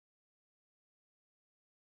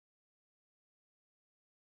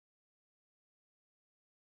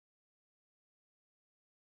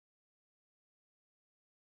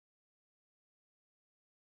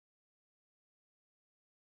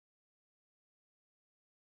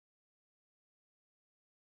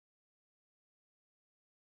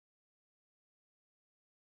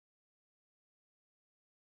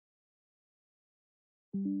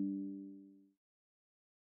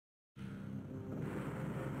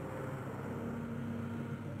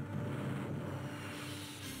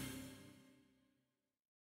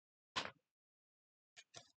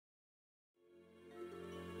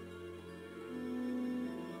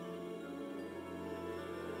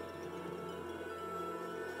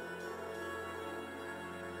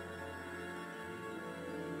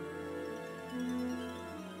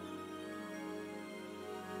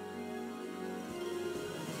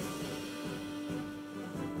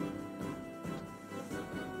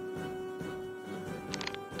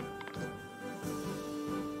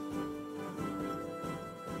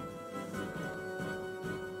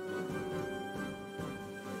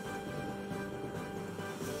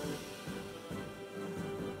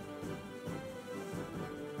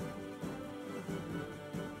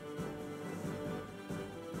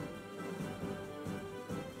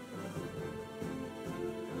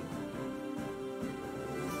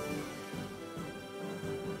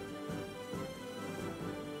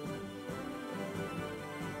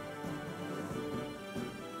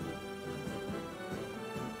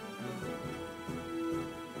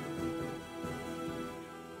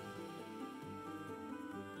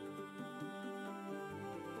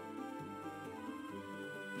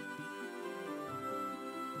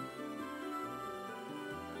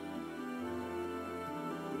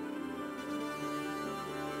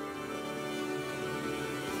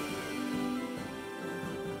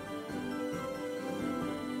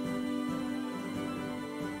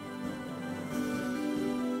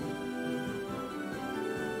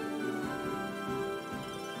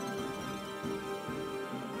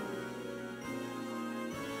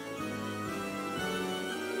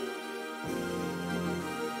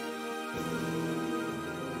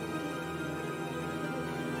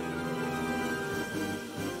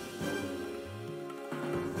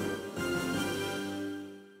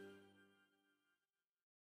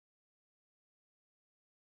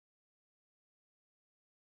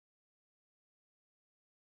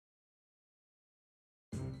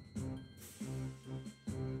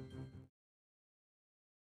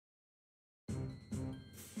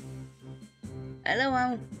Hello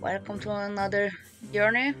and welcome to another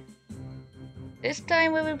journey. This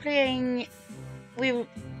time we will playing. We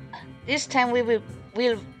this time we will.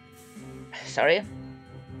 Sorry,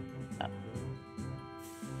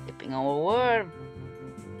 skipping over word.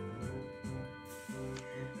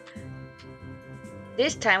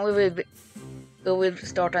 This time we will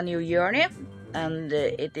start a new journey, and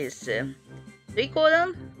it is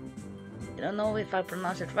Suikoden. I don't know if I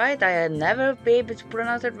pronounce it right. I never be able to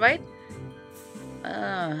pronounce it right.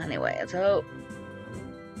 Anyway, so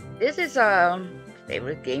this is a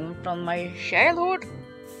favorite game from my childhood.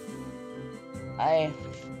 I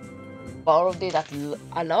borrowed it a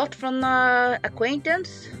lot from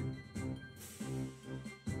acquaintance.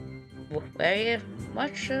 Very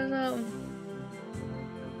much. Don't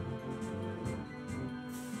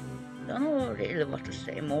know really what to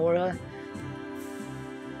say more.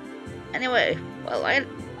 Anyway, well, I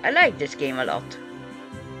like this game a lot,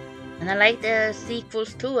 and I like the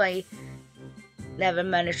sequels too. I never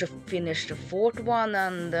managed to finish the fourth one,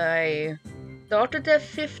 and I started the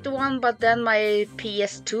fifth one, but then my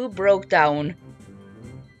PS2 broke down.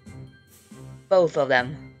 Both of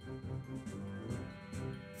them.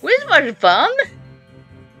 Which was fun!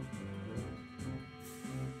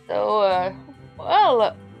 So,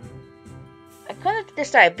 well, I couldn't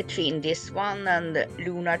decide between this one and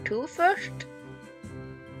Luna 2 first.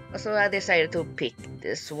 So I decided to pick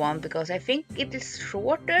this one because I think it is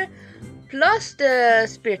shorter. Plus the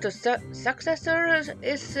spiritual successor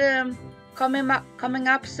is coming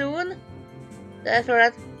up soon. So I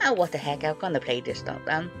thought, oh, what the heck, I'm gonna play this stuff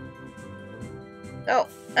then. So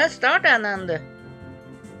let's start then, and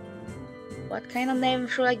what kind of name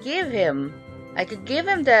should I give him? I could give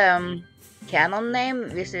him the canon name.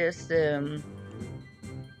 This is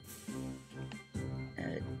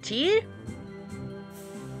Tir.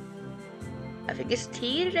 I think it's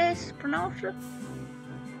Tir is pronounced.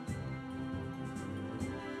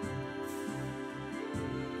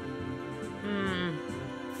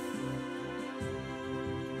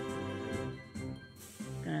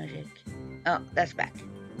 Oh, that's back.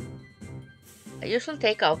 I usually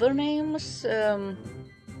take other names. This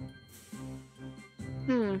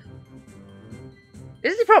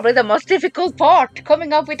is probably the most difficult part,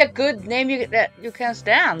 coming up with a good name that you can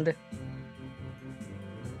stand.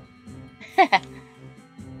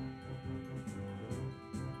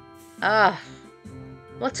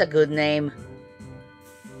 What's a good name?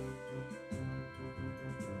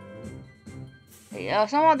 Yeah,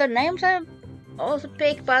 some other names I also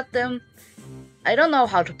pick, but I don't know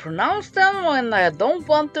how to pronounce them, and I don't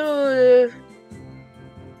want to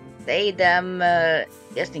say them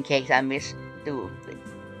just in case I say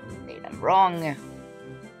them wrong.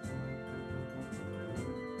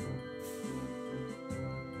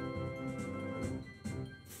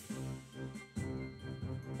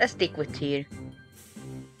 Let's stick with Tir.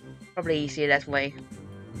 Probably easier that way.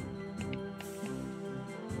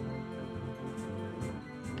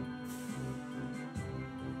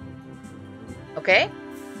 Okay?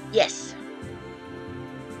 Yes.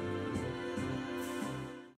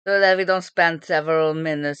 So that we don't spend several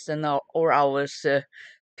minutes or hours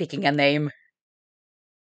picking a name.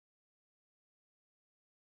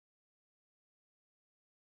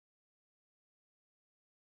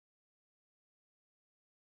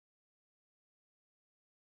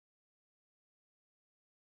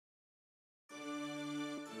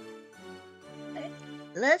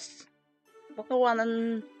 Let's walk around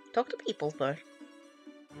and talk to people first.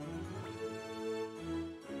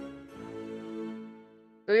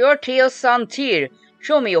 So you're Teo's son Tir.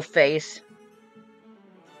 Show me your face.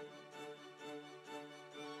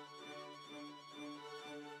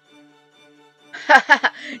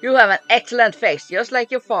 You have an excellent face, just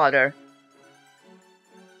like your father.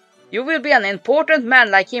 You will be an important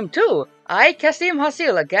man like him too. I, Kasim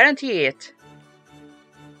Hasil, guarantee it.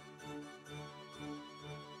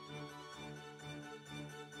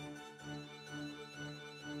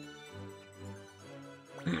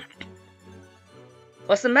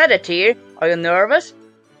 What's the matter, Tir? Are you nervous?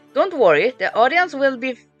 Don't worry, the audience will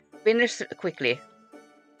be finished quickly.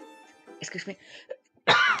 Excuse me.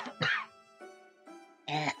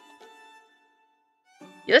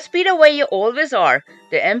 Just be the way you always are.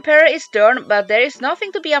 The Emperor is stern, but there is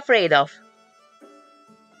nothing to be afraid of.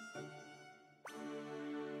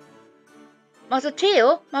 Master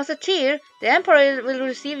Tir, the Emperor will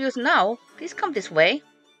receive you now. Please come this way.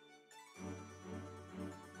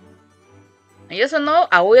 And just so you know,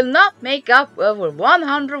 I will not make up over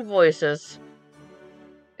 100 voices.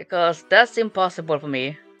 Because that's impossible for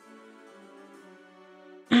me.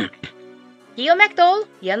 Tir McDohl,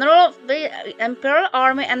 General of the Imperial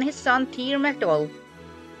Army, and his son Tir McDohl.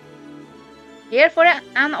 Here for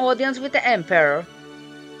an audience with the Emperor.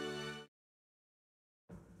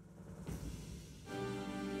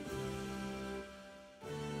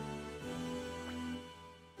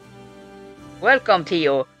 Welcome,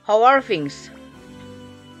 Tio. How are things?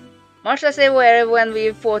 Much as they were when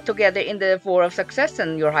we fought together in the War of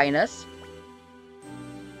Succession, Your Highness.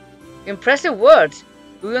 Impressive words.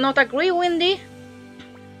 Do you not agree, Windy?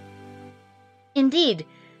 Indeed,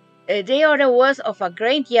 they are the words of a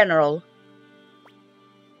great general.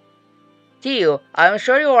 Tio, I am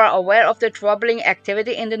sure you are aware of the troubling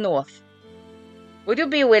activity in the north. Would you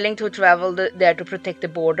be willing to travel there to protect the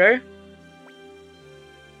border?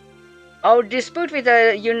 Our dispute with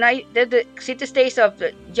the United City-States of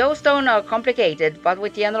Joestone are complicated, but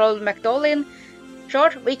with General McDohl in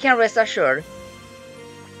charge, we can rest assured.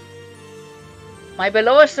 My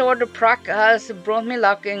beloved sword Prak has brought me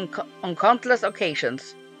luck on countless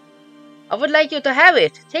occasions. I would like you to have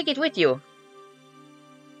it. Take it with you.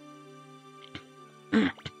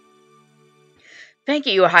 Thank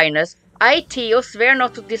you, Your Highness. I, Tio, swear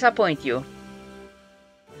not to disappoint you.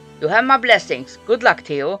 You have my blessings. Good luck,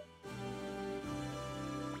 Tio.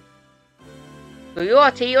 So you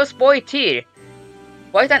are Tio's boy, Tir.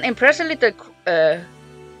 Quite an impressive little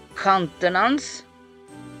countenance.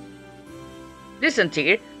 Listen,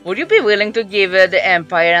 Tir, would you be willing to give the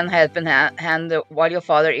Empire a helping hand while your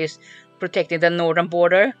father is protecting the northern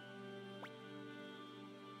border?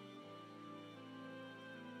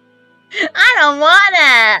 I don't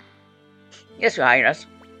wanna! Yes, Your Highness.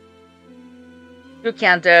 You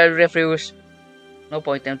can't refuse. No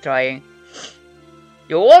point in trying.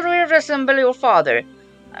 You already resemble your father.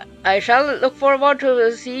 I shall look forward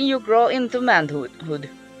to seeing you grow into manhood.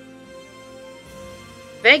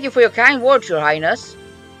 Thank you for your kind words, Your Highness.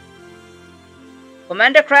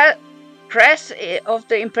 Commander Cress of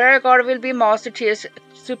the Imperial Guard will be Master Tir's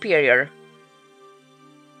superior.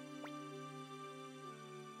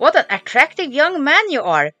 What an attractive young man you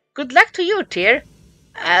are! Good luck to you, Tir.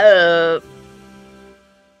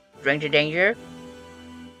 Stranger danger.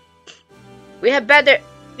 We had better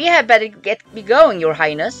be going, Your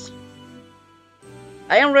Highness.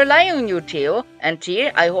 I am relying on you, Tio, and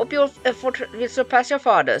Tir, I hope your effort will surpass your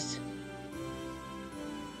father's.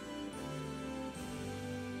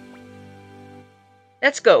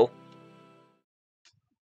 Let's go.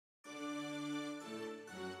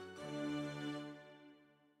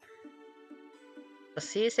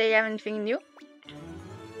 Does he say anything new?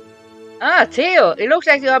 Ah, Theo, it looks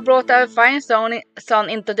like you have brought a fine son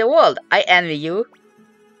into the world. I envy you.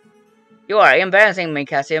 You are embarrassing me,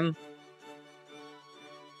 Casim.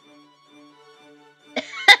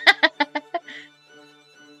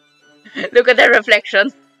 Look at the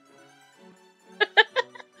reflection.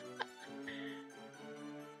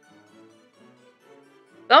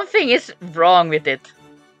 Something is wrong with it.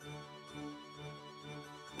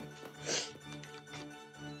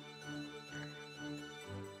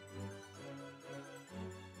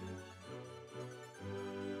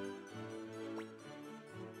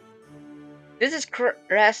 This is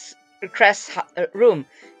Cress' room.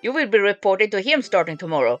 You will be reporting to him starting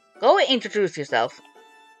tomorrow. Go and introduce yourself.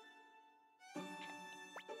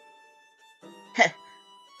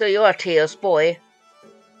 So you are Theo's boy.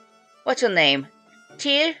 What's your name?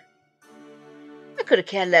 Tir? I could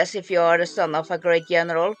care less if you are the son of a great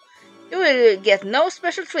general. You will get no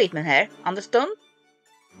special treatment here, understood?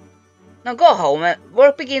 Now go home,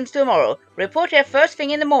 work begins tomorrow. Report here first thing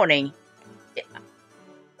in the morning. Yeah,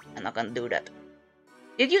 I'm not gonna do that.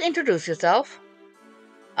 Did you introduce yourself?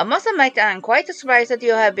 I must admit I'm quite surprised that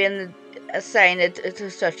you have been assigned to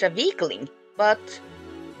such a weakling, but,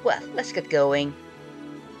 well, let's get going.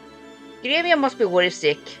 Gremio must be very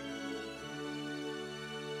sick.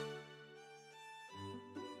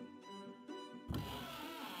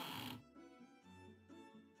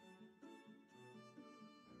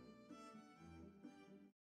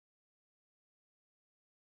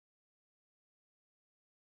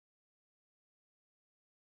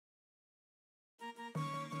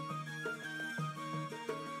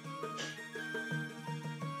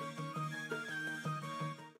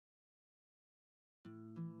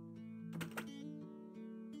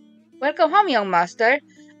 Welcome home, young master.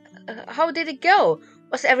 How did it go?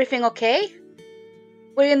 Was everything okay?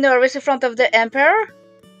 Were you nervous in front of the Emperor?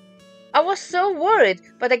 I was so worried,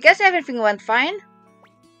 but I guess everything went fine.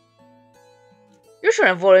 You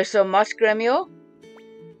shouldn't worry so much, Gremio.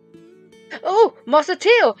 Oh, Master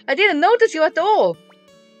Theo, I didn't notice you at all.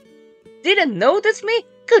 Didn't notice me?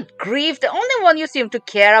 Good grief, the only one you seem to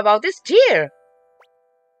care about is Seer.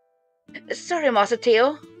 Sorry, Master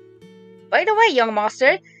Theo. By the way, young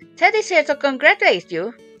master, Teddy's here to congratulate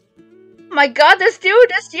you. My god, that's you!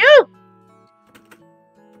 That's you!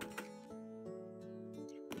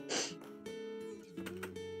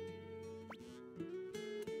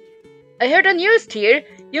 I heard the news, Tir.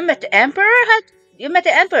 You met the Emperor? You met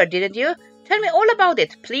the Emperor, didn't you? Tell me all about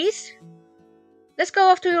it, please. Let's go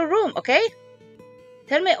off to your room, okay?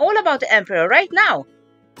 Tell me all about the Emperor right now.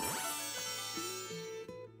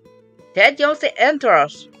 Ted joins the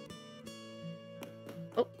entourage.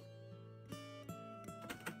 Oh.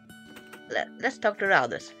 Let's talk to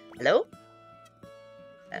Raldus. Hello?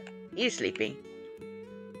 He's sleeping.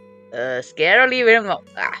 Scared or leave him alone?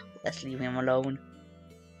 Let's leave him alone.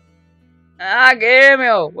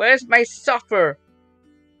 Gamio, where's my supper?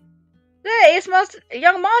 Hey, it's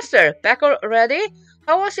young master. Back already?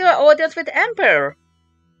 How was your audience with the Emperor?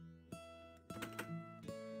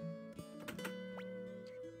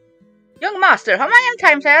 Young master, how many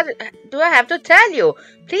times do I have to tell you?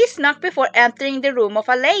 Please knock before entering the room of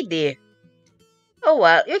a lady. Oh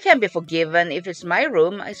well, you can be forgiven if it's my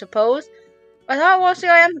room, I suppose. But how was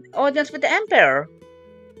your audience with the Emperor?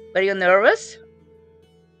 Were you nervous?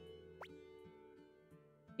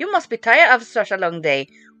 You must be tired after such a long day.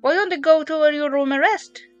 Why don't you go to your room and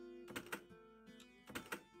rest?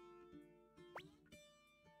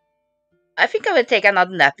 I think I will take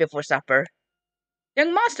another nap before supper.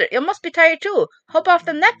 Young master, you must be tired too. How about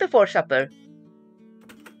a nap before supper?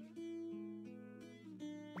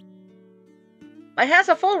 My hands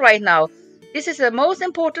are full right now. This is the most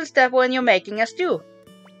important step when you're making a stew.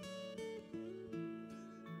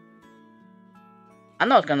 I'm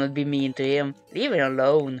not gonna be mean to him. Leave him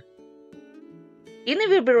alone. Dinner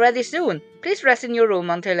will be ready soon. Please rest in your room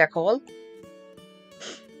until I call.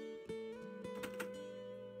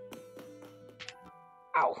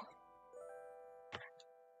 Ow.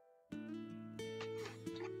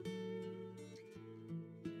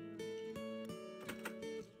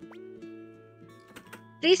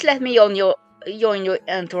 Please let me join your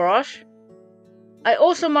entourage. I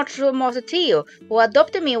also much to Master Theo, who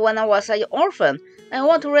adopted me when I was an orphan, and I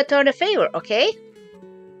want to return the favor, okay?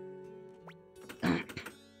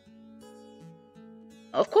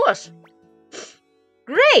 Of course.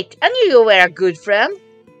 Great! I knew you were a good friend.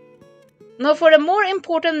 Now for the more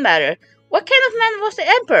important matter, what kind of man was the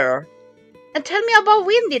Emperor? And tell me about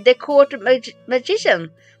Windy, the court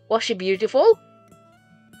magician. Was she beautiful?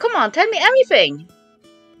 Come on, tell me everything.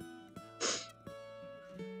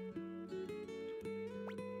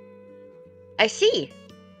 I see.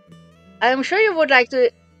 I'm sure you would like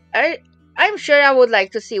to. I'm sure I would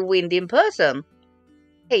like to see Wind in person.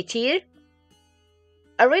 Hey, Tir.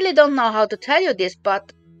 I really don't know how to tell you this,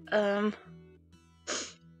 but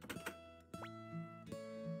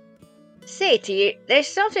say, Tir, there's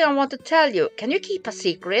something I want to tell you. Can you keep a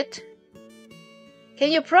secret?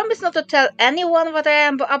 Can you promise not to tell anyone what I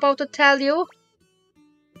am about to tell you?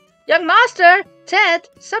 Young Master! Ted!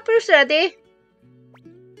 Supper's ready!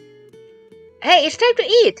 Hey, it's time to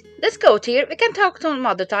eat! Let's go, Tir. We can talk some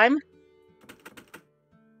other time.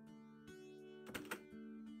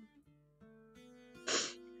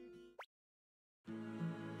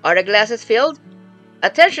 Are the glasses filled?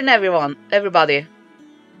 Attention, everybody.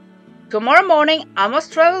 Tomorrow morning, I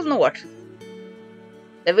must travel north.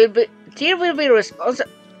 Tir will be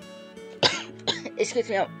responsible. Excuse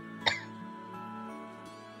me.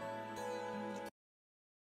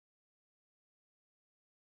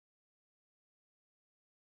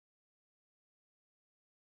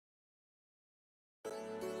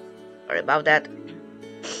 Sorry about that.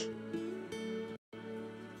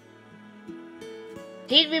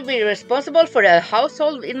 Tir will be responsible for the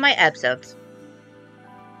household in my absence.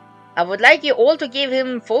 I would like you all to give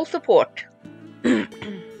him full support.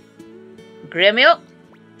 Gremio?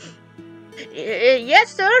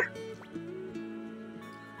 Yes, sir?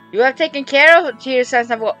 You have taken care of Tir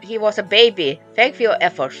since he was a baby. Thank you for your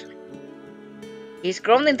efforts. He's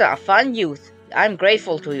grown into a fun youth. I'm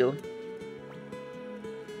grateful to you.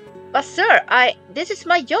 But sir, this is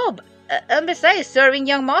my job. And besides, serving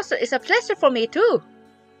young master is a pleasure for me too.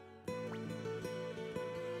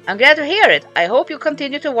 I'm glad to hear it. I hope you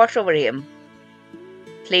continue to watch over him.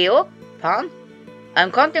 Cleo, Pan,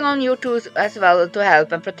 I'm counting on you two as well to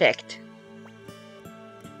help and protect.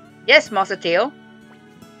 Yes, Master Theo.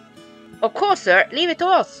 Of course, sir. Leave it to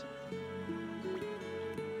us.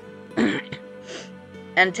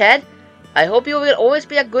 And Ted, I hope you will always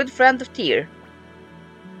be a good friend of Tir.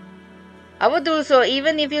 I would do so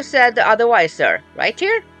even if you said otherwise, sir. Right,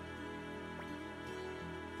 Tir?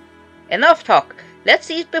 Enough talk.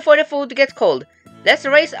 Let's eat before the food gets cold. Let's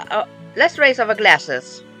raise our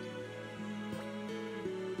glasses.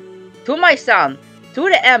 To my son, to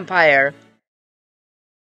the Empire.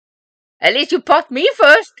 At least you popped me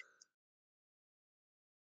first.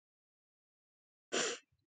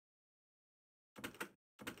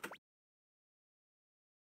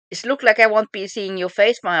 It looks like I won't be seeing your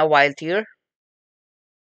face for a while, Tir.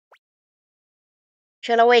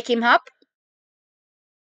 Shall I wake him up?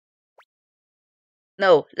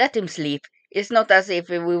 No, let him sleep. It's not as if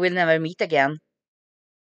we will never meet again.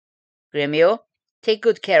 Gremio, take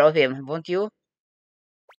good care of him, won't you?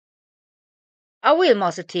 I will,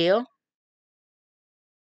 Master Theo.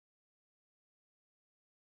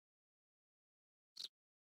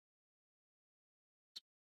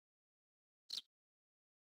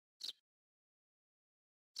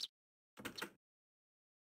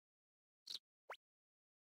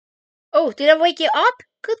 Oh, did I wake you up?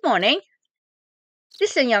 Good morning.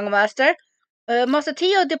 Listen, young master. Master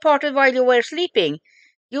Theo departed while you were sleeping.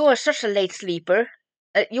 You are such a late sleeper.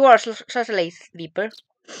 Such a late sleeper.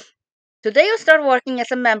 Today you start working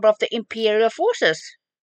as a member of the imperial forces.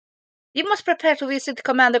 You must prepare to visit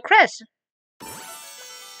Commander Cress.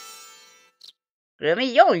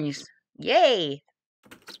 Grimmy yoins. Yay!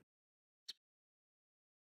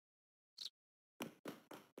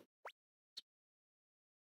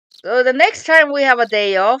 So the next time we have a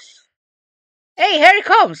day off... Hey, here he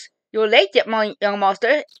comes! You're late yet, my young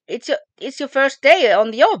master. It's your first day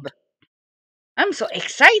on the job. I'm so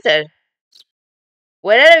excited!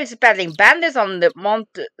 Whether it's battling bandits on the Mount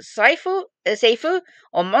Seifu,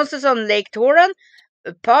 or monsters on Lake Toran,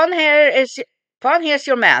 Pan here's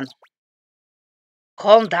your man.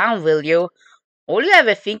 Calm down, will you? All you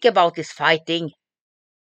ever think about is fighting.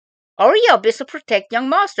 Our job is to protect young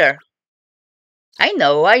master. I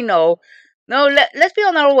know. Now let's be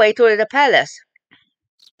on our way to the palace.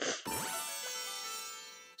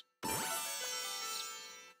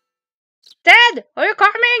 Dad, are you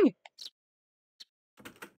coming?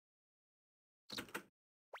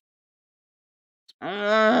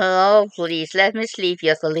 Oh, please, let me sleep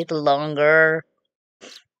just a little longer.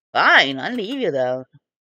 Fine, I'll leave you though.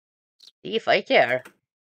 See if I care.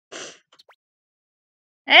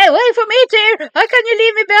 Hey, wait for me, Tir! How can you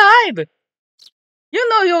leave me behind? You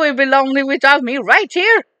know you will be lonely without me, right,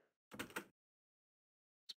 Tir?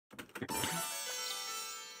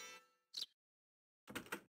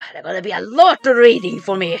 There's gonna be a lot of reading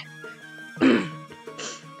for me.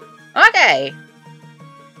 Okay.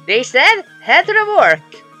 They said, head to the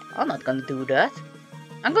work. I'm not gonna do that.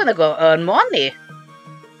 I'm gonna go earn money.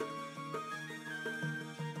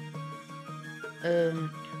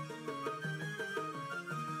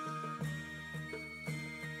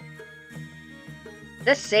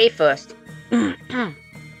 Let's save first.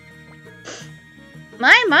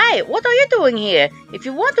 My, what are you doing here? If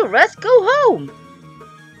you want to rest, go home.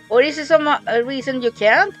 Or is it some reason you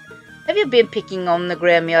can't? Have you been picking on the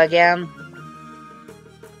Gremio again?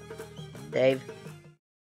 Dave.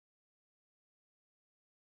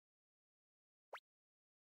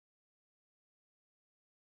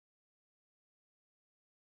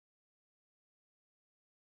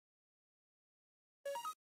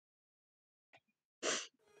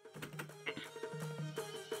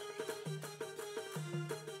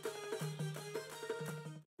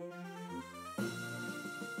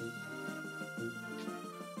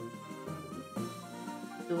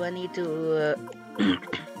 Do I need to...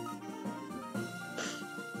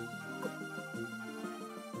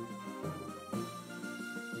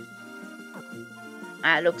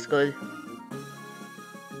 looks good.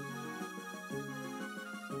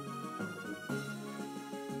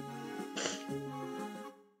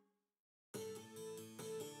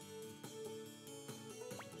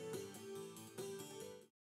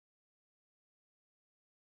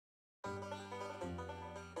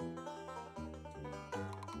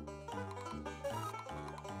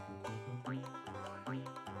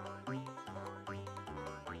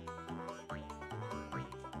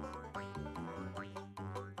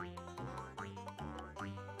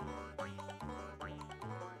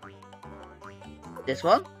 This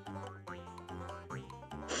one?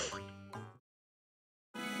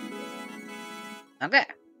 Okay.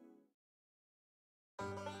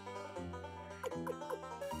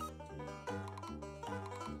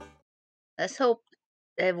 Let's hope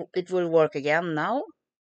it will work again now.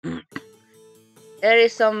 There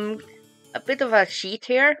is a bit of a cheat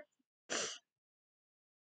here.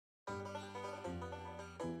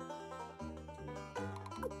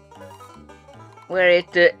 Where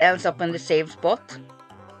it ends up in the save spot.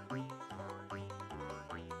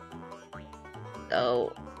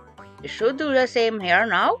 So, it should do the same here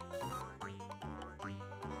now.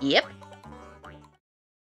 Yep.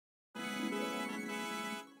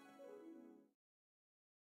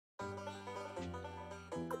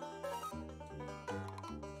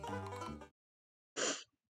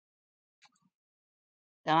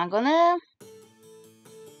 Then I'm gonna...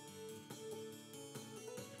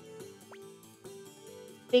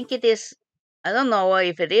 think it is... I don't know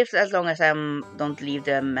if it is, as long as I don't leave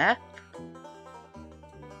the map.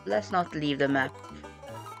 Let's not leave the map.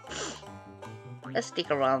 Let's stick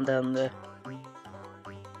around and...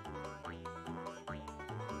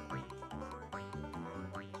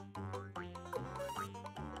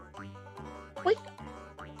 Wait.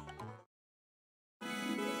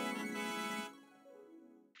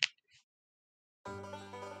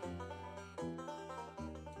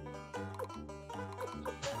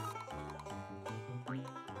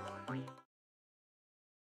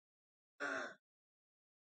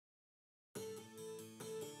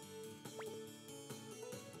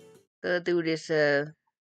 Do this a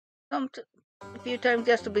few times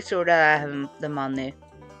just to be sure that I have the money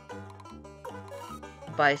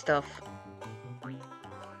to buy stuff.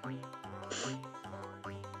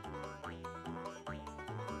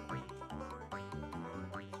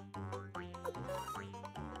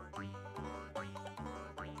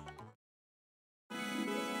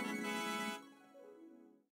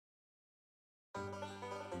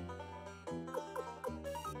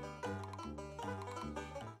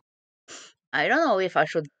 I don't know if I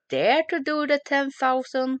should dare to do the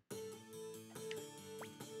 10,000.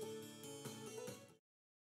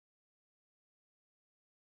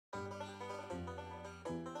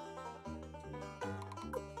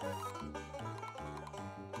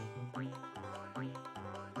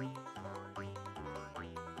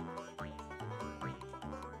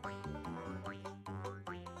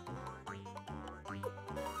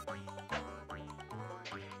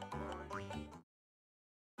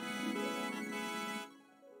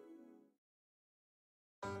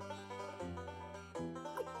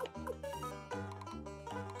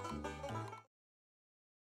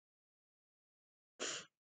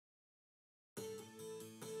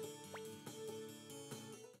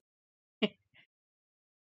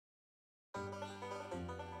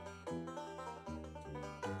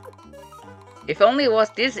 If only it was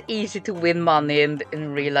this easy to win money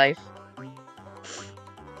in real life.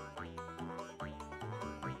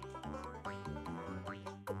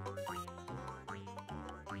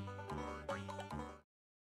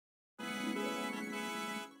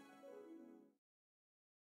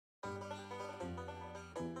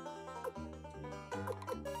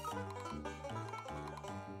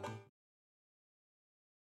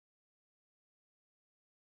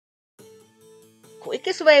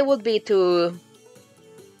 quickest way would be to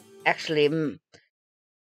actually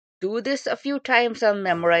do this a few times and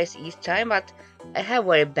memorize each time, but I have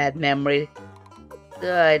very bad memory,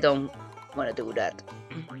 so I don't want to do that.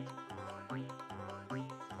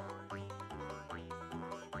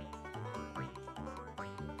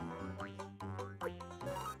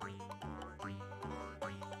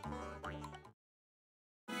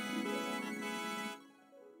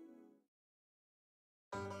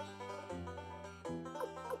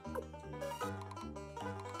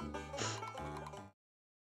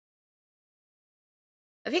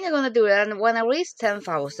 I think I'm gonna do it, and when I reach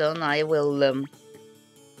 10,000, I will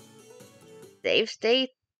save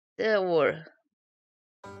state or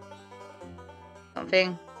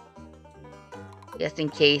something, just in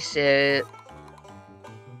case they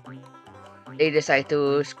decide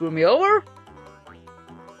to screw me over.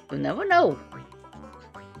 You never know.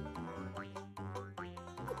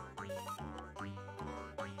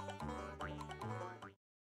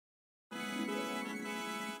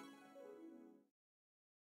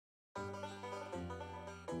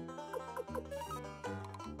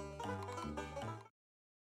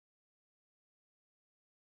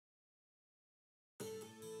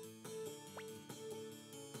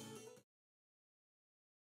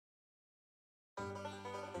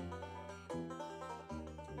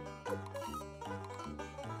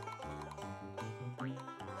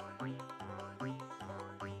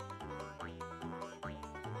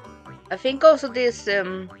 I think also this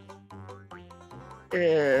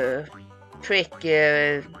trick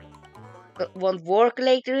won't work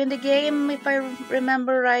later in the game, if I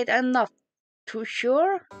remember right. I'm not too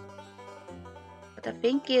sure, but I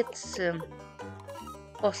think it's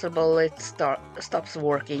possible it stops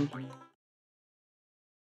working.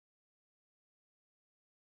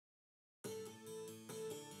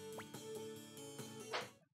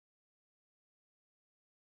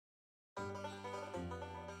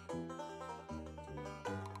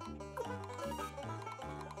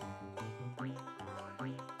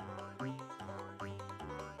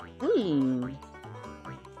 Hmm.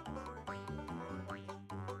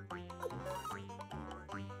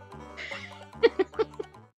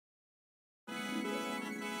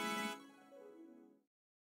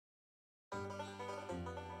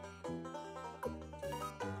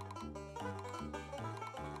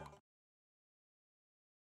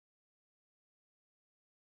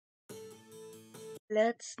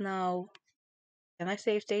 Let's now. Can I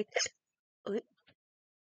save state? Okay.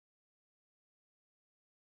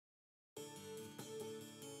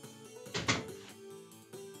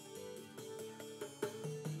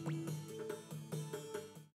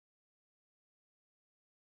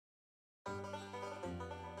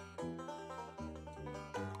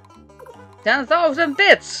 $10,000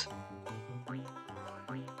 bits!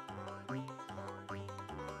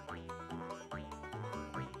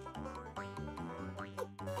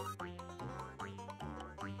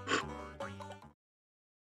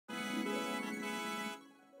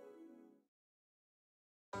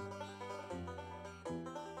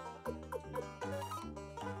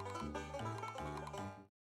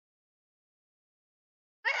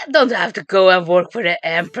 I don't have to go and work for the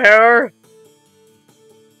Emperor!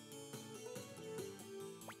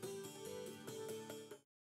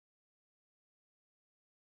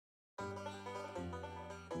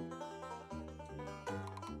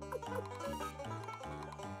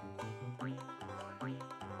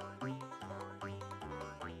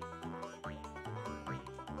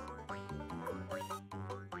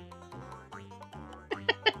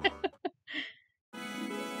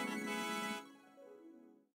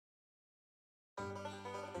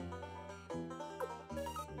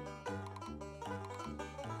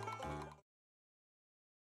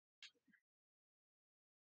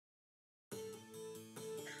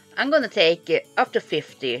 I'm gonna take up to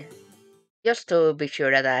 50, just to be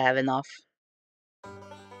sure that I have enough.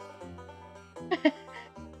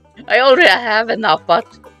 I already have enough, but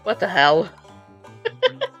what the hell?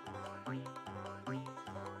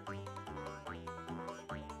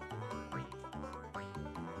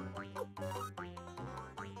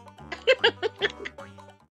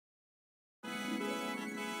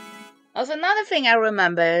 Also, another thing I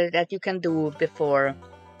remember that you can do before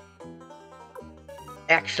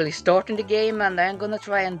actually starting the game, and I'm gonna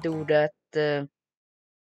try and do that.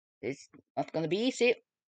 It's not gonna be easy.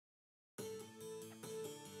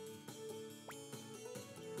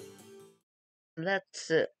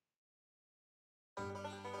 Let's.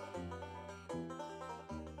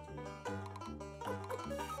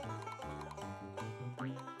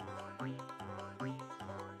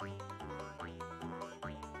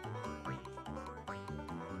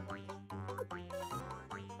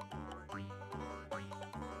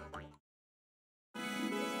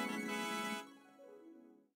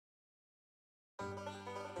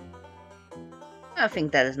 I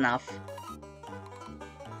think that is enough.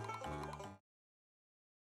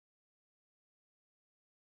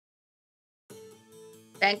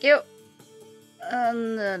 Thank you.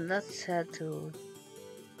 And let's head to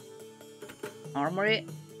Armory.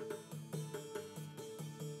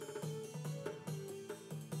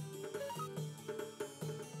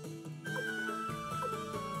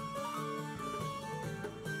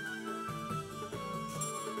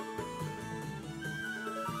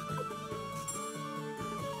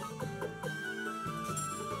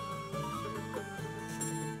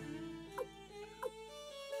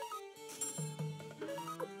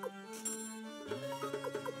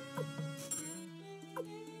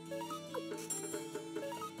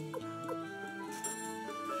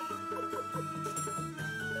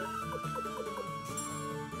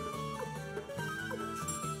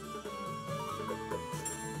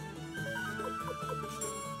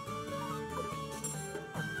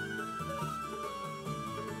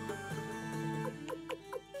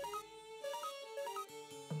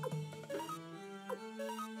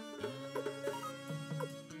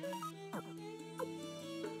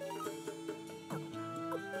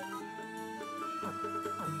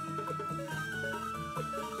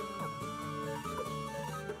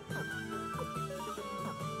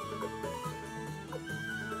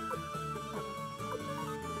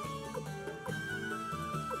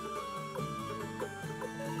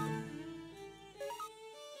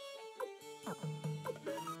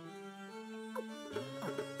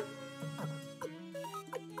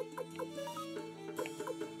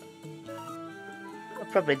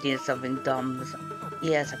 I probably did something dumb.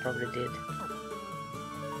 Yes, I probably did.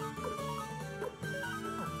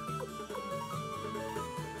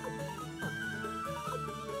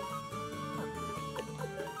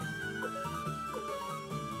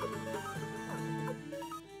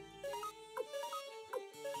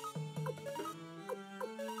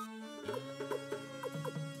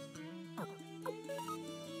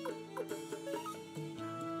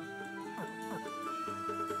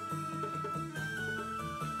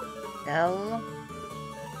 Hell.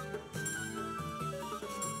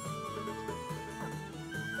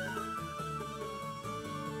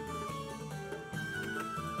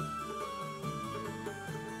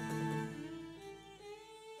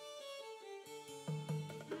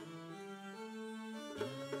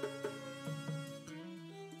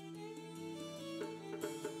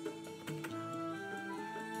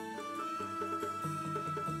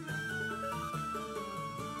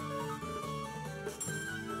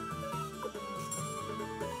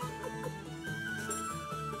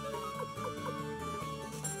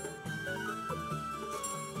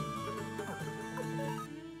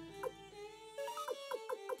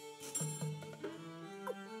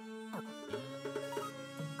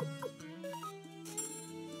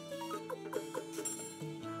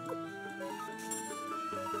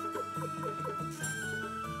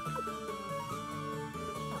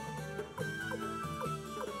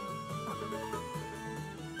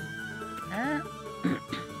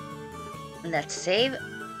 Let's save,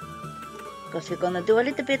 because we're gonna do a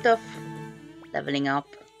little bit of leveling up.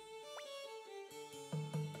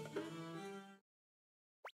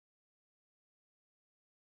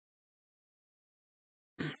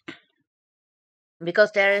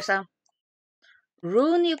 Because there is a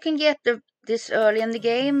rune you can get this early in the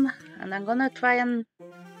game, and I'm gonna try and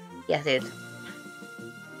get it.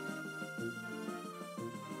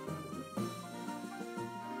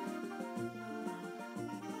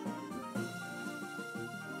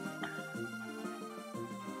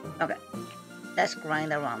 Okay, let's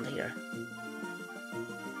grind around here.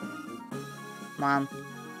 Come on.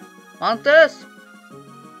 Monsters!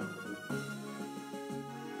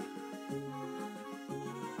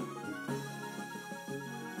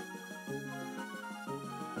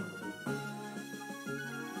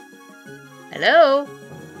 Hello?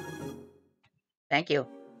 Thank you.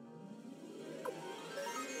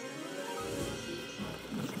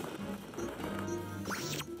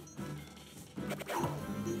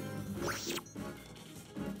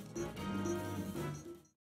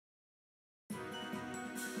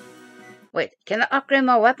 Wait, can I upgrade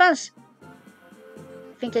my weapons?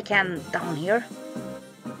 I think I can down here.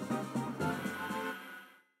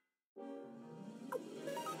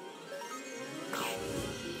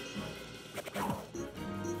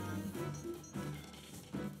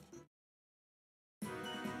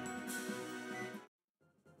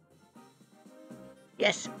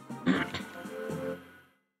 Yes.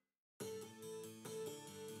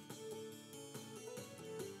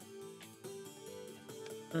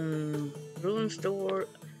 Rune store.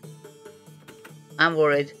 I'm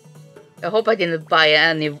worried. I hope I didn't buy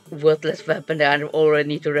any worthless weapon that I already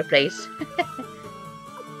need to replace.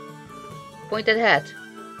 Pointed hat.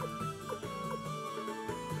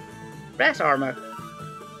 Brass armor.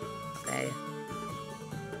 Okay.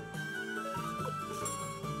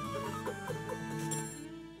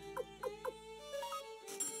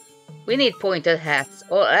 We need pointed hats,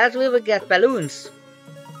 or else we will get balloons.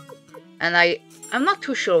 And I'm not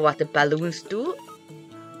too sure what the balloons do.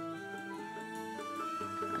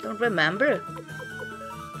 I don't remember.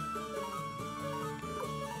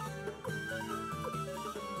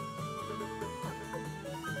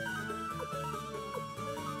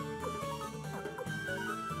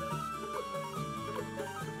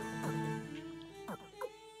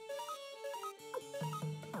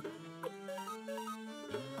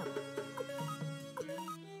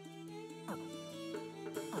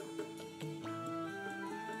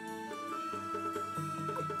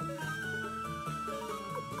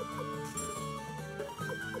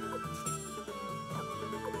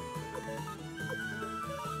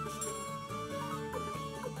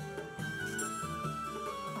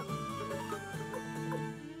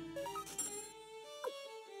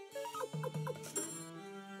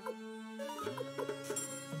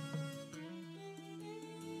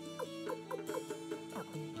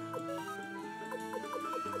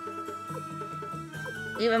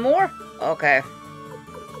 Even more? Okay.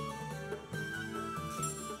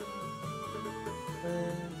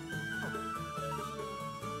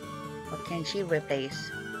 What can she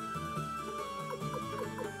replace?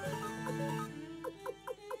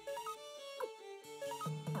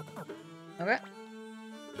 Okay.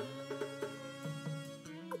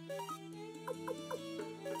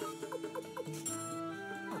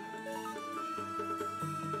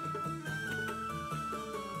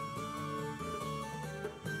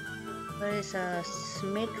 Where is a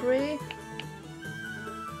smithy?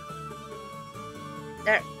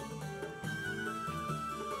 There.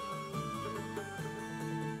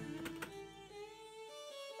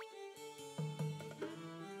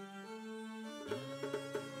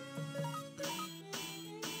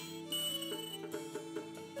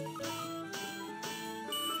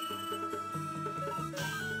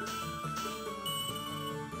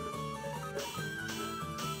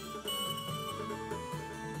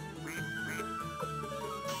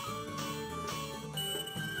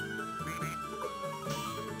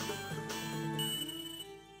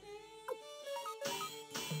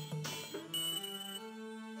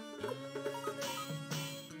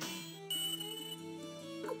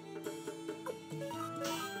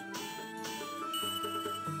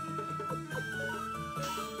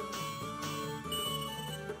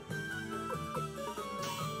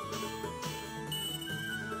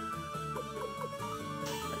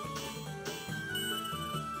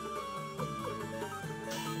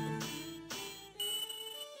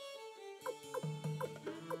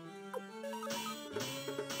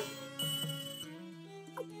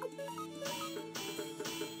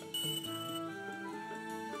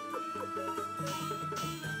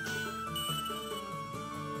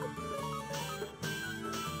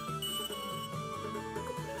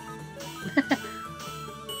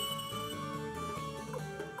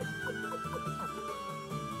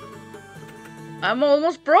 I'm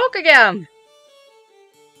almost broke again!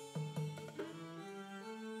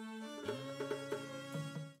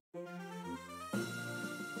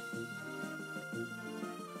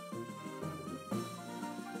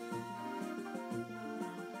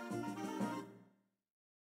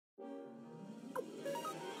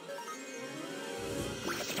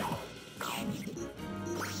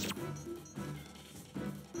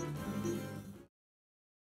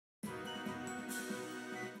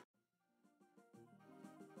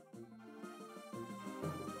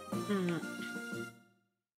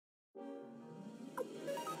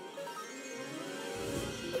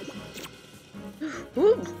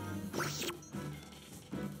 Ooh.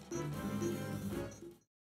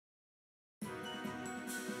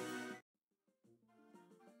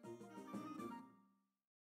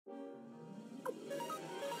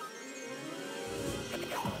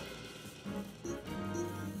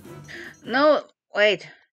 No, wait.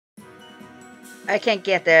 I can't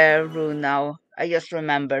get the rune now. I just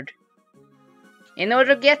remembered. In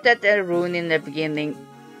order to get that rune in the beginning,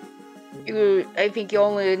 I think you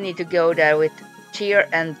only need to go there with Tir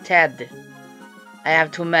and Ted. I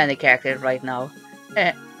have too many characters right now.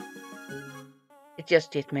 It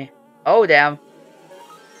just hit me. Oh damn.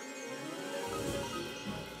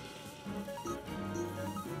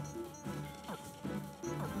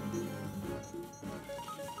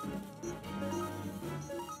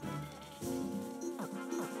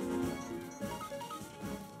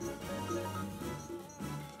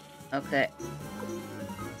 Okay.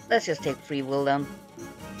 Let's just take free will then.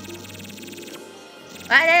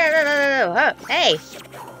 Ah, no, hey!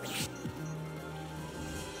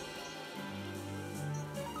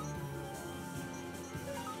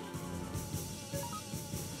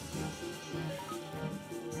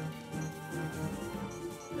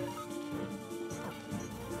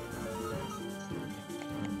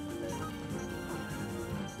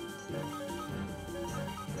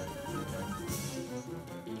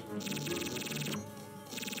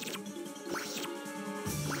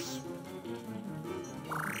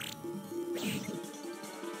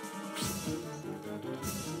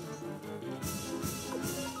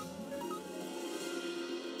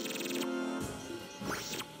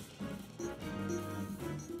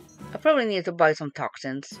 I probably need to buy some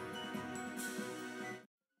toxins.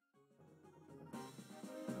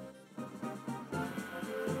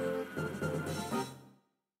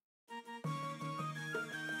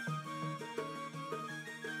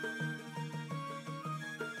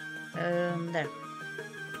 There.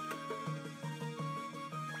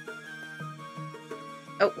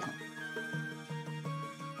 Oh.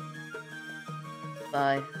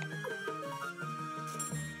 Bye.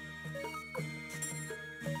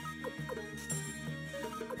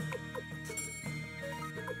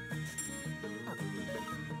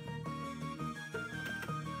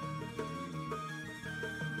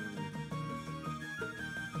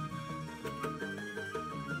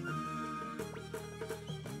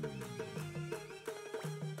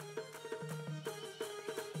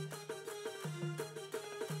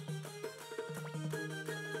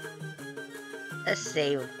 Let's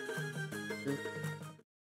save.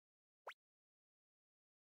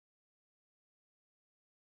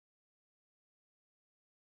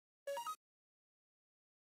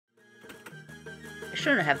 I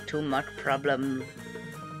shouldn't have too much problem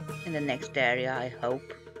in the next area, I hope.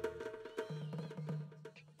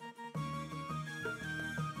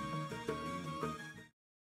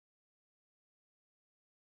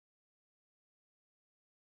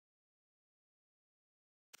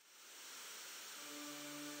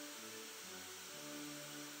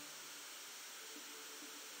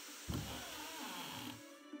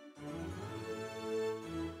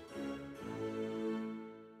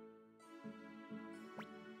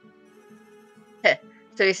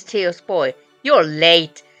 So it's Theo's boy. You're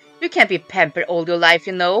late. You can't be pampered all your life,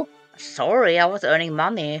 you know. Sorry, I was earning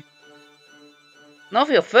money. Now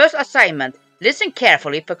for your first assignment. Listen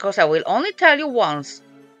carefully, because I will only tell you once.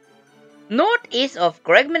 Northeast of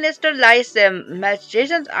Gregminister lies the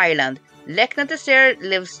Magician's Island. Lekna the Seer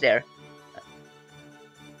lives there.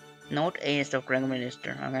 Northeast of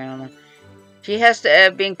Gregminister. Okay. She has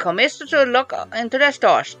been commissioned to look into the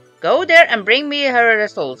stars. Go there and bring me her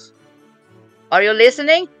results. Are you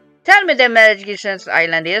listening? Tell me the Magician's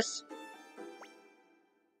Island is.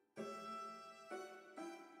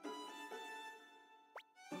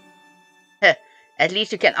 At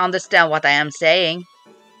least you can understand what I am saying.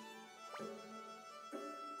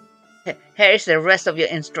 Here is the rest of your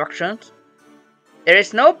instructions. There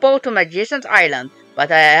is no boat to Magician's Island,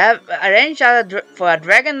 but I have arranged for a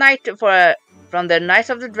dragon knight from the Knights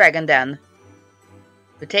of the Dragon Den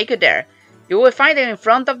to take you there. You will find it in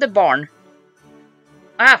front of the barn.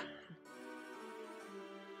 Ah!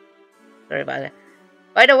 Sorry about that.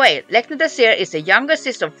 By the way, Lekna the Seer is the younger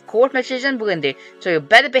sister of Court Magician Bundy, so you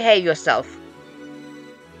better behave yourself.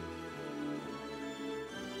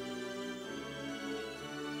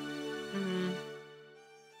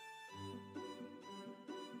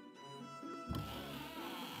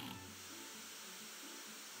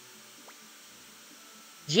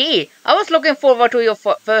 Gee, I was looking forward to your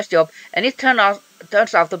first job, and it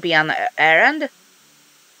turns out to be an errand.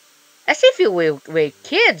 As if you were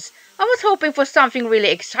kids. I was hoping for something really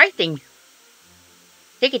exciting.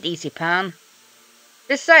 Take it easy, Pan.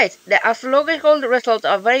 Besides, the astrological results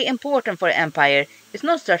are very important for the Empire. It's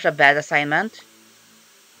not such a bad assignment.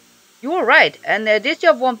 You are right, and this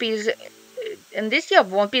job won't be so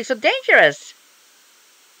dangerous.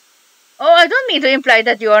 Oh, I don't mean to imply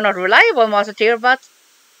that you are not reliable, Master Tir, but...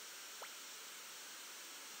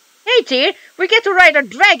 Hey, Tir, we get to ride a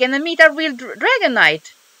dragon and meet a real dragon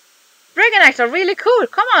knight. Dragon knights are really cool.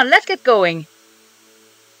 Come on, let's get going.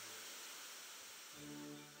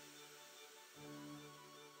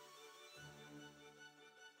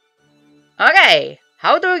 Okay,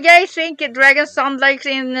 how do you guys think dragons sound like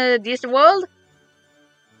in this world?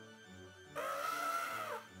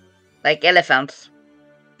 Like elephants.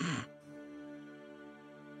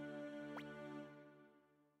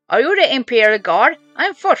 Are you the Imperial Guard?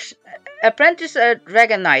 I'm Fosh, apprentice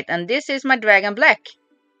Dragon Knight, and this is my Dragon Black.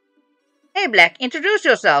 Hey Black, introduce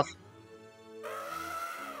yourself.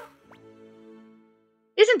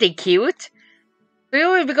 Isn't he cute? We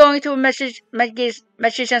will be going to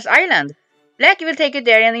Magician's Island. Black will take you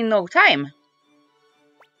there in no time.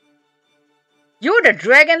 You're the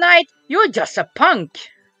Dragon Knight? You're just a punk.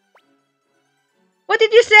 What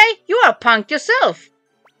did you say? You're a punk yourself.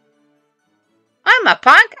 I'm a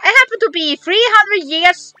punk? I happen to be 300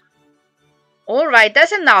 years... Alright,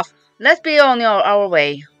 that's enough. Let's be on our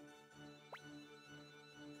way.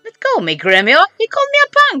 Let go me, Gremio. He called me a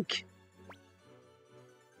punk.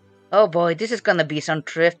 Oh boy, this is gonna be some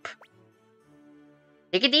trip.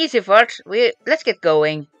 Take it easy first. Let's get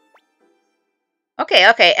going. Okay,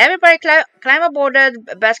 everybody climb aboard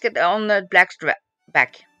the basket on the Black's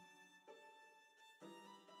back.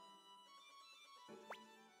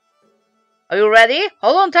 Are you ready?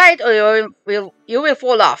 Hold on tight or you will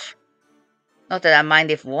fall off. Not that I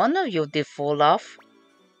mind if one of you did fall off.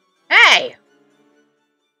 Hey!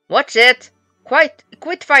 Watch it.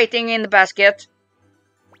 Quit fighting in the basket.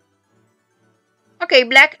 Okay,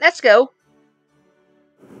 Black, let's go.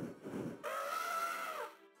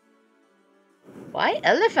 Why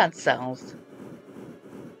elephant sounds?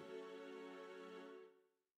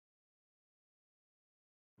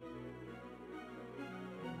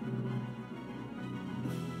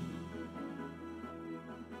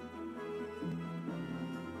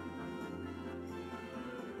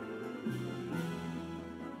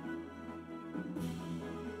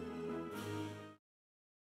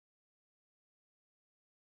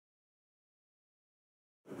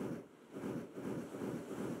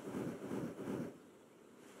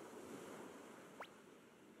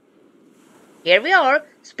 Here we are.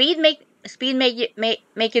 Speed make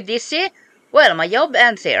you dizzy. Well, my job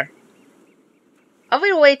ends here. I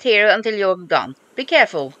will wait here until you're done. Be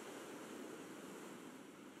careful.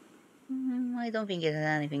 I don't think it has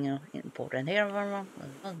anything important here.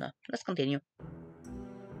 Oh, no. Let's continue.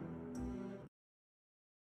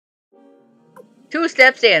 2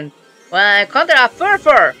 steps in. When I conjure a fur.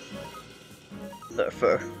 Fur.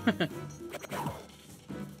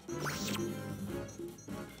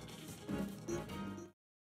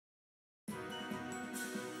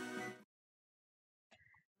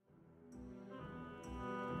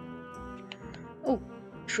 Oh,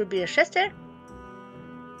 should be a chest there?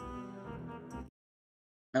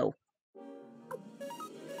 No.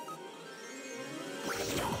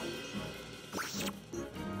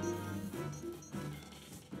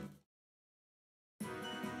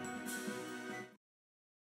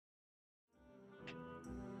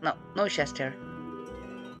 No chest here.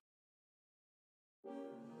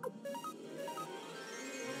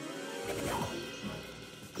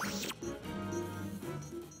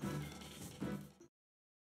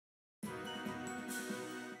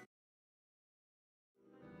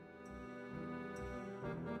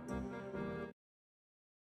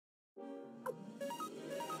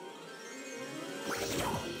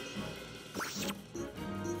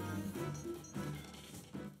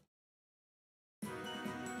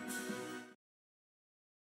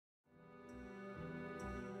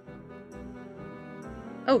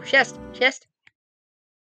 Oh, chest.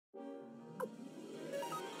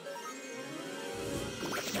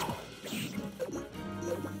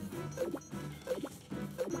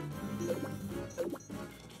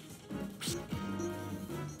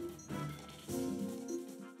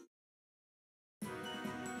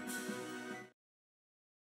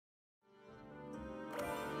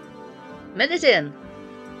 Medicine.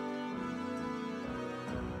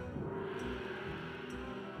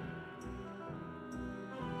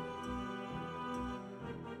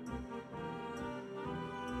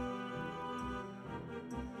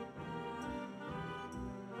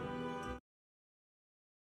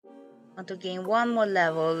 Want to gain 1 more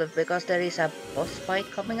level because there is a boss fight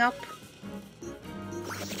coming up.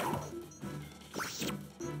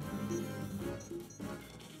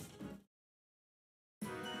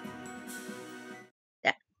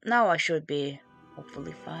 Yeah, now I should be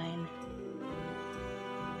hopefully fine.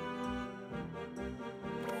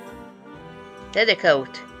 Leather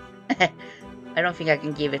coat. I don't think I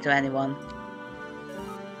can give it to anyone.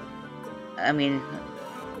 I mean...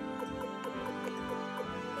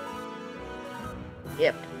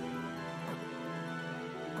 Yep.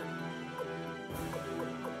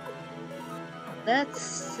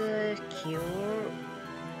 Let's cure...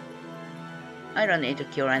 I don't need to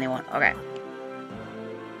cure anyone. Okay.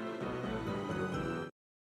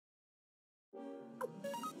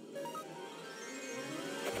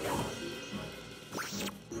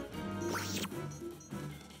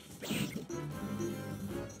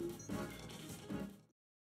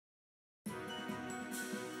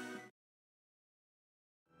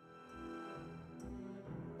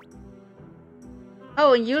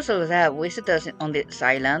 How unusual to have visitors on this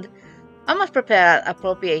island. I must prepare an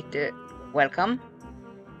appropriate welcome.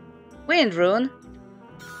 Wind rune.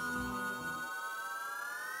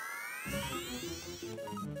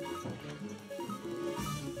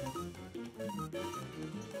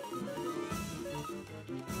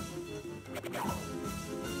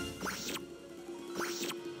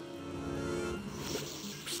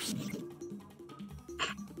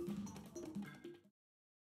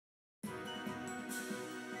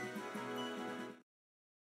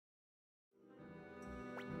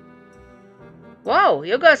 Wow,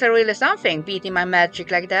 you guys are really something, beating my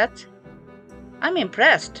magic like that. I'm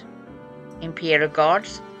impressed. Imperial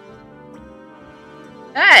guards.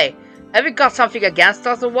 Hey, have you got something against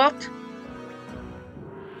us or what?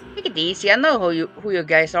 Take it easy, I know who you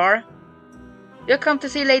guys are. You come to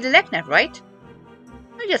see Lady Leknet, right?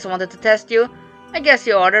 I just wanted to test you. I guess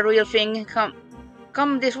you are the real thing.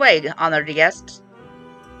 Come this way, honored guests.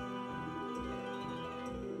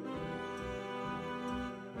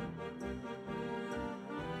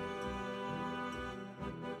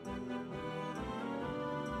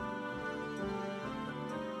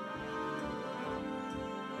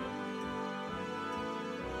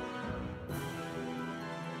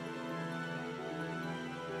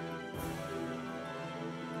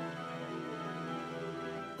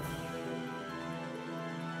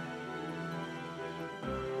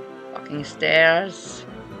 Walking stairs.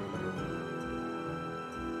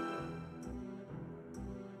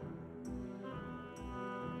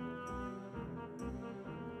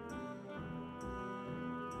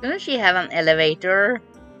 Doesn't she have an elevator?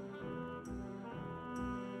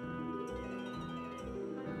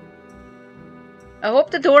 I hope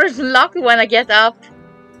the door is locked when I get up.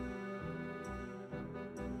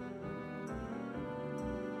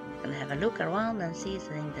 Gonna have a look around and see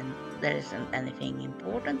something. Then there isn't anything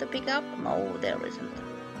important to pick up. No, there isn't.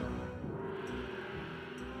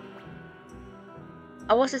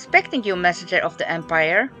 I was expecting you, messenger of the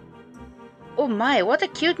Empire. Oh my, what a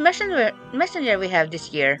cute messenger we have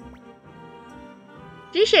this year.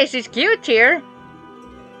 T-Chase is cute here.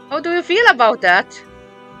 How do you feel about that?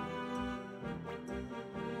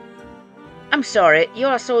 I'm sorry,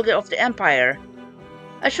 you're a soldier of the Empire.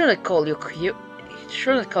 I shouldn't call you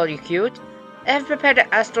cute. I have prepared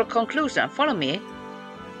the astral conclusion. Follow me.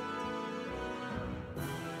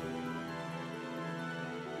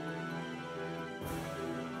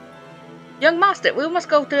 Young master, we must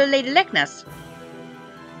go to the Lady Leknes.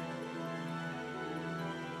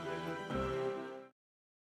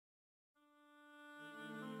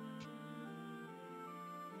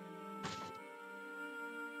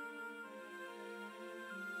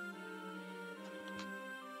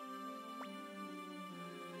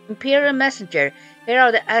 Imperial messenger, here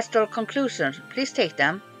are the astral conclusions. Please take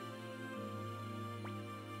them.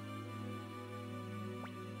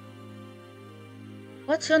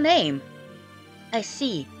 What's your name? I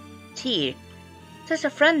see. Tir. Such a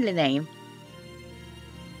friendly name.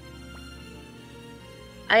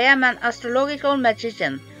 I am an astrological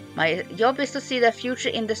magician. My job is to see the future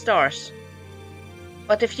in the stars.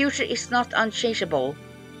 But the future is not unchangeable.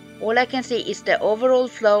 All I can see is the overall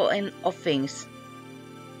flow of things.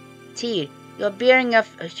 Tir, you are bearing a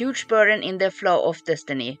huge burden in the flow of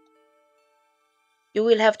destiny. You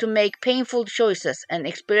will have to make painful choices and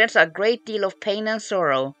experience a great deal of pain and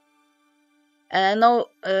sorrow. And I know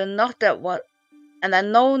not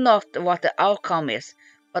what the outcome is,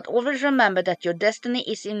 but always remember that your destiny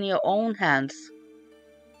is in your own hands.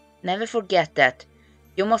 Never forget that.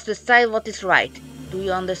 You must decide what is right. Do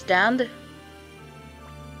you understand?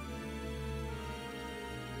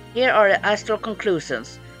 Here are the astral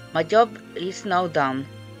conclusions. My job is now done.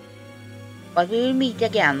 But we will meet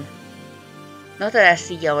again. Not that I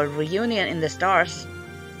see our reunion in the stars.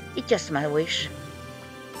 It's just my wish.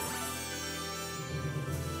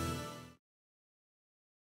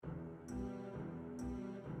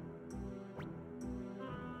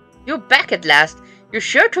 You're back at last. You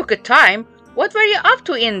sure took a time. What were you up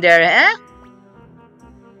to in there, eh?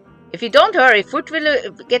 If you don't hurry, Foot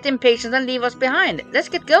will get impatient and leave us behind. Let's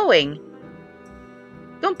get going.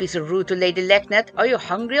 Don't be so rude to Lady Leknet. Are you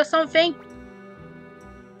hungry or something?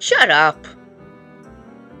 Shut up.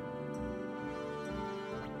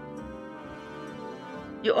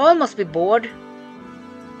 You all must be bored.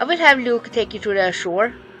 I will have Luke take you to the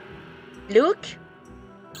shore. Luke?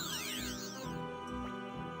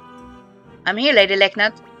 I'm here, Lady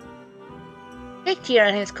Leknet. Take Tir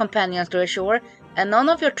and his companions to the shore, and none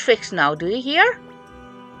of your tricks now, do you hear?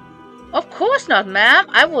 Of course not, ma'am.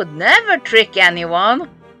 I would never trick anyone.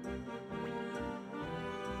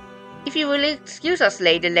 If you will excuse us,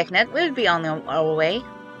 Lady Leknet, we'll be on our way.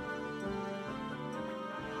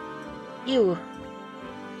 You...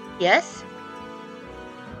 Yes?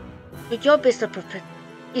 Your job is to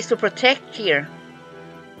protect Tir.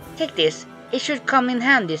 Take this. It should come in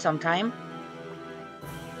handy sometime.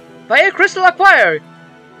 Fire crystal acquired!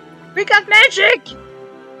 We got magic!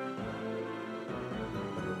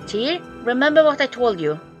 Tir, remember what I told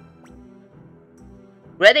you.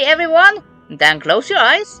 Ready, everyone? Then close your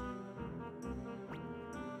eyes.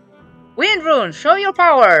 Wind rune, show your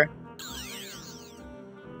power!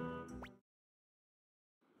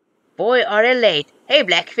 Boy, are they late. Hey,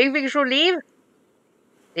 Black, think we should leave?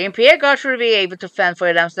 The Imperial Guard should be able to fend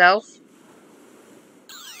for themselves.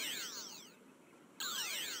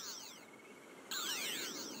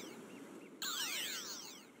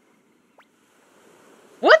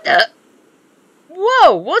 What the?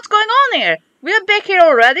 Whoa, what's going on here? We are back here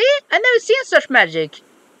already? I've never seen such magic.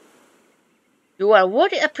 You are a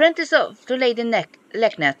worthy apprentice to Lady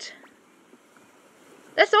Leknet.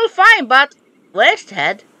 That's all fine, but where's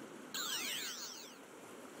Ted?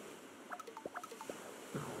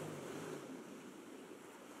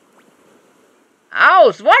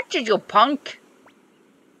 Ouch, watch it, you punk!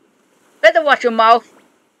 Better watch your mouth.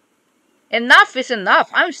 Enough is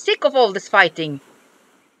enough. I'm sick of all this fighting.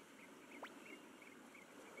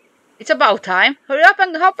 It's about time. Hurry up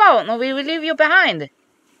and hop out, or we will leave you behind.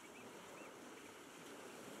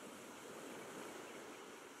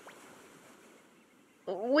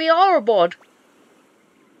 We are aboard.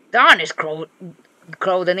 Darn, it's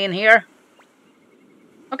crowded in here.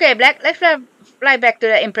 Okay, Black, let's fly back to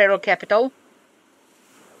the Imperial capital.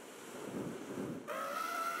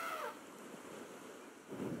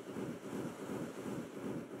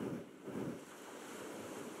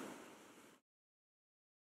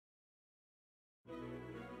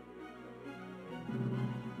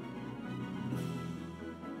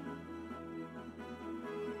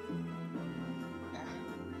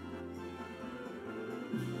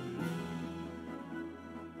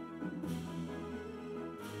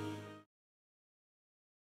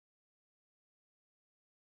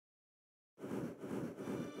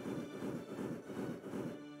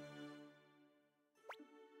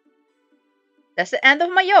 That's the end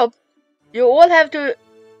of my job. You all have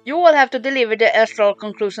to deliver the astral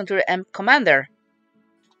conclusion to the commander.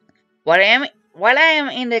 While I am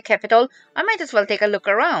in the capital, I might as well take a look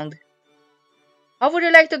around. How would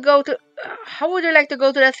you like to go to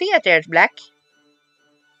the theater, Black?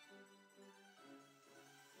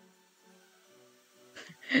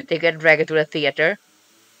 They get dragged to the theater.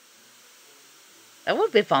 That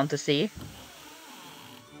would be fun to see.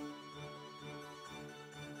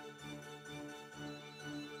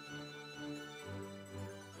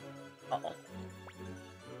 Uh-oh.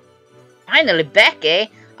 Finally back, eh?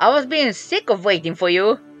 I was being sick of waiting for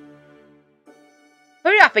you.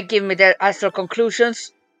 Hurry up and give me the astral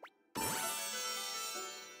conclusions.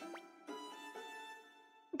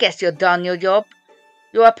 Guess you're done your job.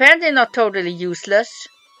 You're apparently not totally useless.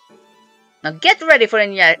 Now get ready for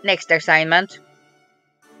the next assignment.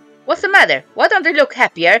 What's the matter? Why don't you look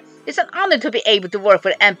happier? It's an honor to be able to work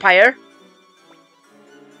for the Empire.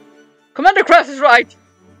 Commander Cross is right.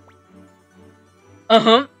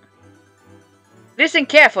 Listen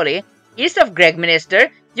carefully. East of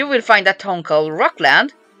Gregminister, you will find a town called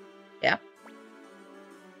Rockland. Yeah.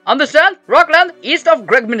 Understand? Rockland, east of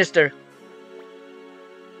Gregminister.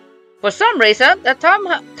 For some reason, the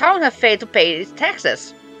town has failed to pay its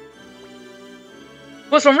taxes.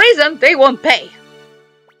 For some reason, they won't pay.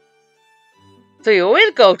 So you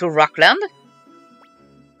will go to Rockland?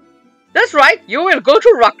 That's right, you will go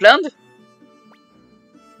to Rockland.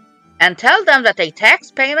 And tell them that their tax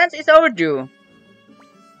payment is overdue.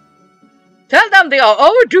 Tell them they are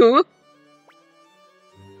overdue.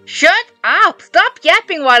 Shut up! Stop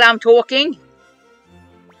yapping while I'm talking.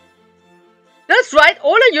 That's right,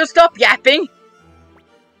 all of you stop yapping.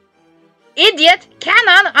 Idiot!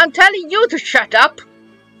 Cannon, I'm telling you to shut up.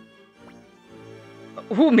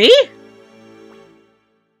 Who, me?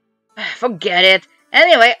 Forget it.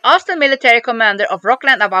 Anyway, ask the military commander of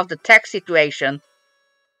Rockland about the tax situation.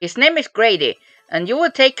 His name is Grady, and you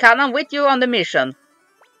will take Cannon with you on the mission.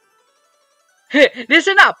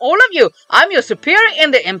 Listen up, all of you! I'm your superior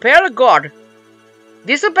in the Imperial Guard.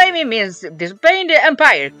 Disobey me means disobeying the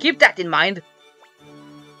Empire. Keep that in mind.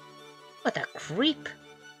 What a creep.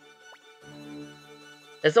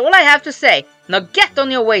 That's all I have to say. Now get on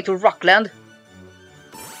your way to Rockland.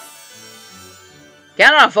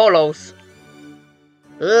 Cannon follows.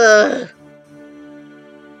 Ugh.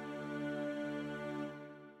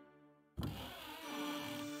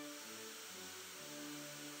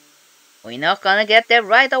 We're not gonna get there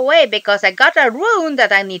right away because I got a rune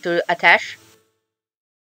that I need to attach.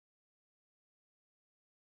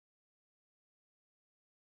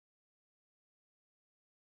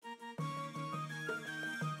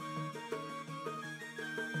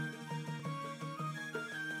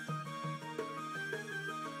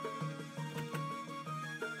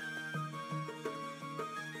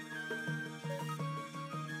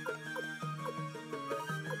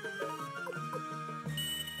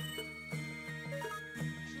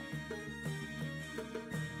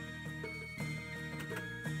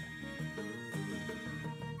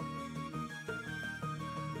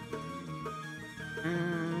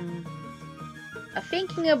 I'm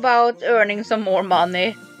thinking about earning some more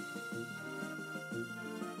money.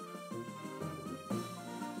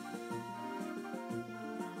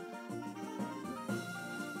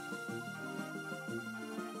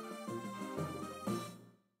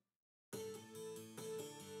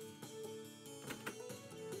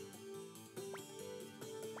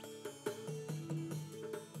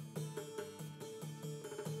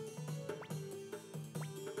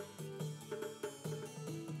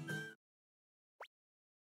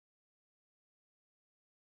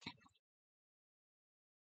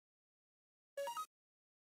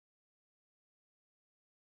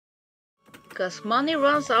 Because money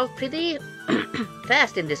runs out pretty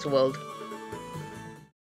fast in this world.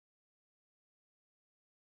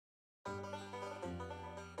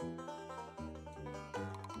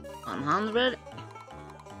 100.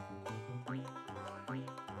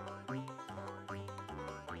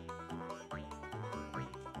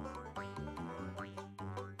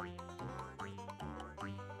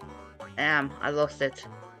 Damn, I lost it.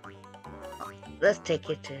 Let's take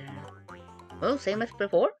it. Well, same as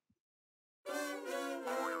before.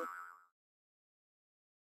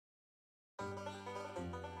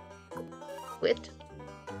 Quit.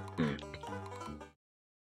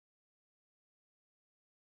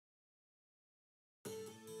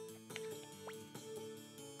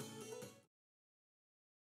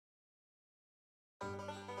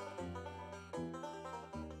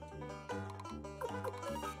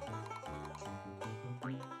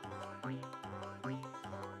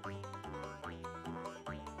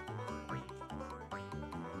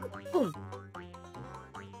 Boom.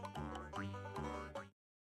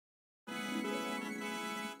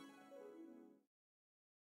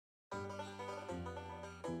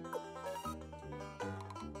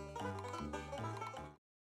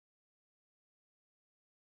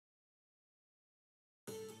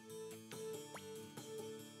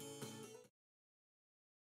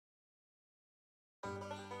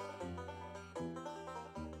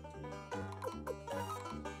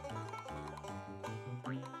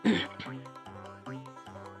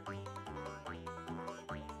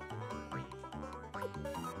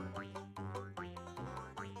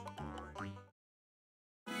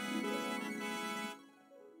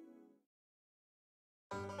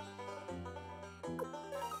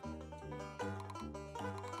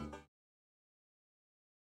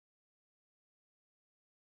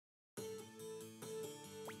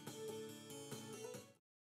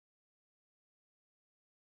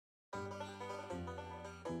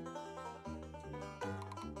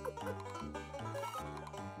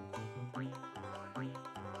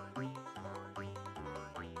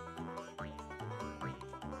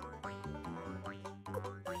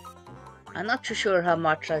 I'm not too sure how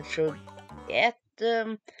much I should get,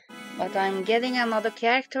 but I'm getting another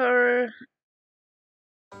character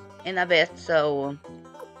in a bit, so...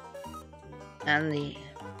 And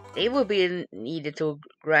they will be needed to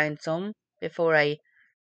grind some before I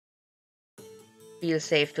feel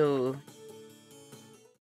safe to...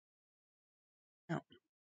 No.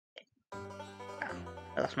 Oh,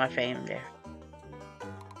 I lost my frame there.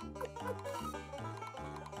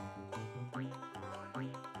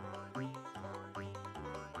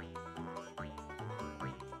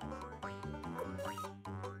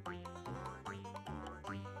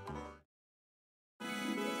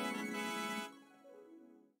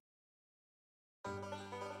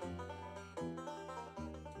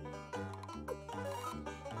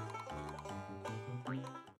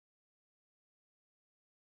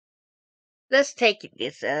 Let's take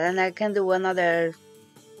this, and I can do another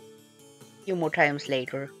few more times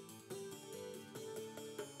later.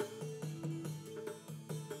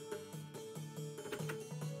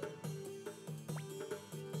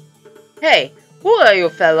 Hey, who are you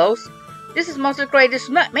fellows? This is Master Grady's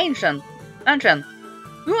mansion.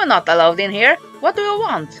 You are not allowed in here. What do you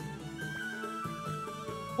want?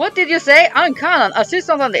 What did you say? I'm Kanan,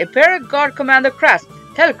 assistant on the Imperial Guard Commander Crest.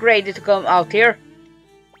 Tell Grady to come out here.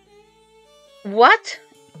 What?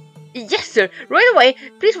 Yes, sir. Right away.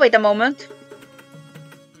 Please wait a moment.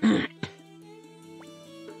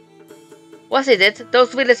 Was it?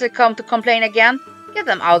 Those villagers come to complain again? Get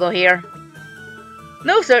them out of here.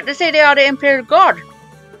 No, sir. They say they are the Imperial Guard.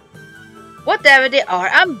 Whatever they are,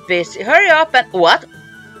 I'm busy. Hurry up and... What?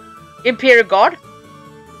 Imperial Guard?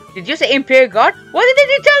 Did you say Imperial Guard? Why didn't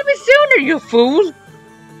you tell me sooner, you fool?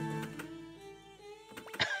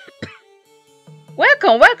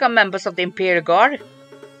 Welcome, members of the Imperial Guard.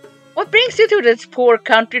 What brings you to this poor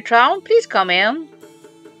country town? Please come in.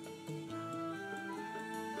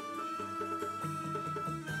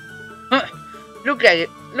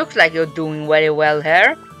 Looks like you're doing very well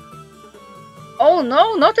here. Oh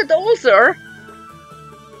no, not at all, sir.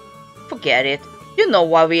 Forget it. You know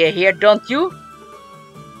why we are here, don't you?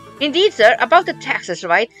 Indeed, sir. About the taxes,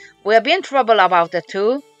 right? We have been in trouble about that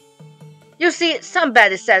too. You see, some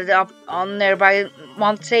baddies set up on nearby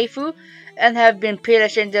Mount Seifu and have been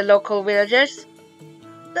pillaging the local villages.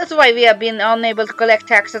 That's why we have been unable to collect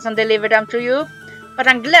taxes and deliver them to you. But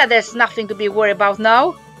I'm glad there's nothing to be worried about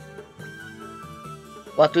now.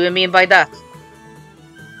 What do you mean by that?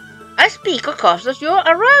 I speak of course of your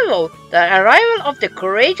arrival, the arrival of the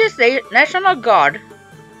courageous National Guard.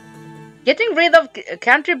 Getting rid of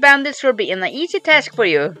country bandits should be an easy task for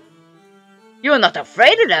you. You're not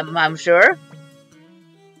afraid of them, I'm sure.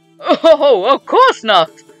 Oh, of course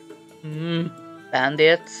not.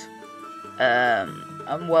 Bandits.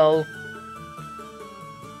 Well...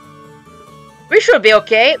 We should be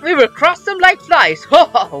okay. We will cross them like flies. Ho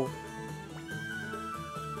ho!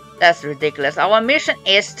 That's ridiculous. Our mission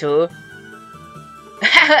is to...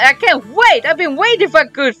 I can't wait! I've been waiting for a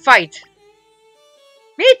good fight!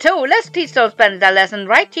 Me too! Let's teach those bandits a lesson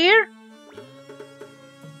right here!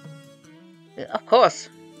 Of course.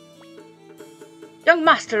 Young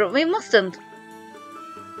master, we mustn't.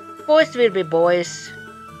 Boys will be boys.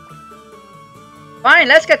 Fine,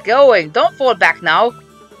 let's get going. Don't fall back now.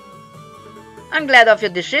 I'm glad of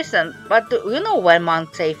your decision, but do you know where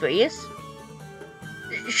Mount Seifu is?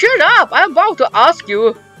 Shut up! I'm about to ask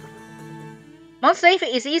you. Mount Seifu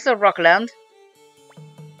is east of Rockland.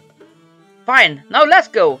 Fine, now let's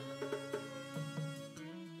go.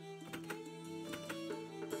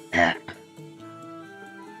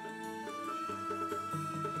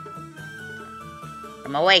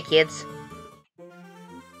 I'm away, kids.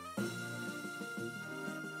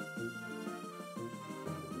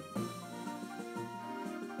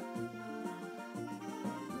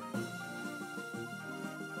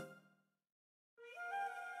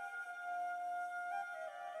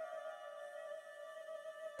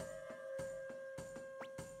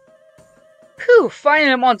 Phew,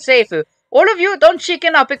 finally Mount Seifu. All of you don't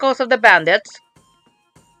chicken up because of the bandits.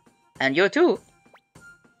 And you too.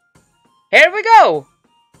 Here we go!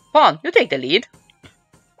 Pawn, you take the lead.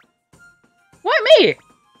 Why me?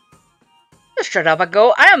 Just shut up and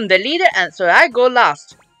go. I am the leader and so I go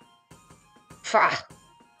last. Pfah.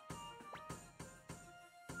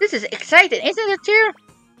 This is exciting, isn't it, Tir?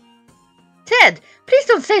 Ted, please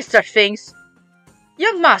don't say such things.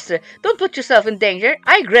 Young master, don't put yourself in danger.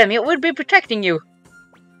 I, Gremio, will be protecting you.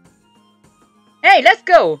 Hey, let's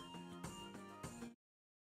go!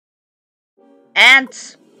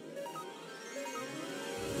 Ants!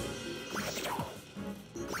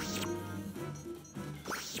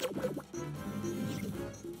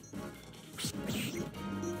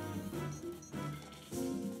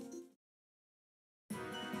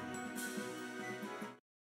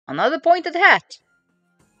 Another pointed hat.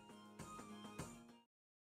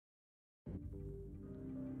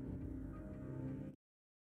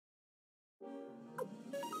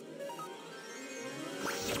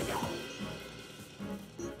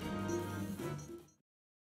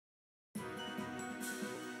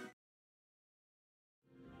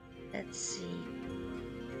 Let's see.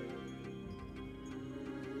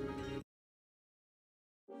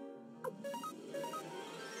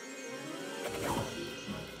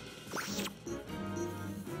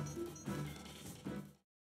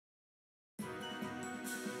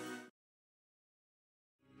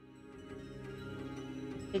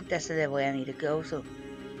 I think that's the way I need to go, so...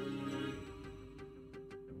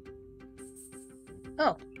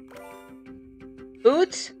 Oh.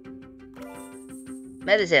 Boots?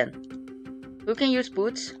 Medicine. Who can use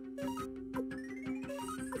boots?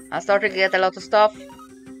 I start to get a lot of stuff.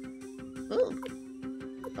 Ooh.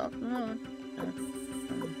 Oh, no.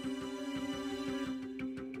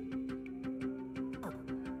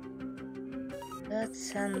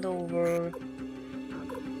 Let's hand over...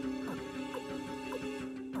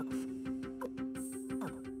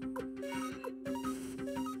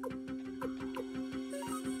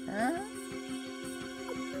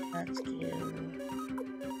 Let's kill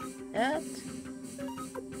that.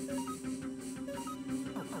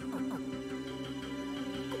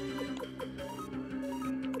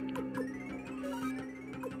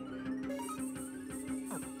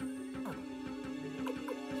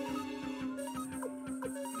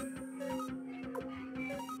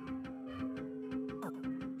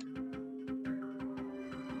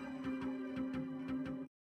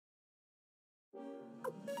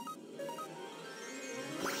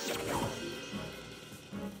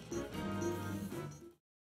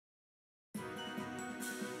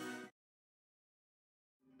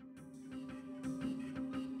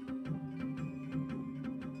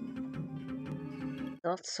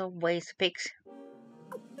 Lots of ways to pick.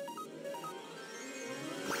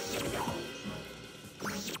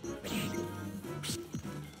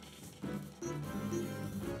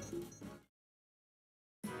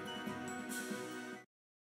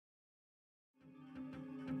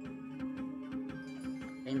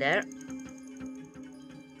 In there.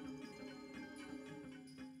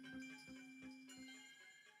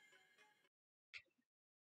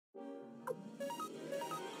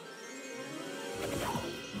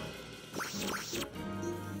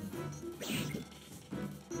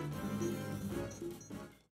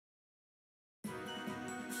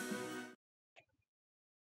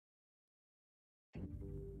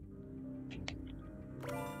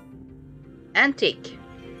 Antique.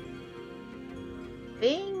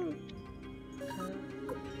 Thing.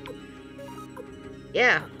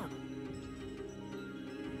 Yeah.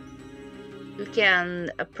 You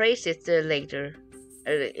can appraise it later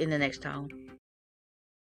in the next town.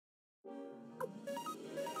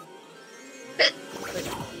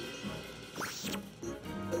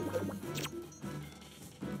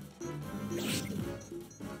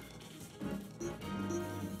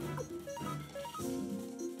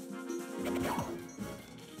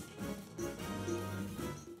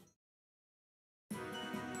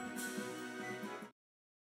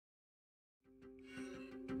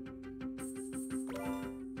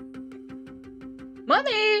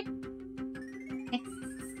 Money!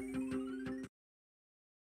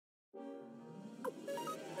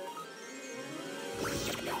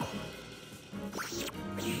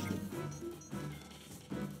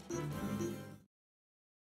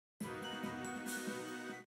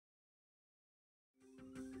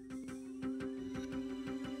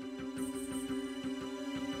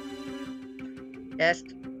 Yes.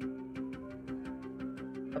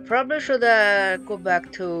 I probably should go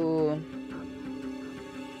back to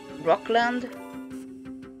Rockland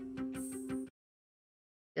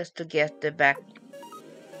just to get the back,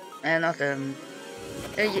 not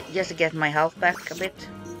just to get my health back a bit.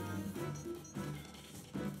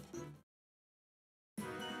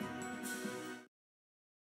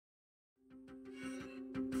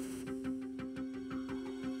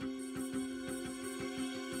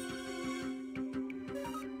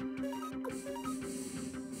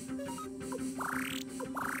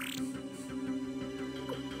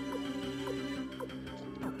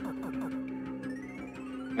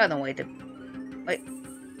 Oh, don't wait. Wait.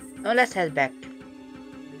 No, let's head back.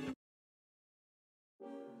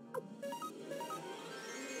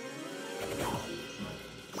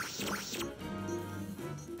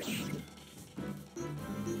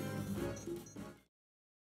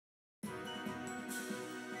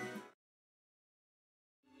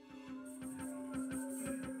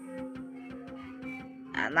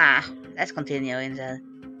 Nah, let's continue instead.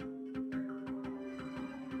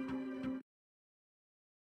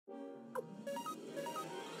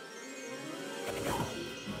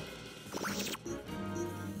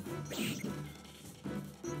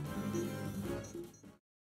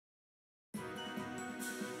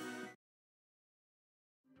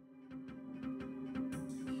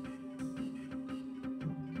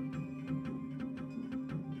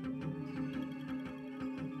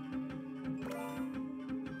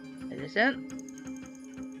 Listen.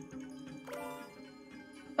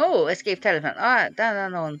 Oh, escape telephone. Ah, then I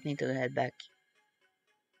don't need to head back.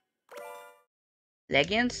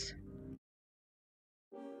 Leggings.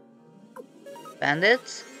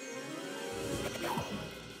 Bandits.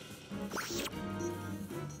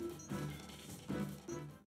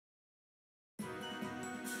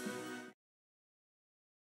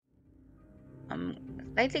 I'm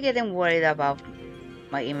slightly getting worried about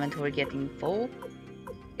my inventory getting full.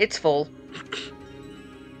 It's full.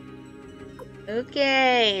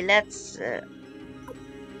 Okay, let's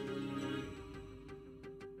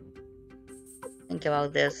think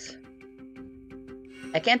about this.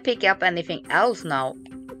 I can't pick up anything else now.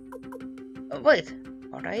 Wait,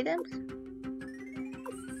 what items?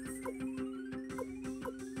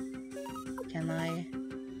 I?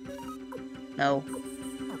 No.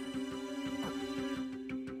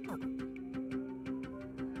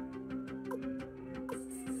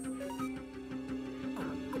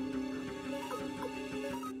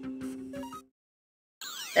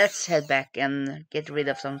 Let's head back and get rid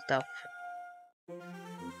of some stuff.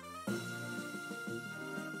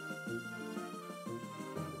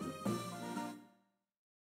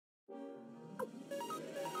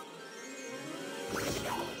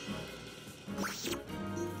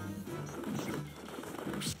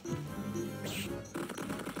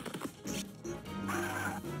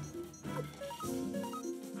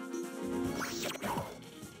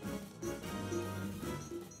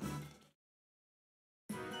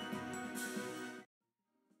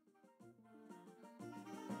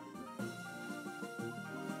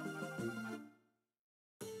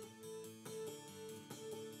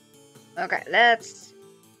 Okay, let's...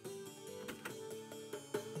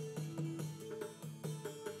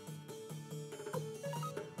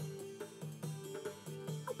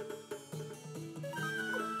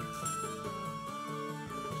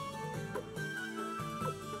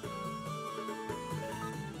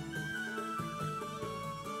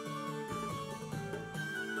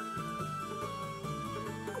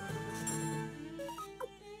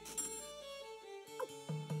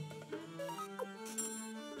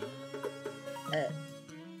 Uh,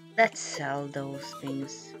 let's sell those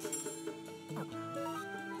things.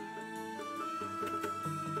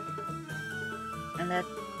 And that...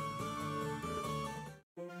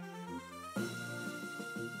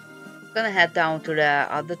 Gonna head down to the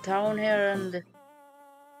other town here and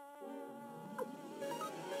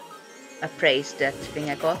appraise that thing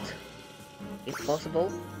I got, if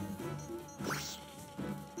possible.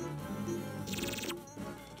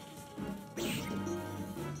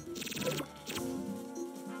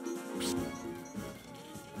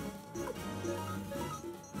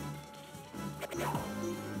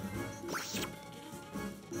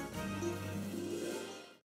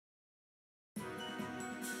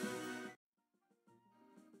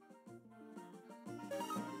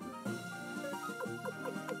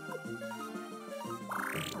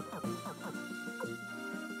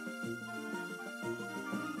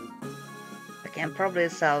 I can probably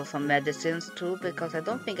sell some medicines too, because I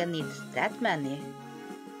don't think I need that many.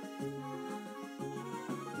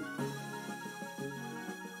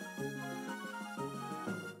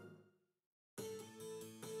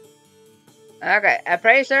 Okay,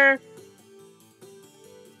 appraiser!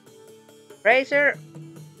 Appraiser!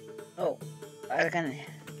 Oh, I can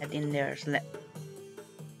head in there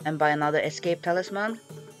and buy another escape talisman.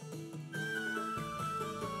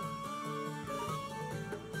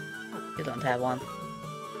 You don't have one.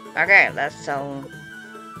 Okay, let's sell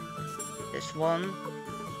this one.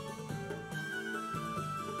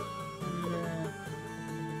 And,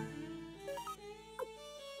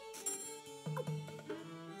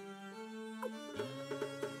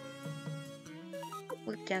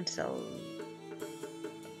 we can sell...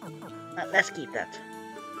 let's keep that.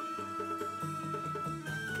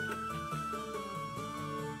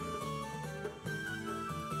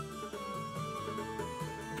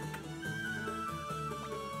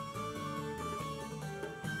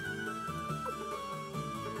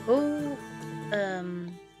 Oh,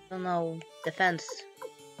 don't know, defense.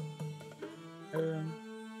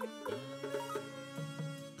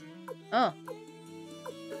 Oh.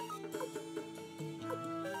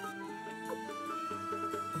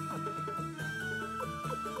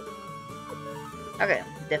 Okay,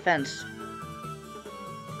 defense.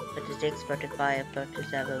 36, 35,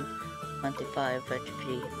 37, 25,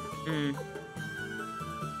 33.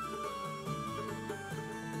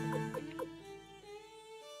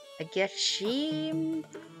 I guess she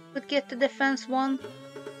would get the defense one.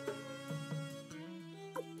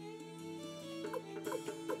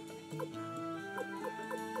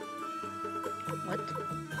 What?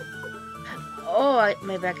 Oh,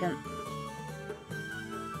 maybe I can...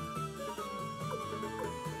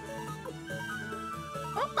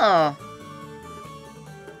 Oh!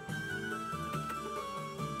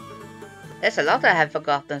 There's a lot I have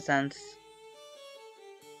forgotten since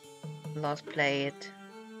last play it.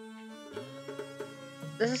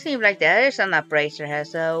 Doesn't seem like there is an appraiser here,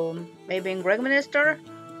 so maybe in Greg Minister?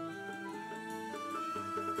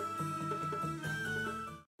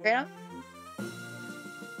 Okay,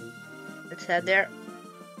 let's head there.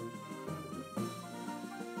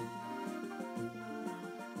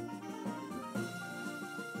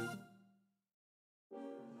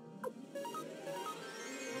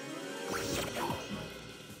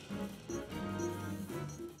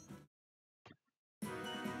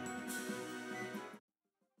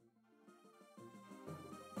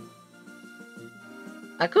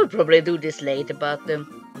 I could probably do this later, but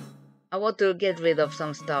I want to get rid of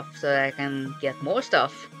some stuff so that I can get more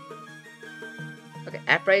stuff. Okay,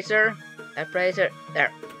 appraiser,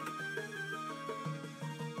 there.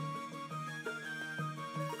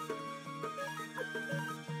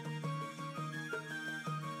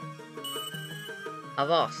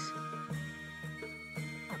 Avas.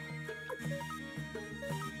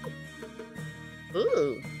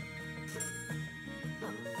 Ooh.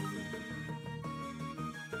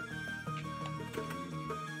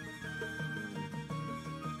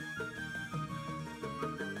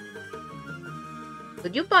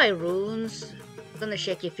 Could you buy runes? I'm gonna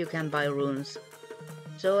check if you can buy runes.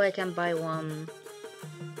 So I can buy one.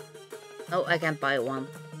 Oh, I can buy one.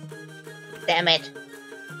 Damn it!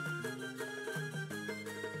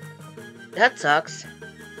 That sucks.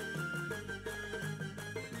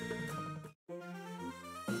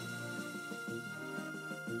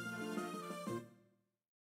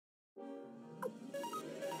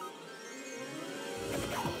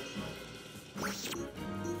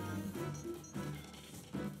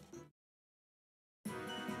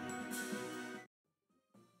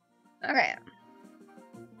 Okay.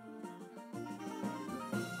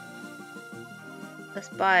 Let's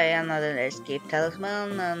buy another escape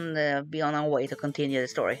talisman and be on our way to continue the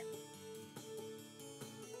story.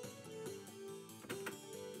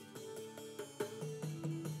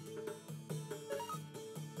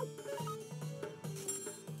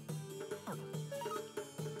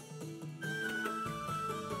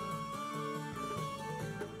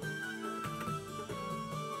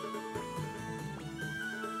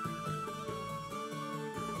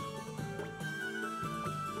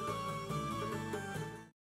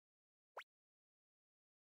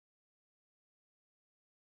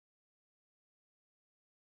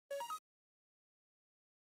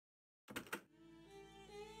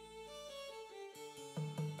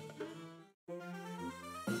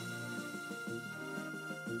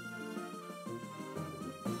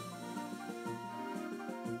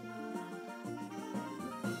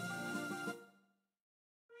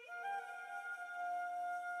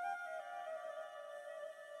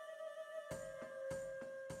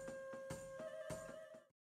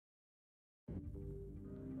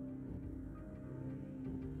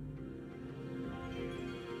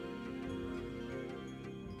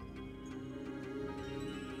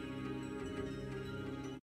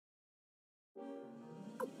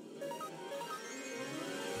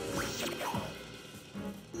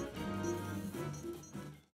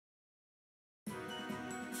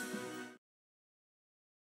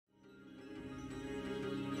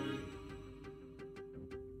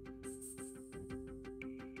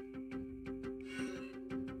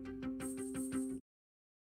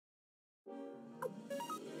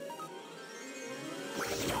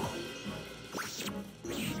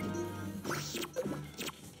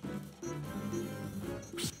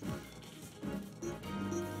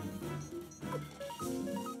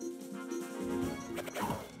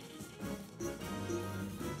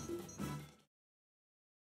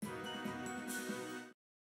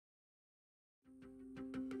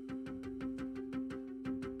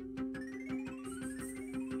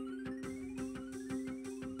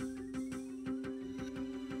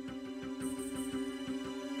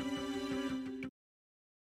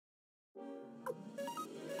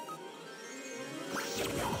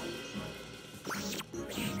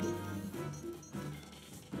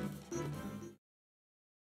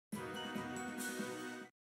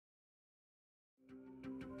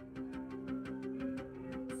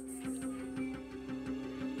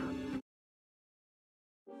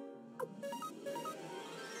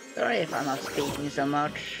 Sorry if I'm not speaking so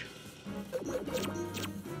much.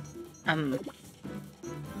 I'm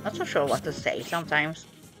not so sure what to say sometimes.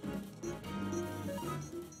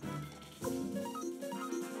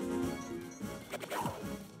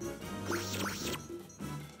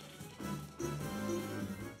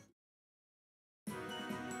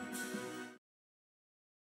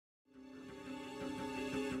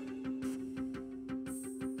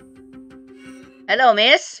 Hello,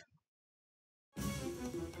 miss.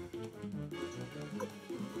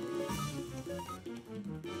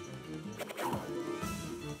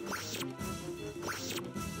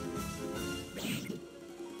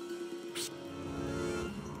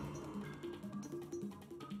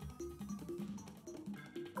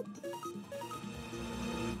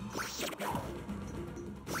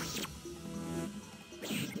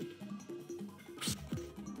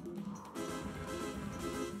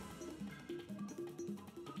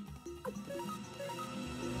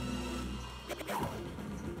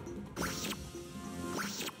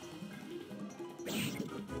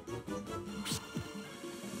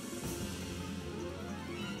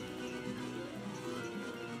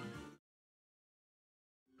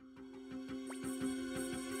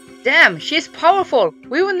 Damn, she's powerful!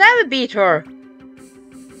 We will never beat her!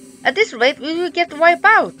 At this rate, we will get wiped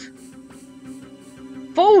out!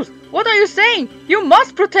 Fools! What are you saying? You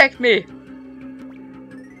must protect me!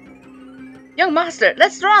 Young master,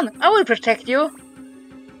 let's run! I will protect you!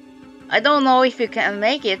 I don't know if you can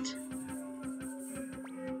make it.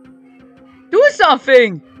 Do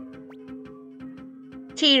something!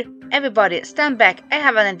 Tir, everybody, stand back. I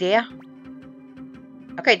have an idea.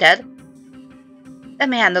 Okay, Dad. Let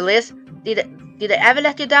me handle this. Did I ever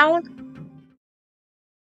let you down?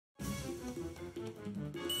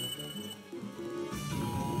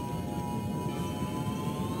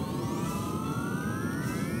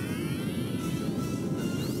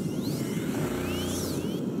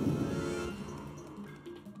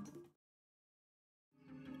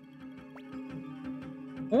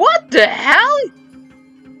 What the hell?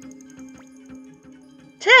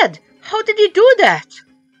 Ted, how did you do that?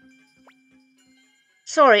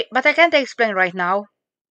 Sorry, but I can't explain right now.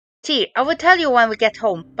 Tir, I will tell you when we get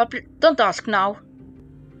home, but don't ask now.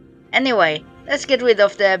 Anyway, let's get rid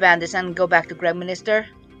of the bandits and go back to Grandminister.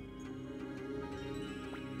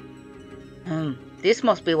 This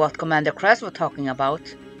must be what Commander Kress was talking about.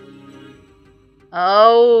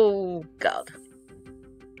 Oh, God.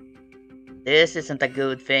 This isn't a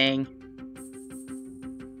good thing.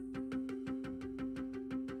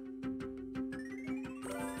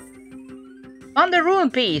 On the rune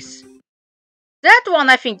piece. That one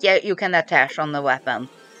I think you can attach on the weapon.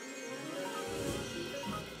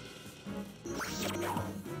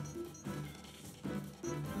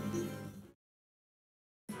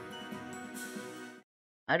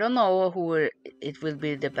 I don't know who it will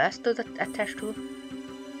be the best to attach to.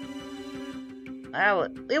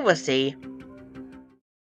 We will see.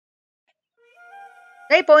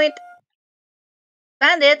 Waypoint!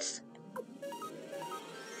 Bandits!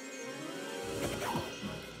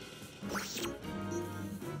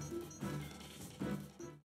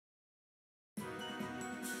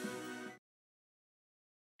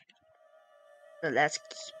 So let's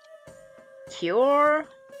cure.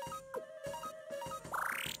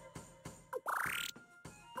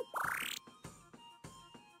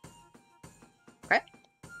 Okay.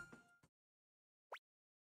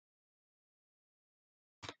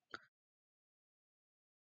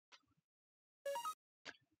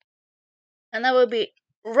 And I will be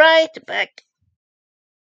right back.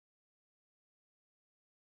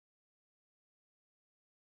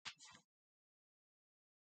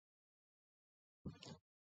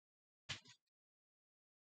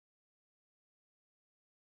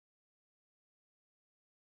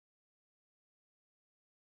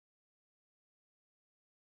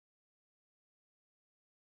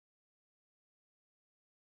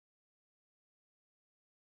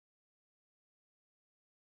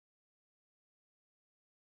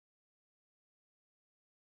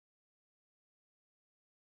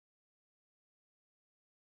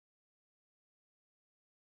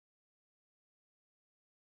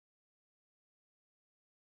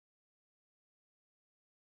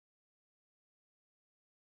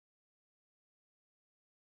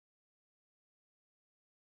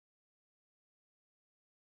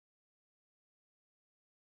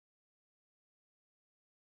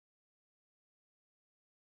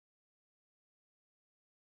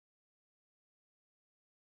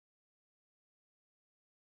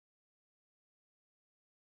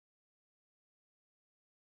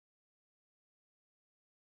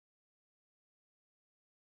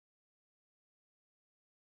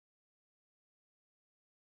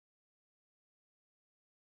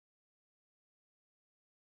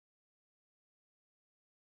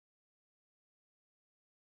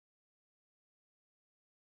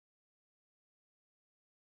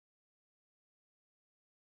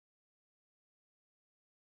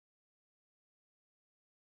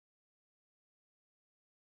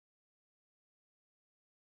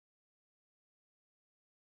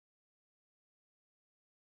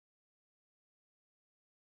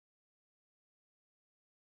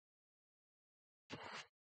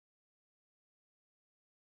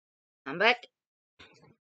 I'm back.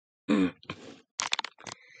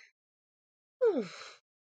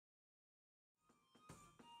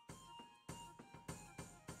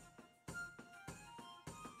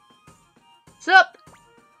 Sup?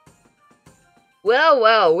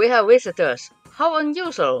 Well, we have visitors. How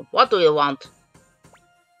unusual. What do you want?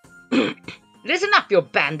 Listen up, you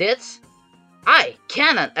bandits! I,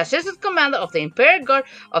 Canon, Assistant Commander of the Imperial Guard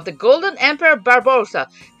of the Golden Emperor Barbossa,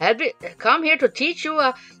 have come here to teach you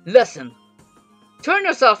a lesson. Turn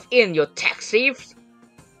yourself in, you tax thieves!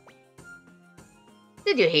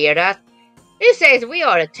 Did you hear that? He says we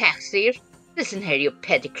are a tax thieves. Listen here, you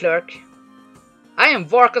petty clerk. I am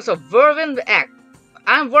Vorkas of Whirlwind Axe.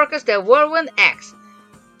 I'm Vorkas the Whirlwind Axe.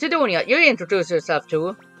 Sidonia, you introduce yourself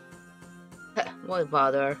too. Why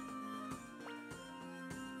bother?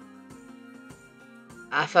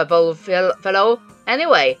 Affable fellow.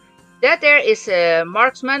 Anyway, that there is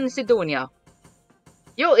Marksman Sidonia.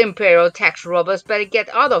 You imperial tax robbers better get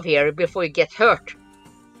out of here before you get hurt.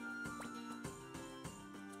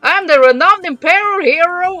 I'm the renowned imperial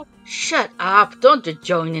hero. Shut up, don't you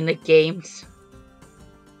join in the games.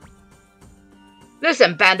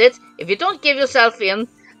 Listen, bandits, if you don't give yourself in,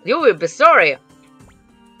 you will be sorry.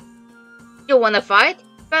 You wanna fight?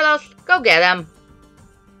 Fellas, go get them.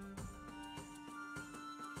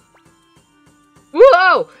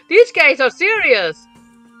 Whoa! These guys are serious!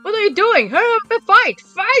 What are you doing? Hurry up and fight!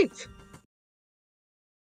 Fight!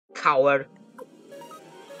 Coward.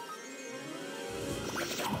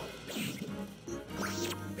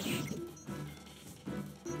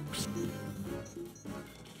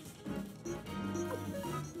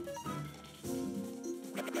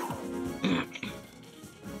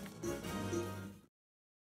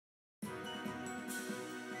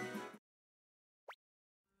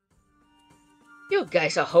 You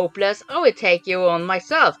guys are hopeless. I will take you on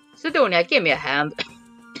myself. Sidonia, give me a hand.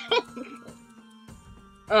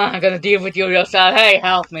 I'm gonna deal with you yourself. Hey,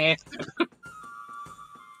 help me.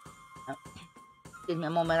 Give me a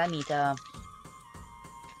moment. I need a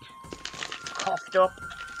cough drop.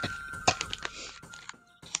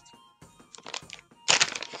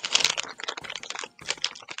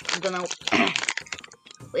 I'm gonna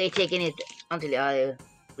wait taking it until I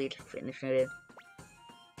will finish it.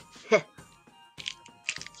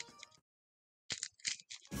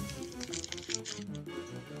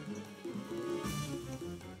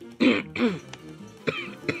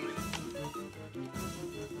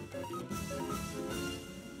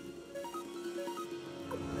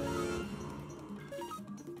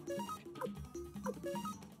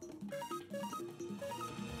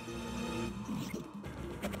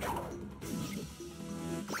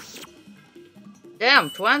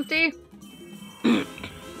 Damn, 20?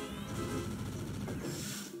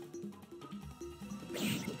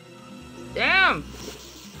 Damn!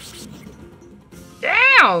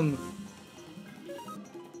 Damn!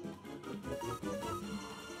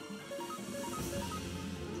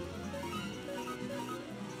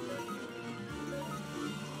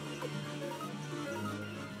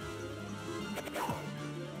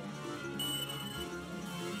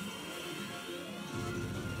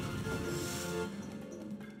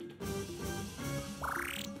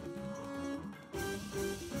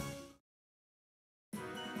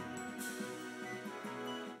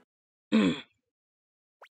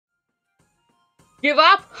 Give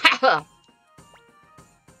up? Are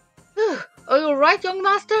you alright, young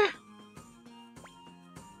master?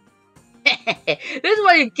 This is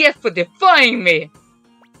what you get for defying me!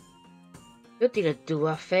 You didn't do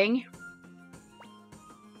a thing.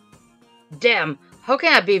 Damn, how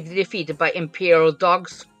can I be defeated by imperial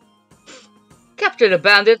dogs? Capture the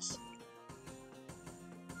bandits!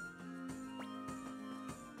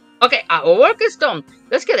 Okay, our work is done.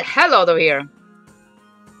 Let's get the hell out of here.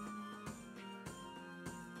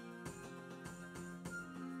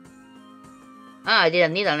 I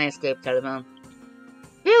didn't need an escape telephone.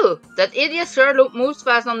 Phew, that idiot sure moves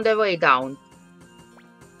fast on the way down.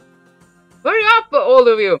 Hurry up, all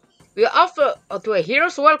of you! We are off to a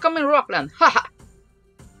hero's welcome in Rockland. Haha!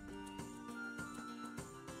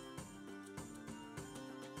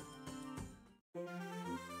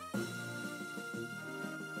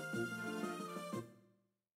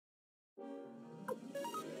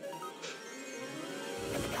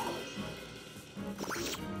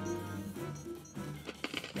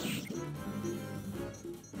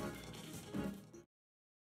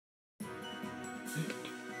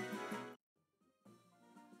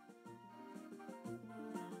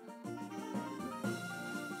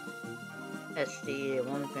 Let's see,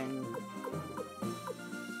 one thing.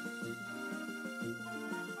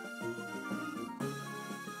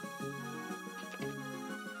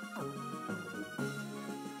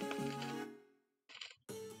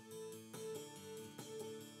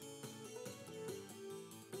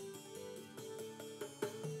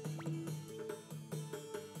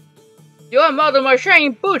 You are mother my shiny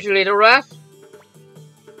boots, you little rat!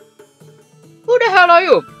 Who the hell are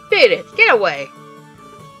you? Beat it! Get away!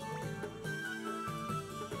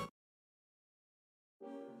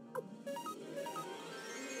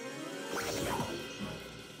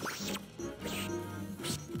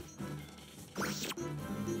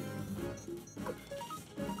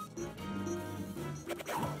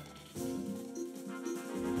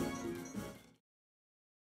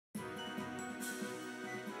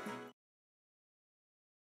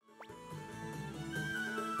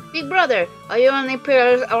 Big brother, are you an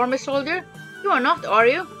Imperial army soldier? You are not, are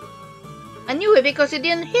you? I knew it because you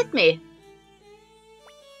didn't hit me.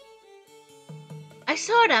 I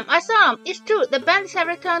saw them. It's true. The bandits have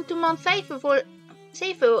returned to Mount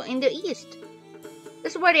Seifu in the east.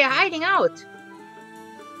 This is where they are hiding out.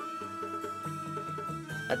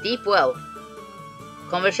 A deep well.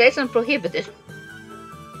 Conversation prohibited.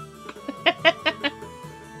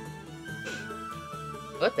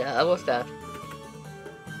 What the hell was that?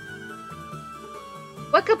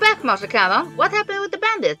 Welcome back, Master Cannon. What happened with the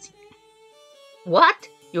bandits? What?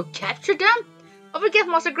 You captured them? I will get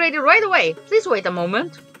Master Grady right away. Please wait a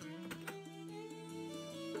moment.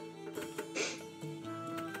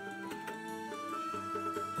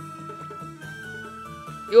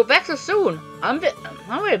 You're back so soon. I'm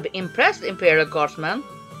very impressed, Imperial Guardsman.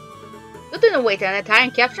 You didn't wait any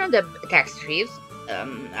time capturing the tax thieves.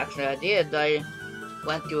 Actually I did. I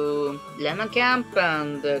went to Lemon Camp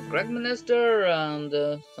and the Greg Minister and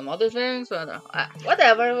some other things.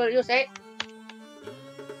 Whatever you say.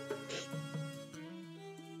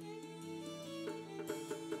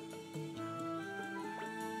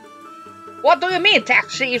 What do you mean,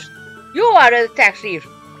 tax thieves? You are the tax thief.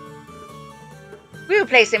 We'll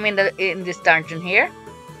place him in this dungeon here.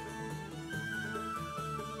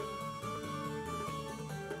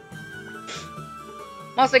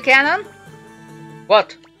 Master Cannon?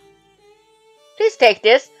 What? Please take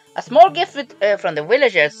this. A small gift from the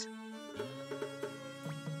villagers.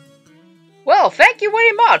 Well, thank you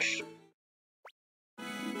very much.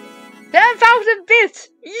 10,000 bits!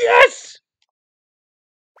 Yes!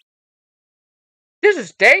 This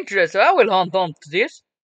is dangerous. I will hunt on to this.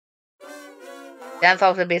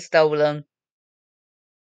 10,000 bits stolen.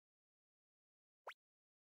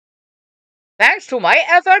 Thanks to my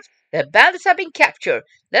efforts, the bandits have been captured.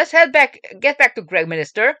 Let's get back to Greg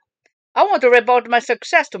Minister. I want to report my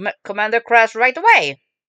success to Commander Crash right away.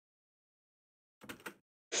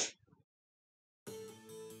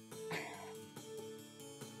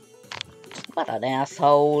 What an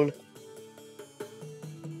asshole.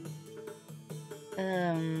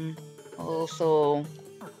 Also,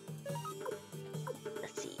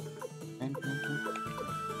 let's see.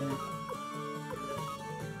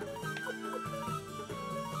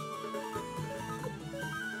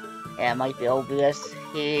 Yeah, it might be obvious.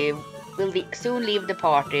 He will soon leave the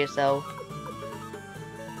party, so.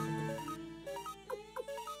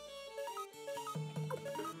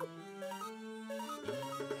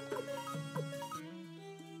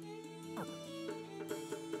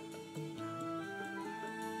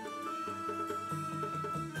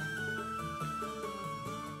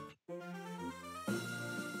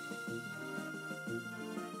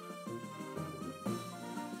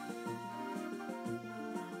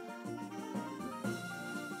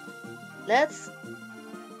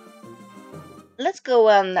 Let's go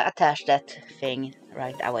and attach that thing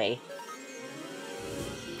right away.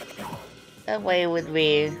 That way would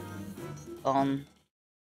be on.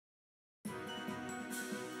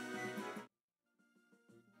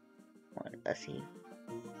 Let's see.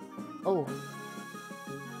 Oh.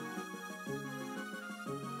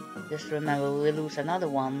 Just remember we will lose another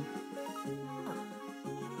one.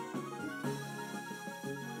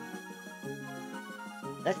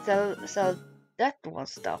 Let's sell that one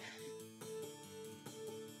stuff.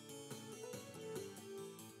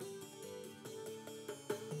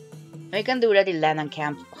 We can do that in Lennon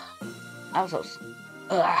Camp. I'm so.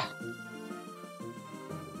 Ugh.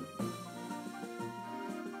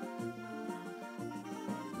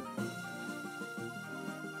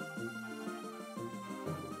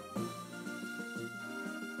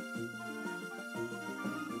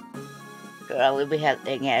 I will be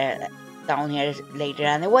heading down here later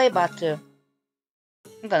anyway, but I'm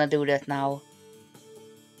gonna do that now.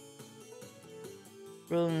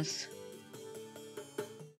 Runes.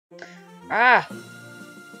 Ah!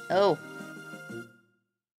 Oh.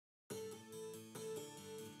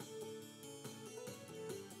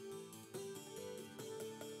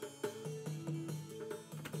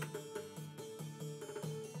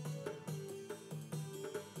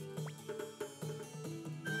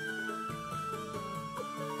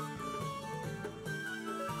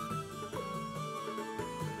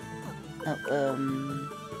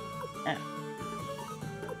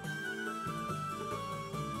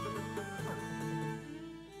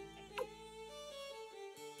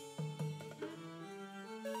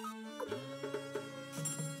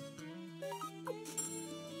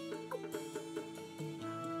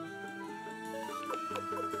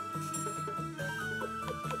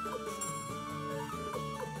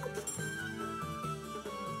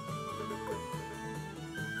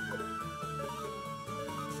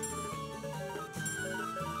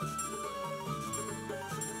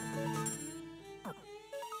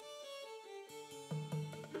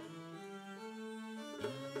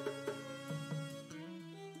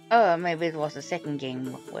 Oh, maybe it was the second game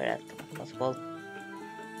where that was possible.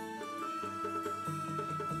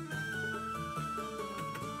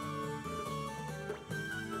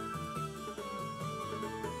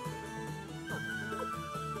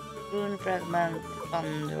 Rune fragment,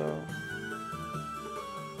 thunder.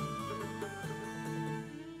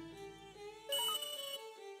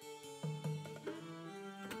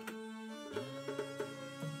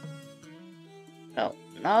 Oh,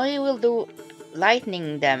 now he will do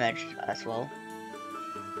lightning damage as well.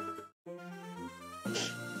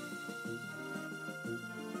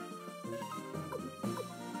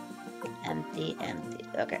 Empty, empty.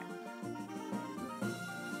 Okay.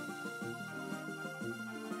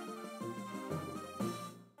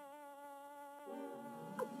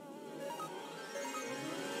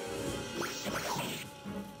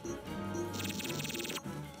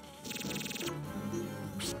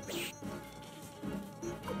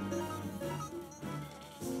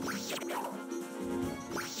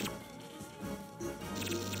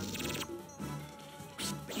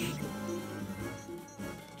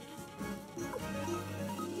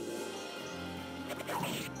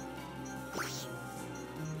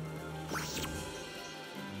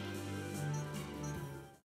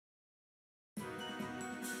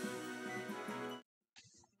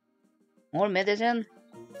 More medicine?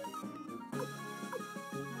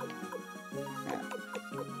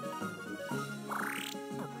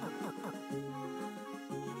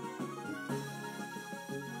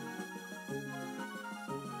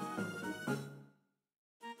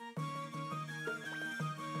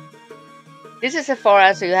 This is as far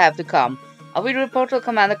as you have to come. I will report to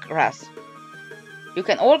Commander Kras. You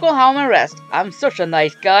can all go home and rest. I'm such a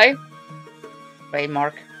nice guy.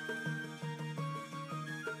 Trademark.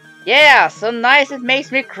 Yeah, so nice it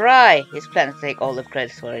makes me cry. He's planning to take all the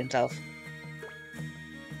credit for himself.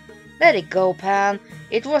 Let it go, Pan.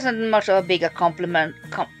 It wasn't much of a big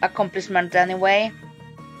accomplishment anyway.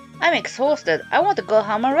 I'm exhausted. I want to go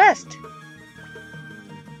home and rest.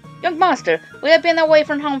 Young master, we have been away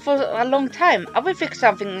from home for a long time. I will fix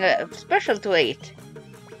something special to eat.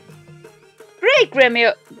 Great,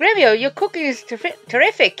 Gremio! Gremio, your cooking is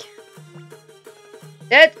terrific!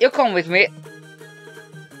 Dad, you come with me.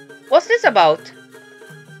 What's this about?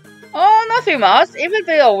 Oh, nothing much. It will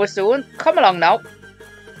be over soon. Come along now.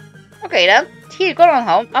 Okay then. Here, go on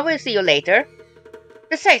home. I will see you later.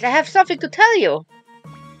 Besides, I have something to tell you.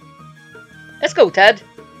 Let's go, Ted.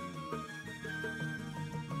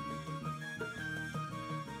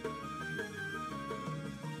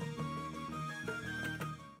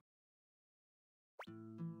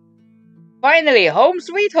 Finally, home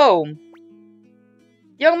sweet home.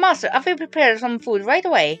 Young master, I will prepare some food right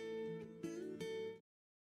away.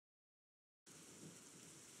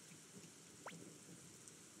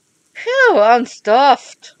 Phew, I'm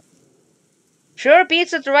stuffed. Sure beats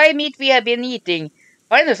the dry meat we have been eating.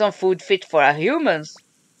 Finally some food fit for our humans.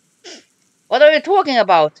 What are you talking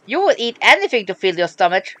about? You will eat anything to fill your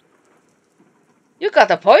stomach. You got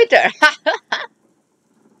a pointer.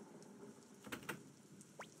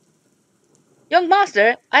 Young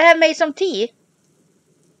master, I have made some tea.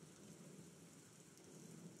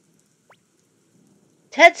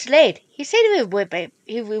 Ted's late. He said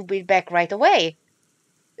he will be back right away.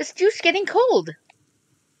 The stew's getting cold.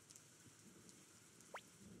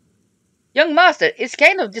 Young master, it's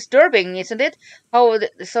kind of disturbing, isn't it? How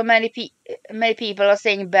so many people are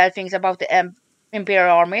saying bad things about the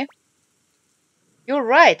Imperial Army. You're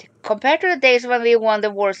right. Compared to the days when we won the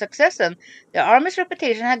war succession, the army's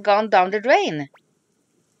reputation had gone down the drain.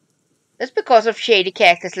 That's because of shady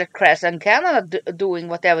characters like Cress and Canada doing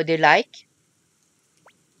whatever they like.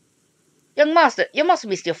 Young master, you must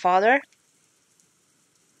miss your father.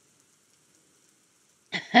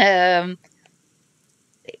 um...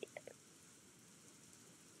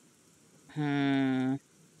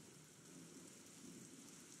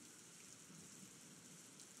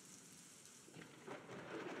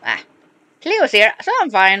 Cleo's here, so I'm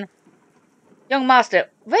fine. Young master,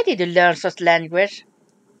 where did you learn such language?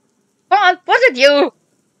 Come on, was it you?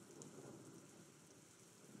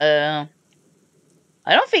 I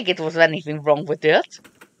don't think it was anything wrong with it.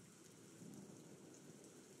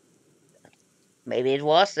 Maybe it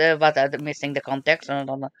was, but I'm missing the context. I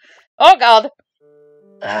don't know. Oh god!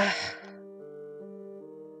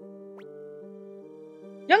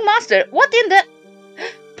 Young master, what in the...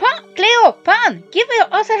 Pan! Cleo! Pan! Give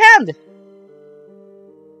us a hand!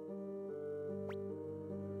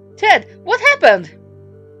 Ted, what happened?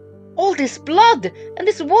 All this blood and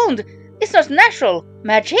this wound is not natural.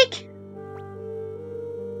 Magic?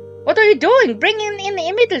 What are you doing? Bring him in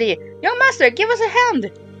immediately. Young master, give us a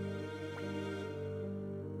hand.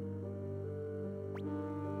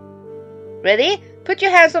 Ready? Put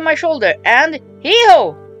your hands on my shoulder and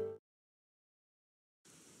hee-ho!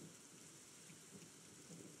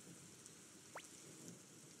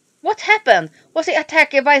 What happened? Was he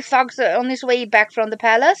attacked by thugs on his way back from the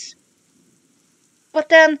palace? But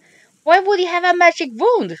then, why would he have a magic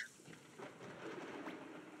wound?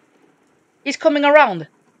 He's coming around.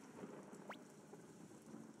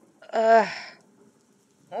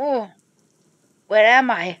 Oh, where am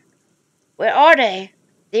I? Where are they?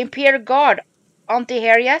 The Imperial Guard. Aren't they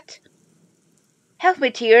here yet? Help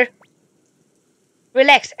me, Tir.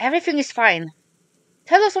 Relax, everything is fine.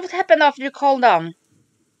 Tell us what happened after you calmed down.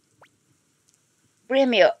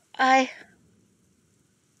 Brimio,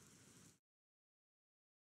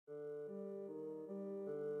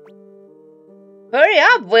 Hurry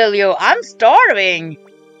up, will you? I'm starving!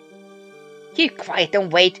 Keep quiet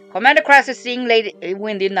and wait. Commander Kras is seeing Lady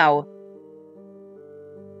Windy now.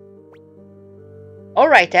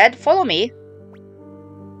 Alright, Ted, follow me.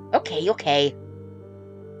 Okay.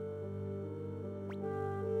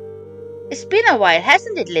 It's been a while,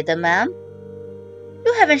 hasn't it, little man?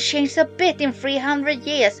 You haven't changed a bit in 300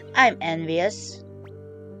 years. I'm envious.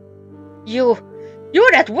 You're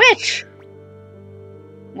that witch!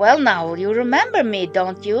 Well, now, you remember me,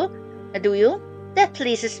 don't you? Do you? That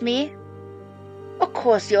pleases me. Of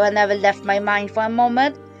course you have never left my mind for a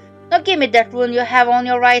moment. Now give me that rune you have on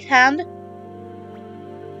your right hand.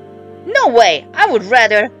 No way! I would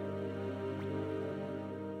rather...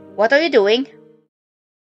 What are you doing?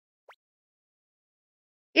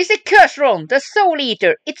 It's a curse rune, the Soul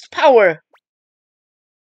Eater, its power.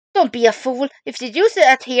 Don't be a fool. If you use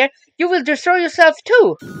it here, you will destroy yourself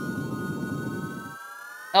too.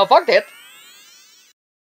 Oh, fuck it.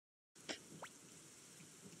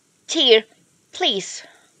 Tir, please.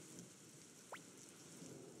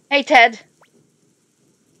 Hey, Ted.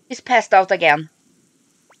 He's passed out again.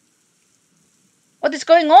 What is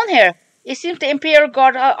going on here? It seems the Imperial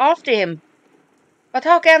Guard are after him. But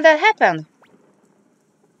how can that happen?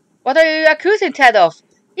 What are you accusing Ted of?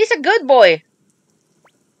 He's a good boy.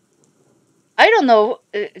 I don't know,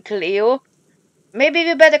 Cleo. Maybe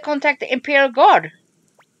we better contact the Imperial Guard.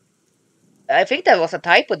 I think that was a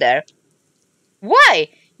typo there. Why?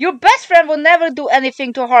 Your best friend will never do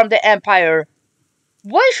anything to harm the Empire.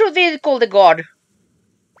 Why should we call the Guard?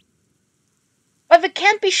 But we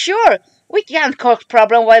can't be sure. We can't cause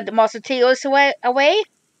problem while Master Theo is away.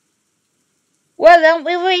 Well, then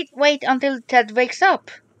we wait until Ted wakes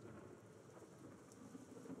up.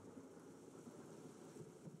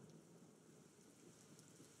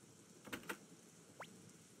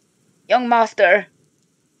 Young Master,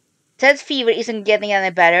 Ted's fever isn't getting any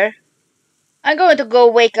better. I'm going to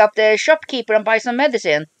go wake up the shopkeeper and buy some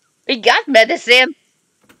medicine. We got medicine!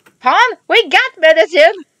 Pon, we got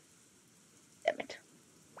medicine! Damn it.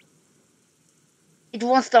 It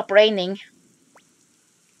won't stop raining.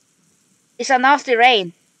 It's a nasty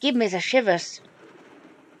rain. Give me the shivers.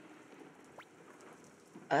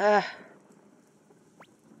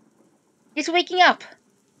 He's waking up.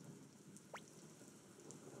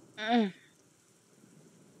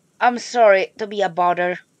 I'm sorry to be a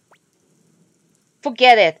bother.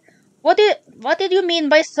 Forget it. What did you mean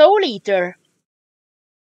by Soul Eater?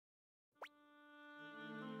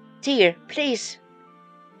 Tir, please.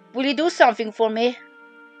 Will you do something for me?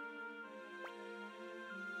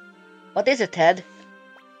 What is it, Ted?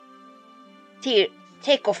 Tir,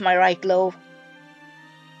 take off my right glove.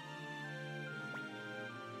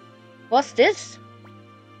 What's this?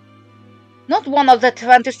 Not one of the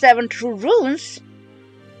 27 true runes?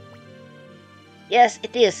 Yes,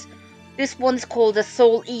 it is. This one is called the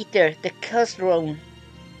Soul Eater, the Cursed Rune.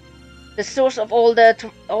 The source of all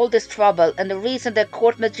this trouble, and the reason the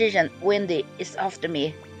court magician, Windy, is after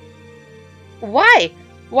me. Why?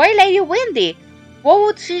 Why Lady Windy? Why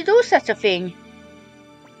would she do such a thing?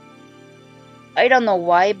 I don't know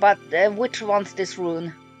why, but which wants this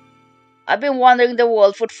rune? I've been wandering the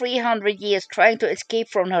world for 300 years trying to escape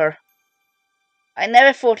from her. I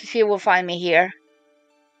never thought she would find me here.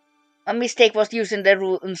 My mistake was using the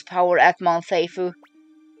rune's power at Mount Faithful.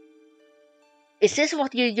 Is this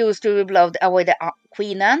what you used to blow away the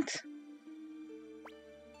Queen Ant?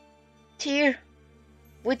 Tir,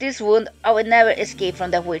 with this wound, I will never escape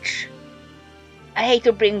from the witch. I hate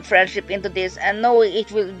to bring friendship into this and know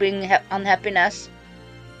it will bring unhappiness.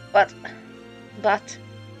 But,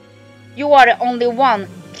 you are the only one.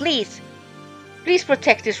 Please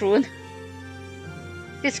protect this rune.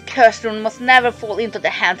 This cursed rune must never fall into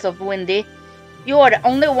the hands of Windy. You are the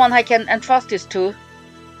only one I can entrust this to.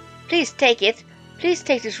 Please take it. Please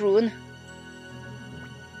take this rune.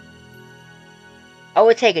 I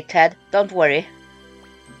will take it, Ted. Don't worry.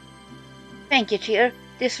 Thank you, Tir.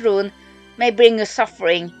 This rune may bring you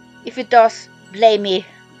suffering. If it does, blame me.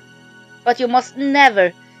 But you must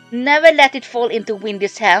never let it fall into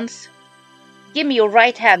Windy's hands. Give me your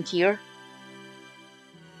right hand, Tir.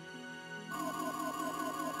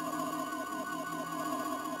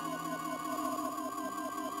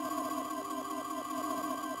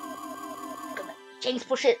 Change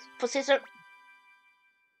position.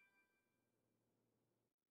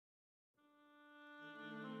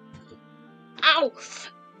 Ow!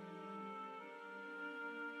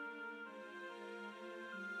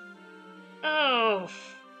 Oh.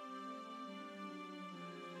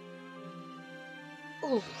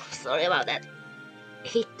 Ooh, sorry about that.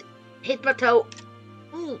 Hit my toe.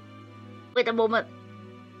 Ooh, wait a moment.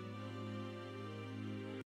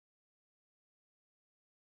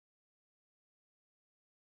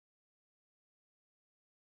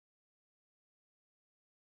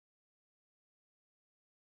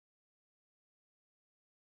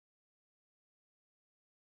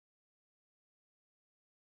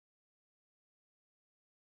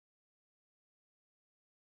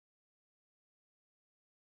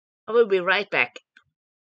 I will be right back.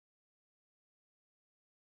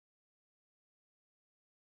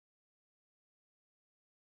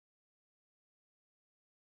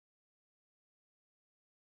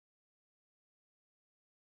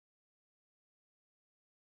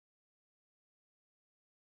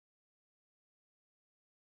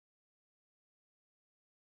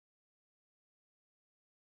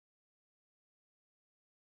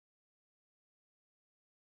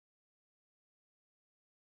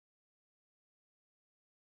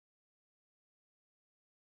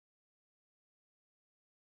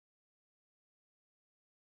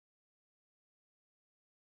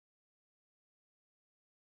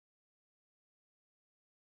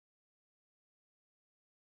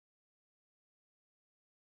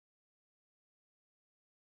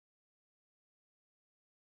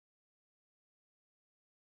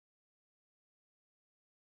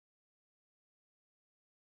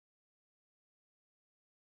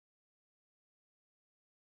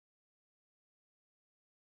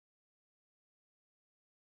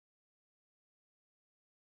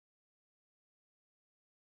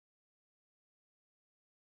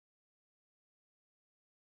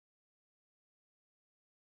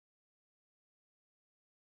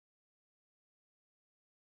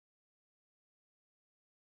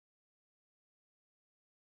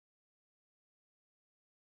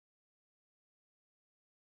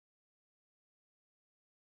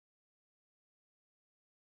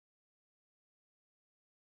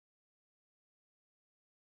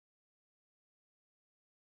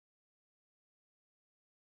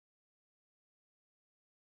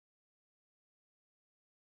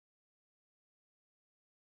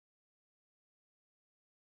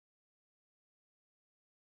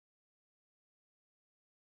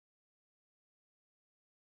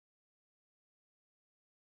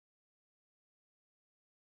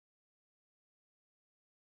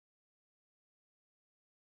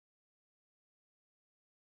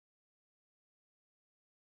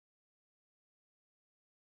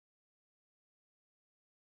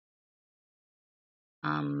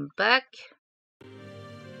 I'm back.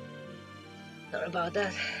 Sorry about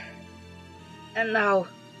that. And now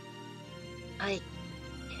I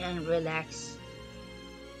can relax.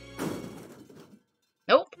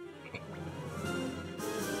 Nope.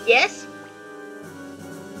 Yes?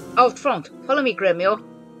 Out front. Follow me, Gremio.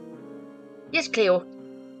 Yes, Cleo.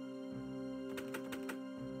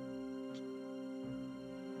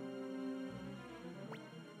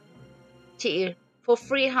 Tir, for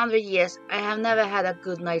 300 years I have never had a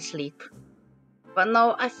good night's sleep. But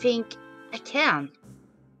now I think I can.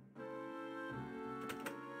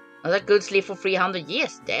 Not a good sleep for 300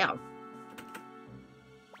 years, damn.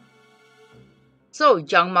 So,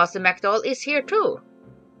 young Master McDohl is here too.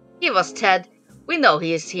 Give us Ted. We know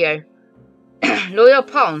he is here. Loyal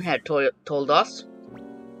Pan had told us.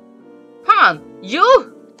 Pan,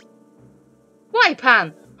 you? Why,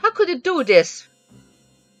 Pan? How could you do this?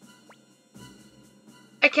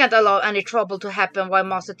 I can't allow any trouble to happen while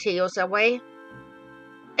Master Theo's away.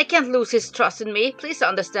 I can't lose his trust in me, please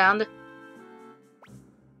understand.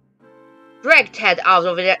 Drag Ted out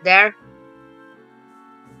of there.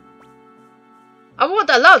 I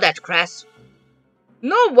won't allow that, Crass.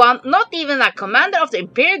 No one, not even a commander of the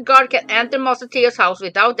Imperial Guard, can enter Master Theo's house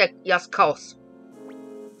without a just cause.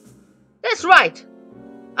 That's right.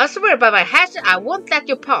 I swear by my hatchet I won't let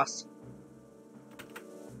you pass.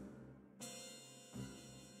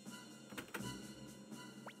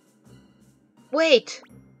 Wait.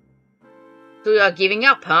 So you are giving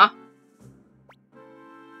up, huh?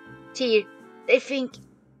 Tir, They think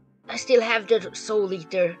I still have the soul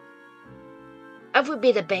eater. I will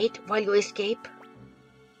be the bait while you escape.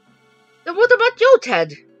 Then what about you,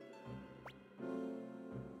 Ted?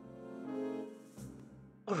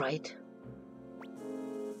 Alright.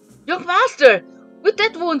 Young Master! With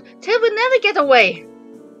that wound, Ted will never get away!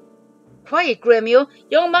 Quiet, Gremio.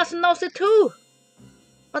 Young Master knows it too.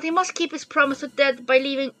 But he must keep his promise to Ted by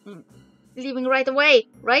leaving right away.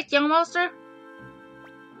 Right, Young Master?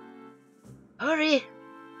 Hurry!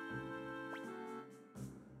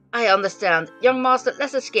 I understand. Young Master,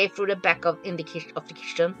 let's escape through the back of the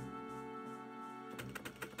kitchen.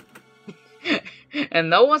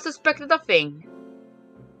 And no one suspected a thing.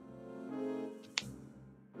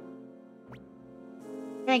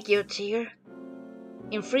 Thank you, Tir.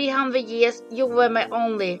 In 300 years, you were my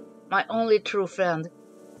only true friend.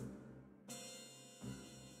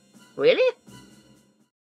 Really?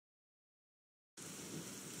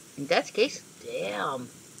 In that case, damn.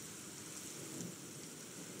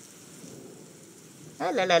 La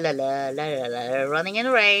la la la la la la, running in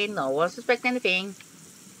the rain, no one suspects anything.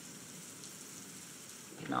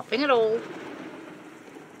 Nothing at all.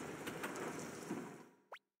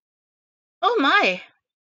 Oh my!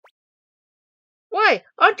 Why,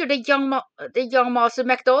 aren't you the young Master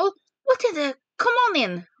McDohl? What in the... Come on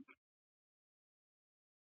in!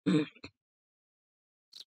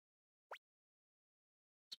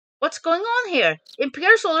 What's going on here?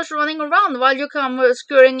 Imperial soldiers running around while you come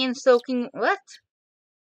scurrying in soaking wet?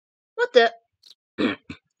 What the...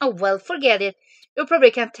 Oh well, forget it. You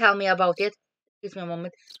probably can't tell me about it. Excuse me a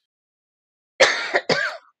moment.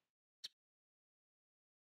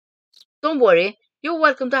 Don't worry, you're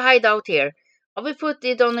welcome to hide out here. I will put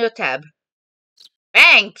it on your tab.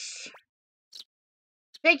 Thanks!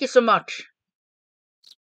 Thank you so much.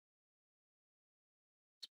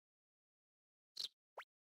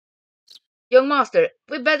 Young Master,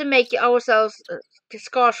 we better make ourselves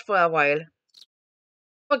scarce for a while.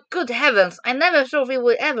 But good heavens, I never thought we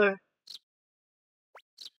would ever.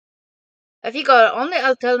 I think our only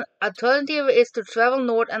alternative is to travel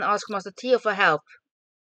north and ask Master Theo for help.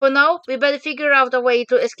 For now, we better figure out a way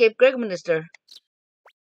to escape Greg Minister.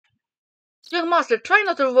 Young Master, try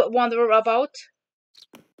not to wander about.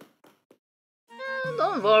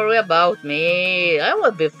 Don't worry about me. I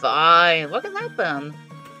will be fine. What can happen?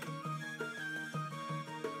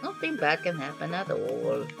 Nothing bad can happen at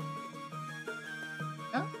all.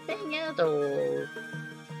 Nothing at all.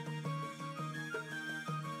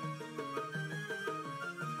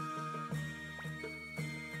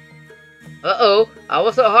 Uh-oh, I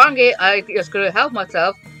was so hungry I just couldn't help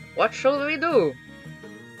myself. What shall we do?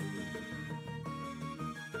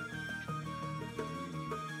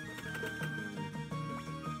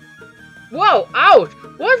 Whoa, ouch!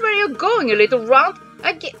 Where were you going, you little runt?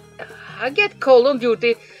 I get called on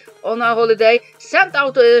duty on a holiday, sent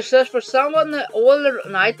out to search for someone all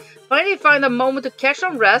night, finally find a moment to catch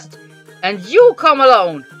some rest, and you come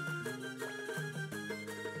alone!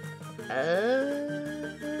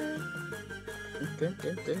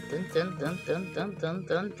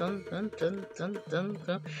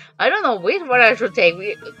 I don't know which one I should take.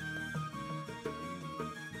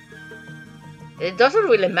 It doesn't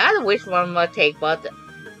really matter which one I take, but...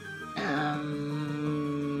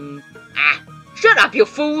 Shut up, you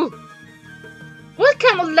fool! What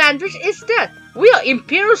kind of language is that? We are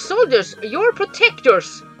Imperial soldiers, your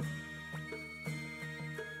protectors!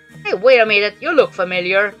 Hey, wait a minute, you look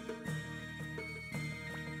familiar.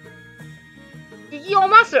 Yo,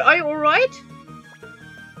 Master, are you alright?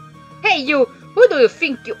 Hey, you! Who do you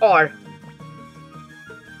think you are?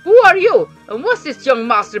 Who are you? And what's this young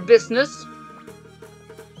Master business?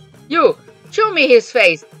 You! Show me his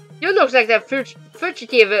face! You look like that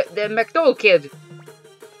fugitive, the McDohl kid.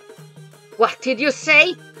 What did you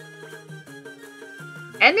say?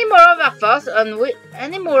 Any more of a fuss and we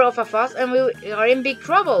are in big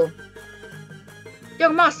trouble.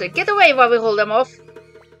 Young Master, get away while we hold them off.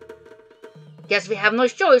 Guess we have no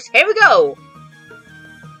choice. Here we go!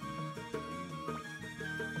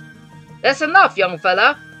 That's enough, young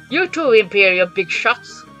fella. You two Imperial big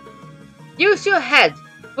shots. Use your head.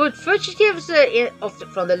 Would fugitives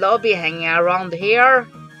from the lobby hanging around here?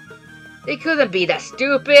 They couldn't be that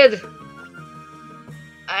stupid.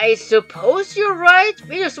 I suppose you're right.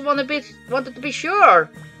 We just wanted to be sure.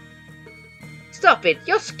 Stop it.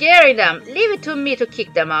 You're scaring them. Leave it to me to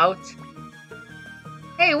kick them out.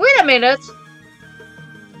 Hey, wait a minute.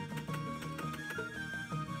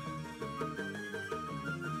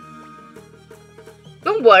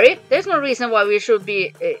 Don't worry. There's no reason why we should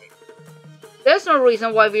be... There's no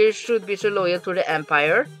reason why we should be so loyal to the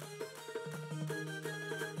Empire.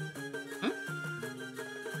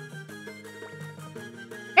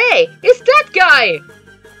 Hey, it's that guy!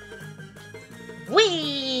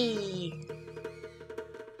 Whee!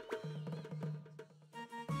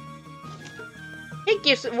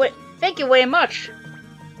 Thank you very much.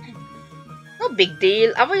 No big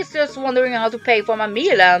deal. I was just wondering how to pay for my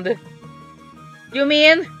meal and... You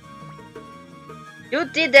mean? You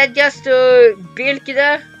did that just to bilk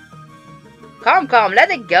the... Come,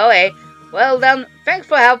 let it go, eh? Well then, thanks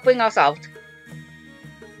for helping us out.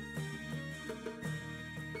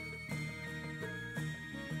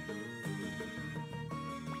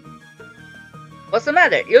 What's the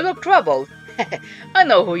matter? You look troubled. I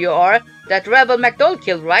know who you are. That rebel McDohl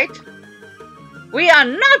killed, right? We are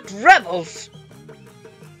not rebels!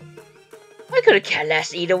 I could care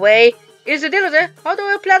less either way. Is the deal with it? How do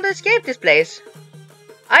I plan to escape this place?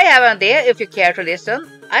 I have an idea if you care to listen.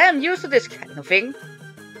 I am used to this kind of thing.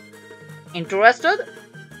 Interested?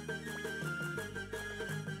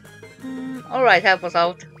 Alright, help us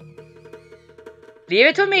out. Leave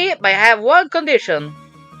it to me, but I have one condition.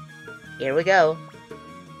 Here we go.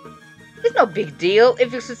 It's no big deal.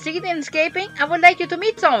 If you succeed in escaping, I would like you to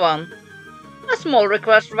meet someone. A small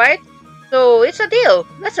request, right? So it's a deal.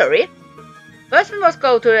 Let's hurry. First we must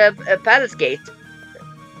go to the palace gate.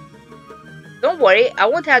 Don't worry, I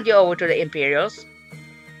won't hand you over to the Imperials.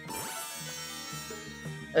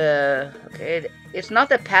 Okay. It's not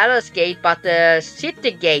the palace gate, but the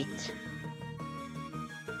city gate.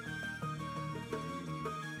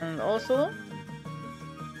 And also...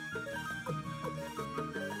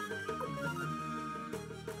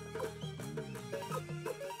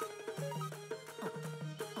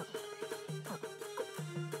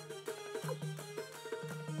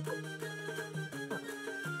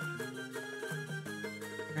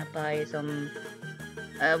 buy some...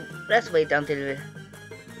 let's wait until...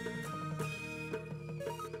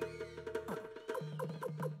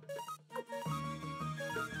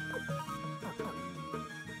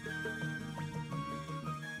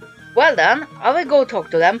 Well then, I will go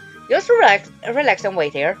talk to them. Just relax and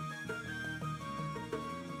wait here.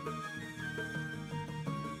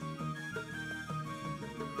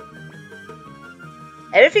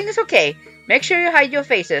 Everything is okay. Make sure you hide your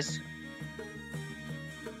faces.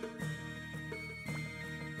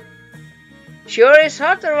 Sure is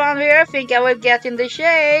hot around here. I think I will get in the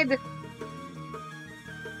shade.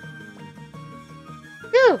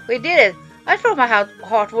 Phew, we did it. I thought my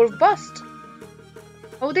heart would bust.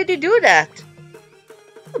 How did you do that?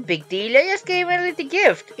 No big deal. I just gave a little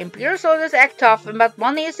gift. Imperial soldiers act tough, but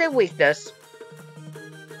money is a weakness.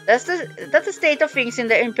 That's the state of things in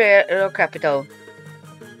the imperial capital.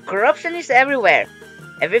 Corruption is everywhere.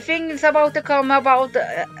 Everything is about to come about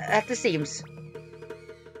at the seams.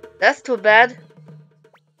 That's too bad.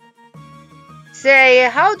 Say,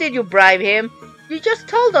 how did you bribe him? You just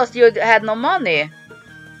told us you had no money.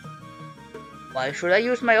 Why should I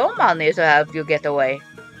use my own money to help you get away?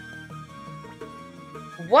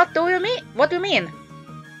 What do you mean? What do you mean?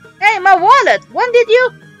 Hey, my wallet! When did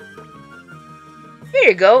you... Here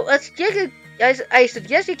you go. I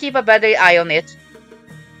suggest you keep a better eye on it.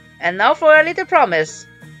 And now for a little promise.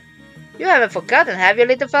 You haven't forgotten, have you,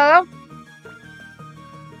 little fellow?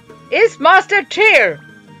 It's Master Tir!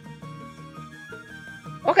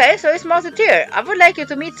 Okay, so it's Master Tir. I would like you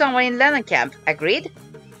to meet someone in Lennon camp. Agreed?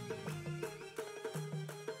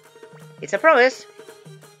 It's a promise.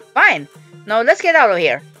 Fine. Now let's get out of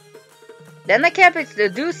here. Lennon camp is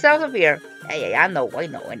due south of here. Yeah, I know.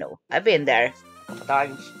 I've been there a couple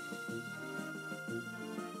times.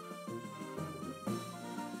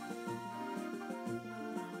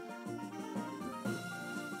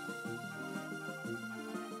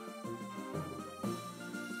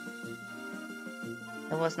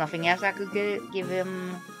 There was nothing else I could give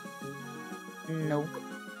him. Nope.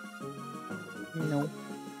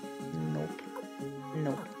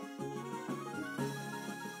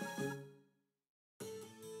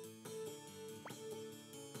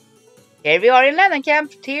 Here we are in Lennon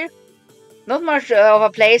camp, Tir. Not much of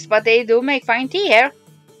a place, but they do make fine tea here.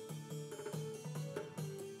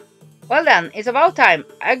 Well then, it's about time.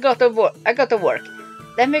 I got to work.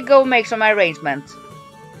 Let me go make some arrangements.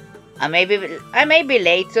 I may be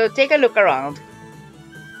late, so take a look around.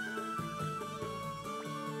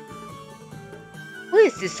 Who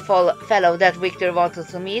is this fellow that Victor wanted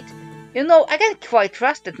to meet? You know, I can't quite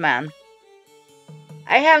trust that man.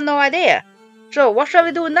 I have no idea. So, what shall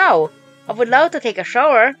we do now? I would love to take a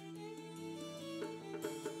shower.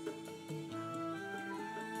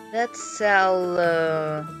 Let's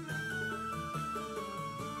sell...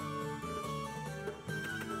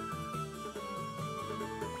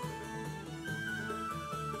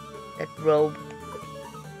 that robe.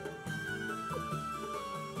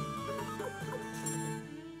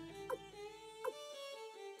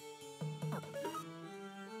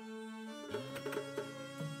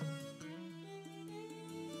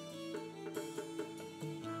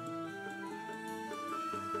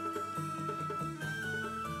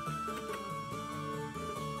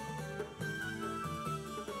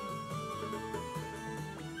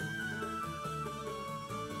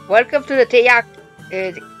 Welcome to the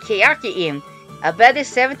Keyaki Inn. A bed is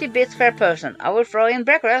 70 bits per person. I will throw in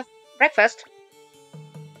breakfast.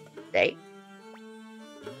 Day.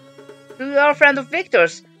 You are a friend of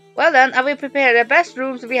Victor's. Well then, I will prepare the best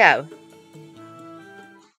rooms we have.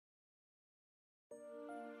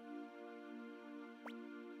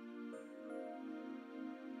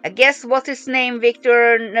 I guess what's his name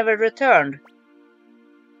Victor never returned.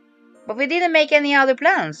 But we didn't make any other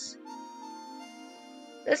plans.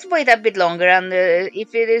 Let's wait a bit longer, and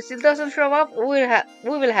if it still doesn't show up, we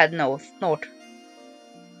will head north.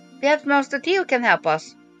 Perhaps Master Theo can help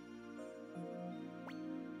us.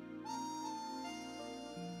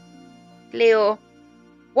 Leo,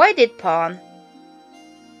 why did Pan?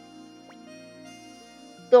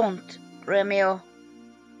 Don't, Romeo.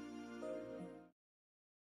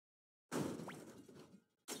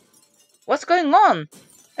 What's going on?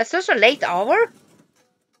 At such a late hour?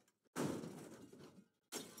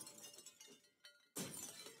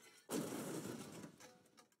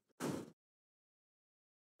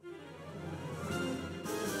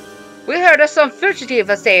 We heard that some fugitives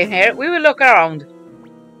are staying here. We will look around.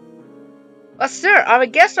 But sir, our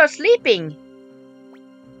guests are sleeping.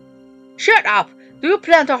 Shut up! Do you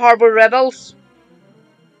plan to harbor rebels?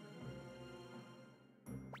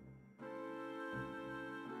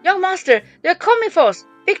 Young master, they're coming for us!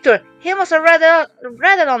 Victor, he must have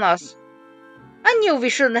ratted on us. I knew we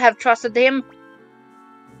shouldn't have trusted him.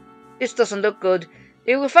 This doesn't look good.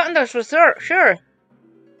 They will find us for sure.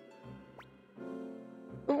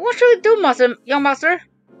 What should we do, young master?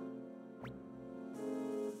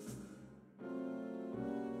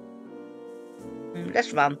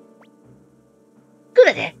 Let's run. Good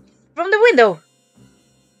idea. From the window.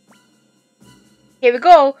 Here we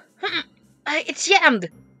go. It's jammed.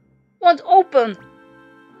 Won't open.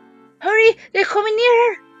 Hurry, they're coming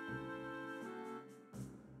nearer.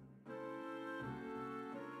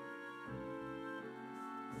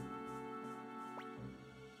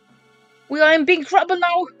 We are in big trouble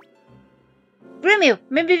now. Grimmy,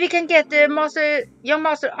 maybe we can get the young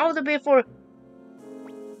master out of before.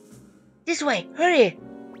 This way, hurry.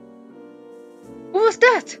 Who was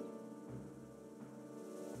that?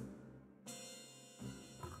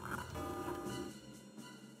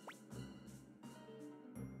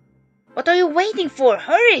 What are you waiting for?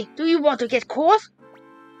 Hurry! Do you want to get caught?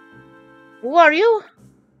 Who are you?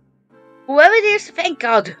 Whoever it is, thank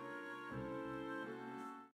God.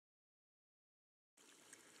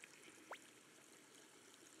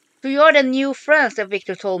 So you're the new friends that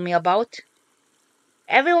Victor told me about.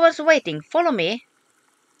 Everyone's waiting. Follow me.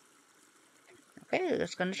 Okay,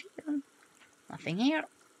 just gonna shoot them. Nothing here.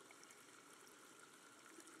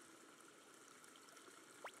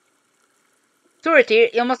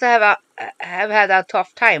 Sorry, you must have had a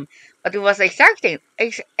tough time, but it was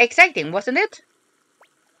exciting, wasn't it?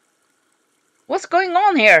 What's going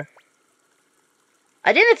on here?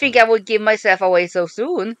 I didn't think I would give myself away so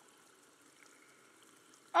soon.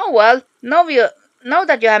 Oh well, now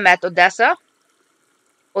that you have met Odessa.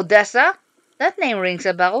 Odessa? That name rings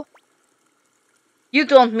a bell. You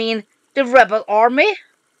don't mean the rebel army?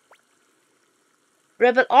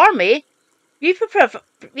 Rebel army? We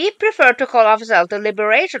prefer to call ourselves the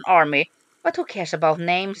Liberation Army, but who cares about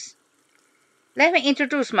names? Let me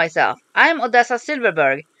introduce myself. I'm Odessa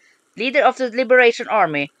Silverberg, leader of the Liberation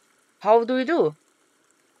Army. How do you do?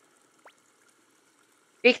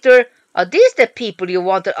 Victor, are these the people you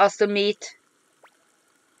wanted us to meet?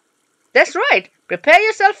 That's right. Prepare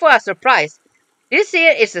yourself for a surprise. This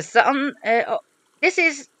here is the son. This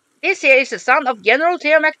here is the son of General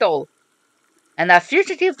Tir McDohl, and a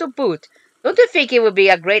fugitive to boot. Don't you think he would be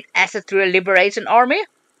a great asset to the Liberation Army?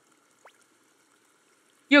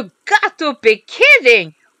 You got to be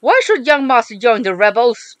kidding! Why should young master join the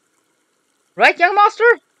rebels? Right, young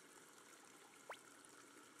master?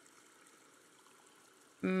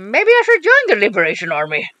 Maybe I should join the Liberation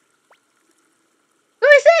Army. So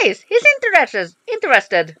he says he's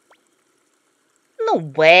interested. No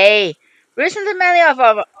way. Recently many of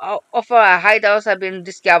our hideouts have been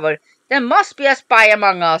discovered. There must be a spy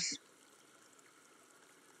among us.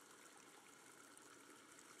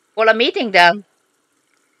 Well, a meeting then.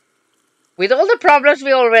 With all the problems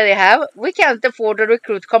we already have, we can't afford to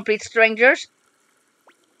recruit complete strangers.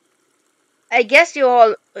 I guess you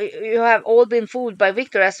have all been fooled by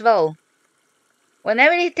Victor as well.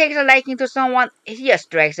 Whenever he takes a liking to someone, he just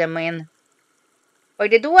drags them in.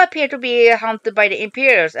 But they do appear to be hunted by the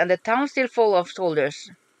imperials, and the town's still full of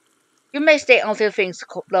soldiers. You may stay until things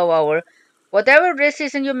blow over. Whatever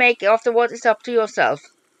decision you make afterwards is up to yourself.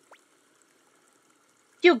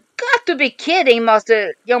 You got to be kidding,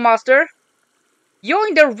 young master!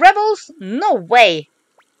 Join the rebels? No way!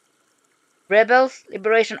 Rebels?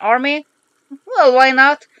 Liberation Army? Well, why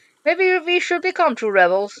not? Maybe we should become true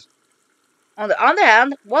rebels. On the other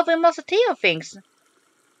hand, what will Master Theo think?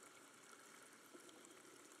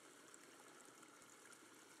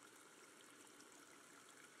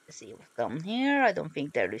 Let's see what's down here. I don't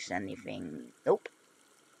think there is anything. Nope.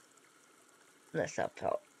 Let's up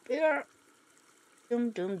here.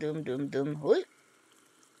 Doom, doom, doom, doom, doom.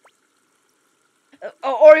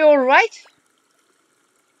 Are you alright?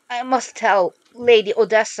 I must tell Lady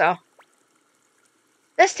Odessa.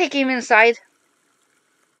 Let's take him inside.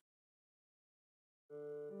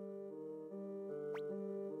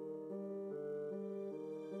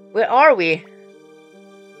 Where are we?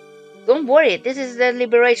 Don't worry, this is the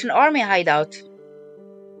Liberation Army hideout.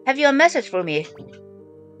 Have you a message for me?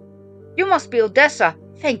 You must be Odessa.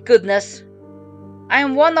 Thank goodness. I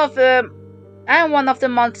am one of the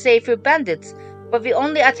Mount Safer bandits, but we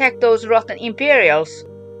only attack those rotten imperials.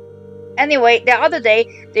 Anyway, the other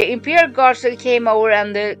day, the imperial guards came over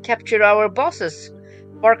and captured our bosses,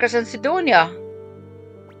 Varkas and Sidonia.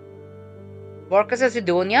 Varkas and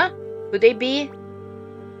Sidonia? Could they be?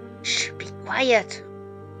 Shh, be quiet.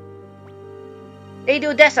 Lady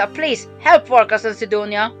Odessa, please help Varkas and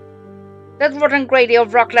Sidonia. That rotten Grady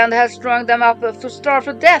of Rockland has strung them up to starve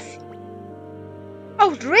to death.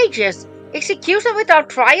 Outrageous! Execution without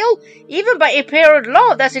trial? Even by imperial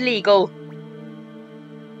law, that's illegal.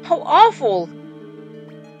 How awful!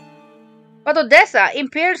 But Odessa,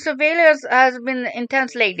 imperial surveillance has been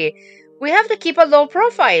intense lately. We have to keep a low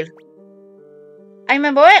profile. I am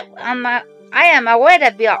aware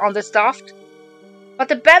that we are understaffed. But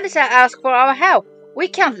the bandits have asked for our help. We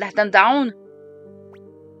can't let them down.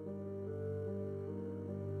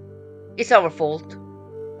 It's our fault.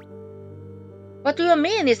 What do you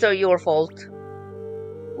mean it's your fault?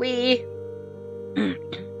 We...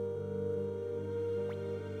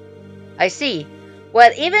 I see.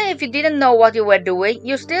 Well, even if you didn't know what you were doing,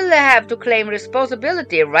 you still have to claim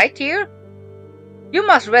responsibility, right here? You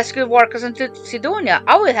must rescue Varkas and Sidonia.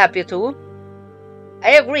 I will help you too.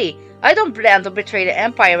 I agree. I don't plan to betray the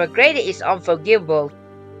Empire, but Grady is unforgivable.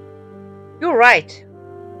 You're right.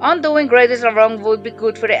 Undoing Grady's wrong would be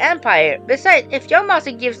good for the Empire. Besides, if your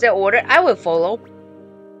master gives the order, I will follow.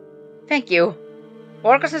 Thank you.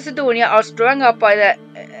 Varkas and Sidonia are strung up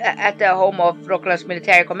at the home of Rockland's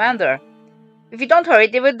military commander. If you don't hurry,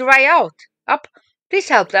 they will dry out. Up. Please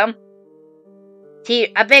help them. Tir,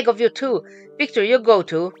 I beg of you too. Victor, you go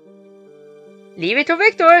too. Leave it to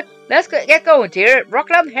Victor. Let's get going, Tir.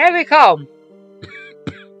 Rockland, here we come.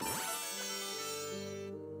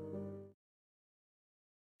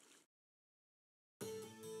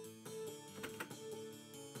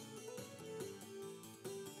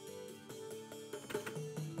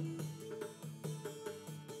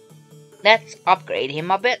 Let's upgrade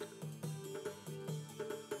him a bit.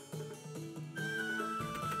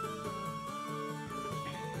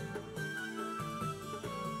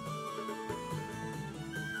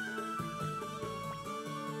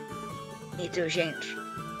 Need to change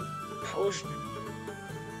post.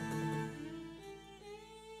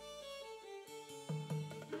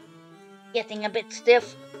 Getting a bit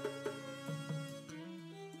stiff.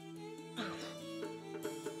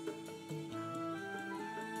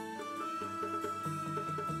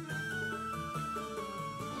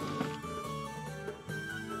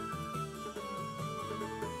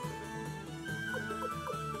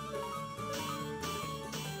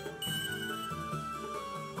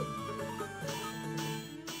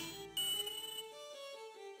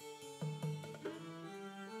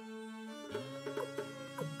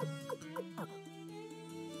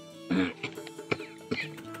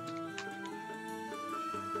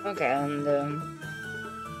 Okay, and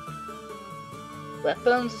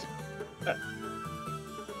weapons.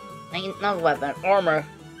 Not weapon, armor.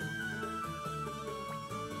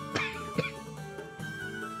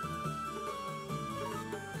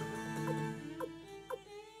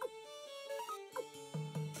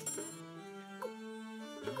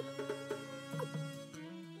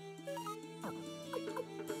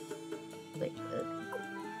 Wait,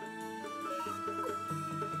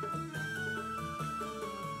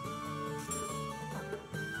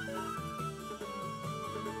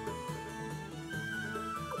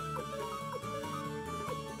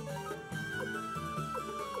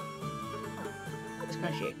 just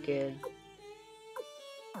gonna check.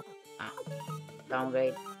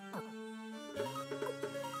 Downgrade.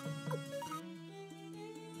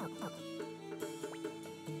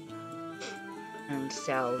 And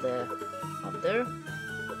sell the other.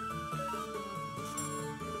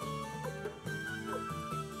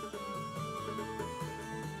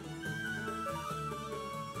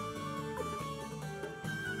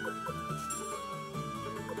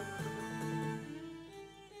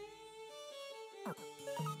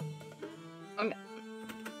 Okay.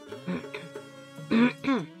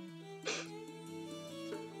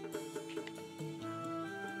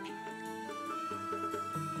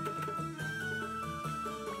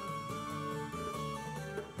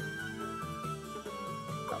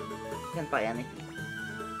 Can't buy anything.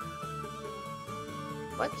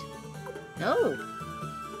 What? No.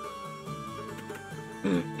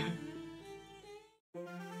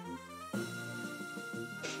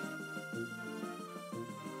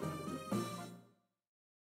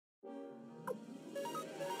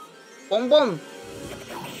 Boom boom.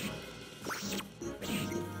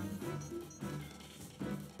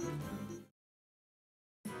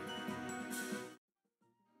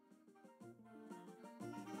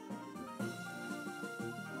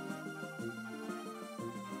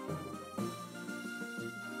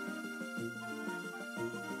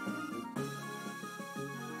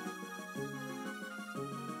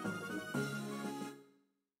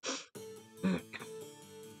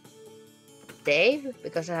 Dave,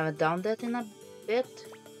 because I haven't done that in a bit.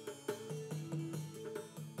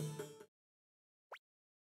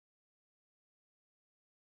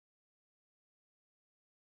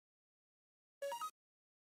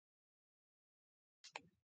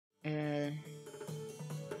 Okay.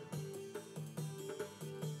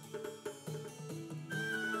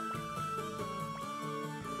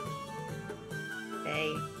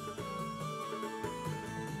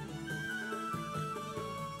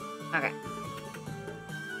 Okay.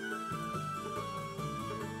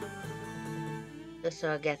 Just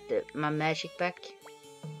so I get my magic back.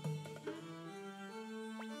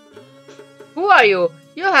 Who are you?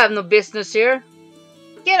 You have no business here.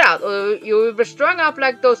 Get out, or you will be strung up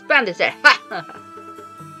like those bandits there. Ha!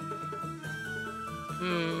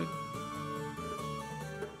 Hmm.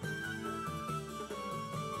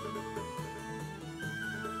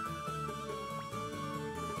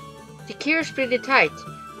 The cure's pretty tight.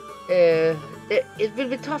 It will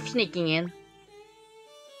be tough sneaking in.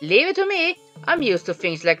 Leave it to me. I'm used to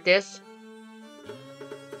things like this.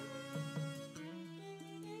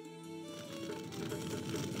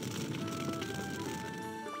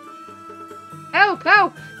 Help!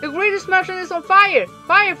 Help! The greatest merchant is on fire!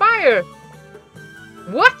 Fire! Fire!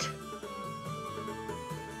 What?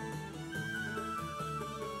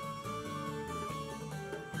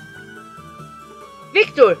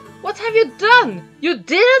 Victor! What have you done? You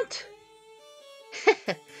didn't?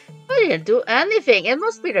 I didn't do anything. It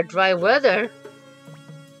must be the dry weather.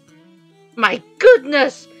 My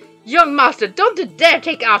goodness! Young master, don't you dare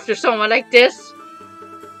take after someone like this!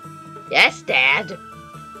 Yes, Dad.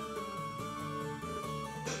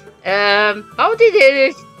 How did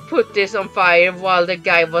they put this on fire while the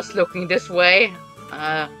guy was looking this way?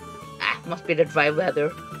 Must be the dry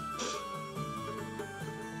weather.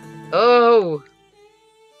 Oh!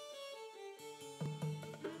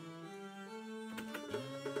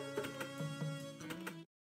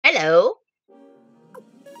 Hello?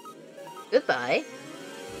 Goodbye.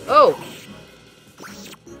 Oh!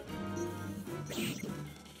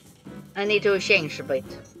 I need to change a bit.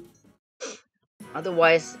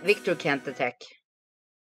 Otherwise, Victor can't attack.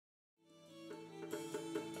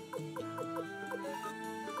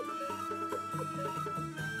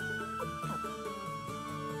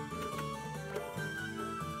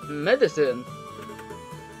 Medicine.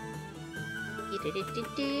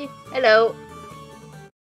 Hello.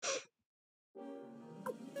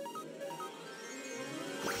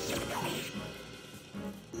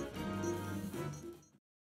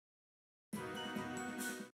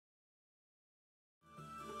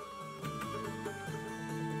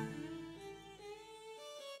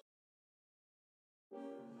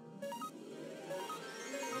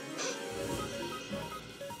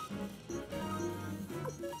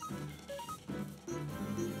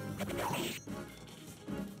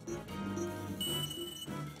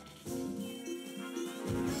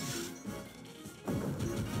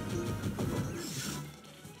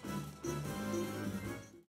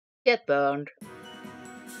 Get burned.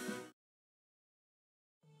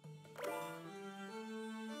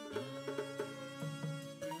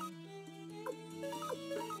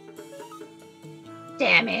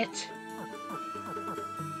 Damn it.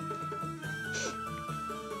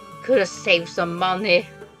 Could have saved some money.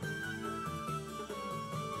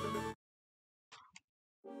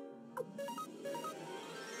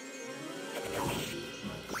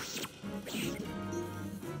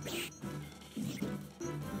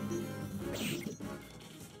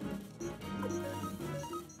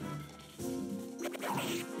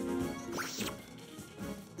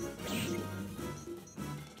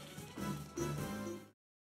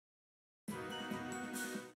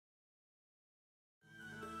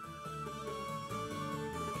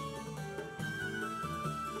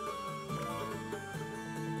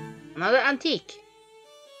 Another antique.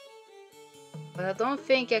 But I don't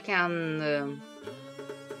think I can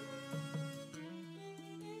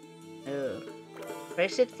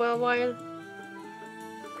press it for a while.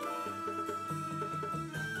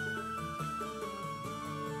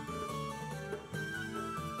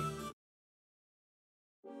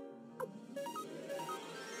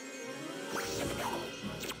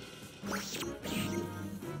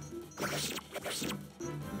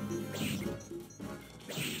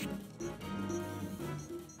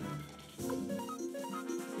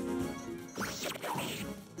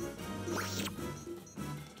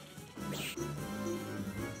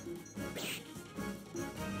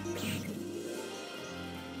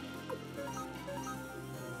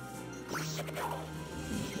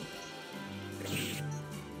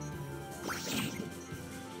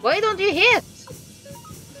 Why don't you hit?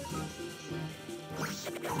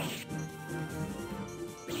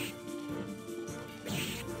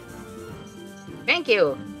 Thank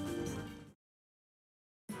you.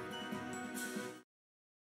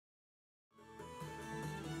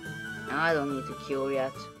 I don't need to cure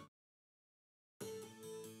yet.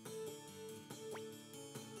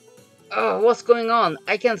 Oh, what's going on?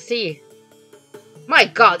 I can't see. My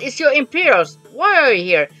god, it's your Imperials! Why are you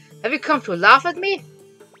here? Have you come to laugh at me?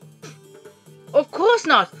 Of course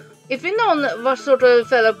not! If we'd known what sort of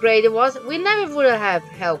fellow Grady was, we never would have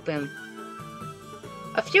helped him.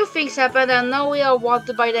 A few things happened and now we are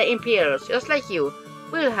wanted by the Imperials, just like you.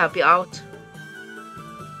 We'll help you out.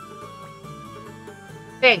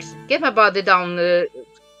 Thanks. Get my body down.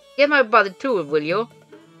 Get my body too, will you?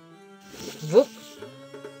 Whoop.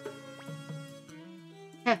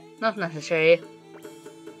 Heh, not necessary.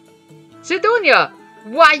 Sidonia!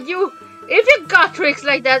 Why you? If you got tricks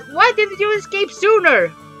like that, why didn't you escape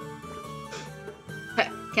sooner?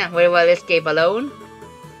 Can't very well escape alone.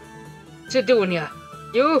 Sidonia,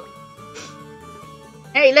 you...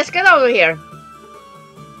 Hey, let's get out of here.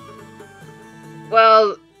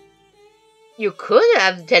 Well... You could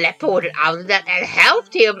have teleported out of that and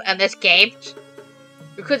helped him and escaped.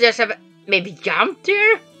 You could just have maybe jumped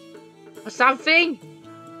here? Or something?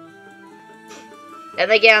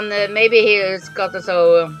 And again, maybe he's got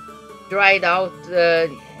so dried out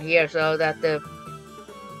here so that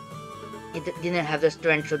he didn't have the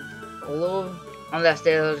strength to follow. Unless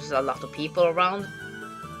there's a lot of people around.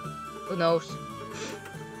 Who knows?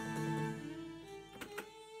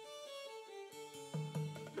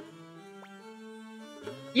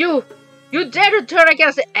 You dare to turn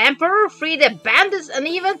against the Emperor, free the bandits, and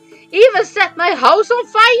even set my house on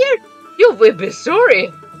fire? You will be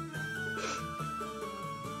sorry.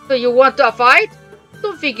 So you want a fight?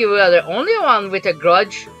 Don't think you are the only one with a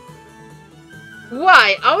grudge.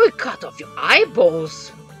 Why, I will cut off your eyeballs.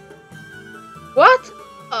 What?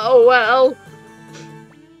 Oh well.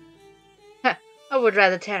 I would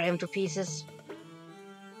rather tear him to pieces.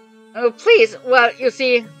 Oh please, well you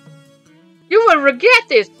see. You will regret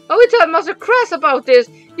this! I will tell Master Crass about this!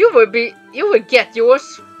 You will get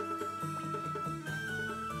yours!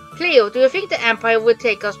 Cleo, do you think the Empire will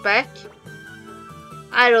take us back?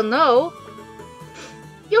 I don't know.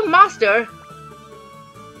 Your master?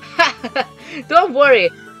 Don't worry,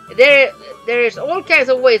 there is all kinds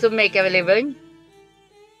of ways to make a living.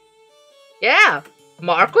 Yeah,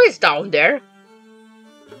 Marco is down there.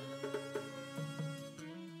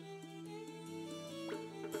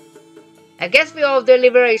 I guess we owe the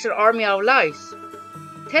Liberation Army our lives.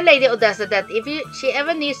 Tell Lady Odessa that if she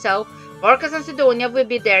ever needs help, Marcus and Sidonia will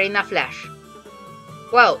be there in a flash.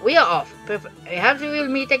 Well, we are off. Perhaps we will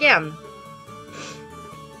meet again.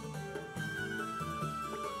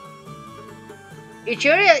 It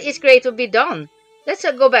sure is great to be done. Let's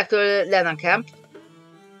go back to the Lennon camp.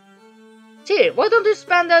 Seer, why don't you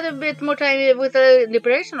spend a bit more time with the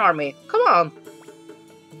Liberation Army? Come on.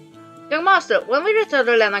 Young Master, when we return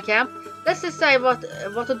to the Lennon camp, let's decide what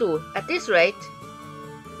to do. At this rate,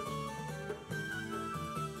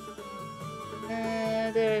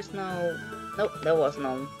 there is no. Nope, there was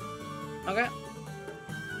none. Okay.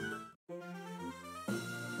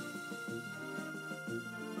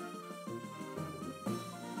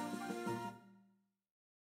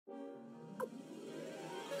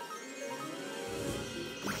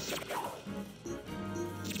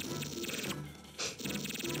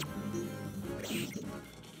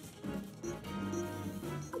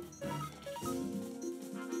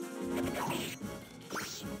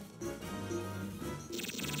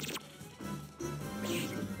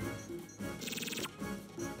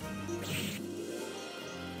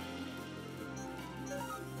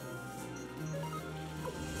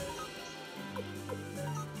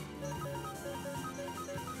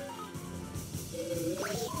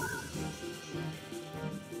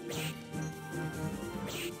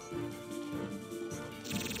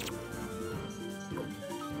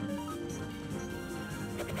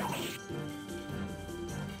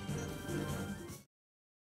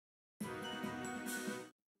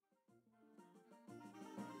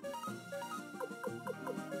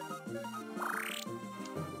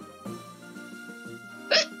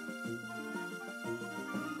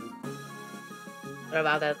 What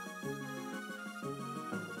about that?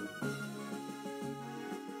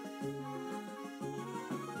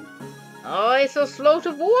 Oh, it's so slow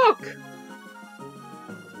to walk!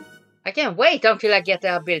 I can't wait until I get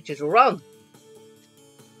the ability to run.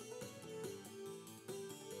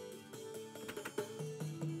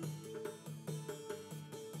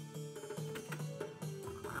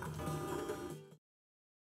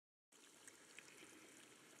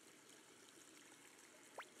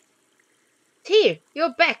 Tir,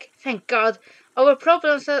 you're back! Thank God! Our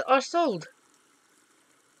problems are solved!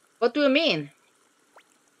 What do you mean?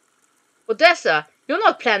 Odessa, you're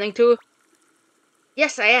not planning to...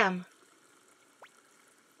 Yes, I am.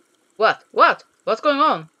 What? What? What's going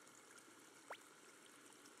on?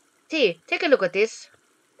 Tir, take a look at this.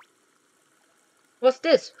 What's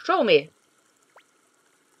this? Show me.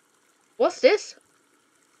 What's this?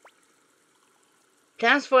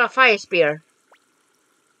 Plans for a fire spear.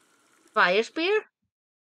 Fire spear?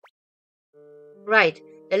 Right.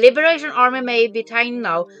 The Liberation Army may be tiny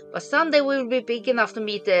now, but someday we will be big enough to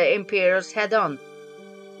meet the Imperials head on.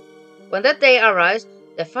 When that day arrives,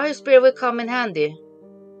 the fire spear will come in handy.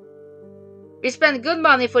 We spent good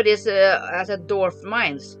money for this at the Dwarf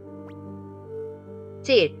Mines.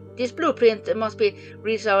 See, this blueprint must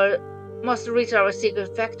reach our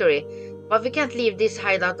secret factory, but we can't leave this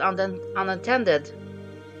hideout unattended.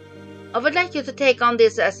 I would like you to take on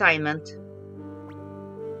this assignment.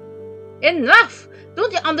 Enough!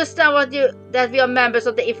 Don't you understand that we are members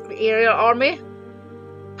of the Imperial Army?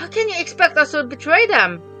 How can you expect us to betray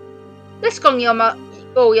them? Let's go, young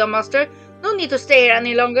master. No need to stay here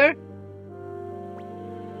any longer.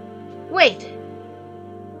 Wait.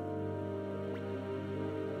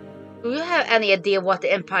 Do you have any idea what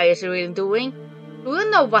the Empire is really doing? Do you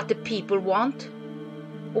know what the people want?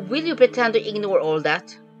 Or will you pretend to ignore all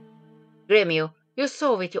that? Gremio, you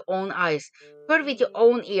saw with your own eyes, heard with your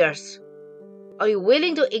own ears. Are you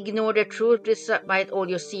willing to ignore the truth despite all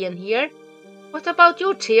you see and hear? What about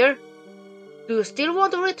you, Tir? Do you still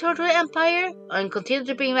want to return to the Empire and continue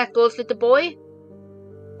to be McDohl's little boy?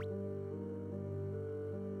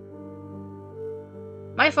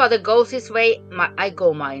 My father goes his way, I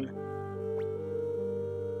go mine.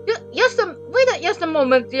 Wait just a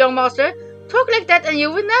moment, young master. Talk like that and you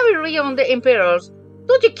will never rejoin the Imperials.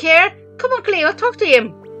 Don't you care? Come on, Cleo, talk to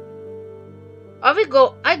him.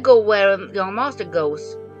 I go where young master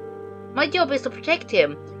goes. My job is to protect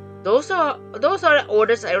him. Those are the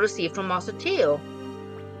orders I received from Master Theo.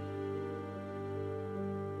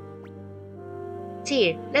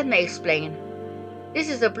 Tir, let me explain. This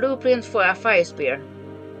is a blueprint for a fire spear.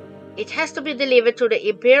 It has to be delivered to the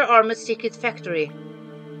Imperial Army's secret factory.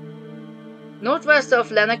 Northwest of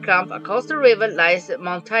Lenakramp, across the river, lies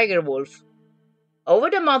Mount Tiger Wolf. Over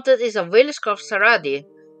the mountain is a village called Saradi.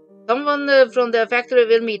 Someone from the factory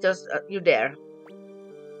will meet you there.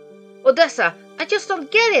 Odessa, I just don't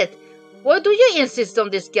get it. Why do you insist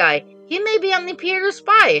on this guy? He may be an Imperial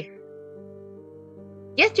spy.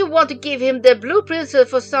 Yet you want to give him the blueprints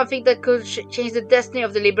for something that could change the destiny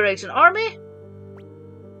of the Liberation Army?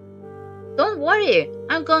 Don't worry,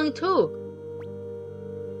 I'm going too.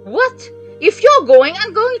 What? If you're going,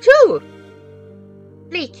 I'm going too!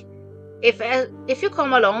 Fleek, if you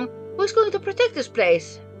come along, who's going to protect this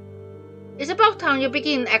place? It's about time you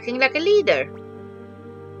begin acting like a leader.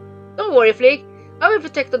 Don't worry, Fleek. I will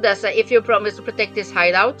protect Odessa if you promise to protect this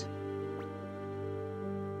hideout.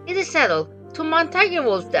 It is settled. To Mount Tiger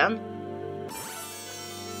Wolf, then.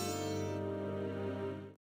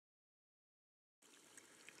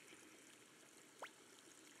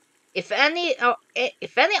 If any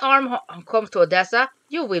harm comes to Odessa,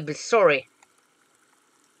 you will be sorry.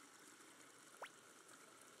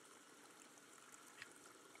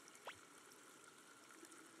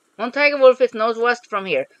 Mount Tiger Wolf is northwest from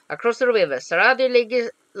here, across the river. Saradi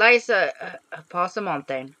lies past the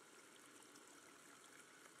mountain.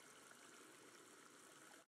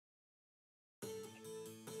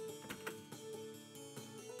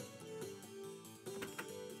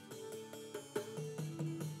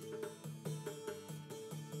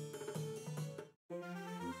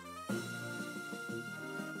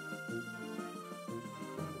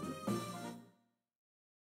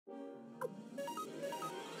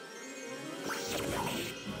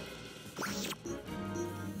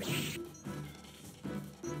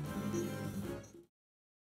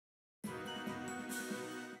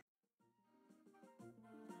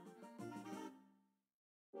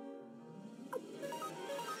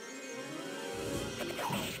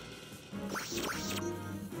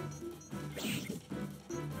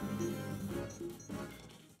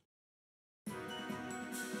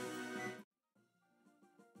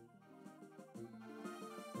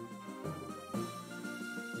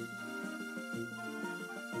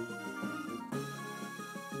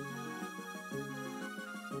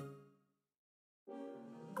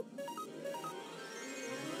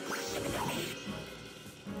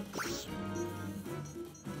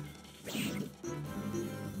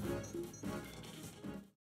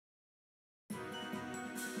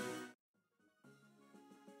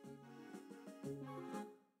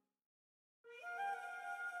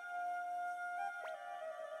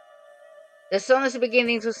 The sun is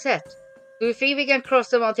beginning to set. Do you think we can cross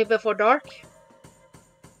the mountain before dark?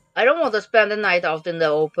 I don't want to spend the night out in the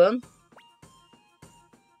open.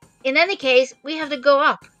 In any case, we have to go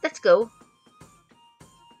up. Let's go.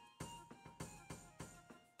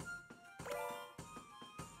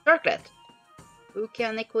 Circlet. Who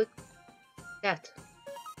can equip that?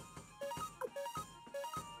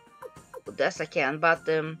 Yes, I can, but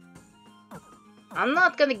I'm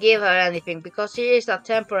not gonna give her anything because she is a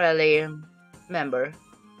temporary member.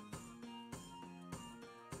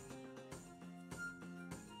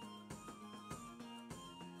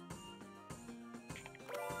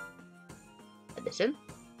 Addition.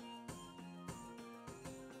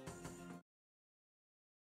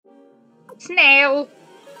 Snail.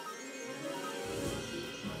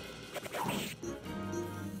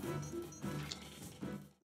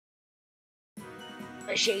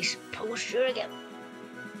 She's posture again.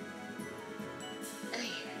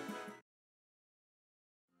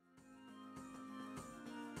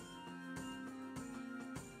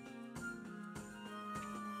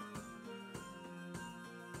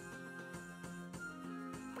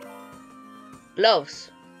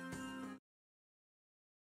 Gloves.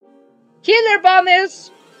 Killer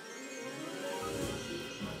bunnies!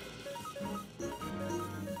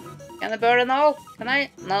 Can I burn it all? Can I?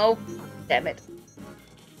 No. Damn it.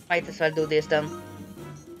 Might as well do this then.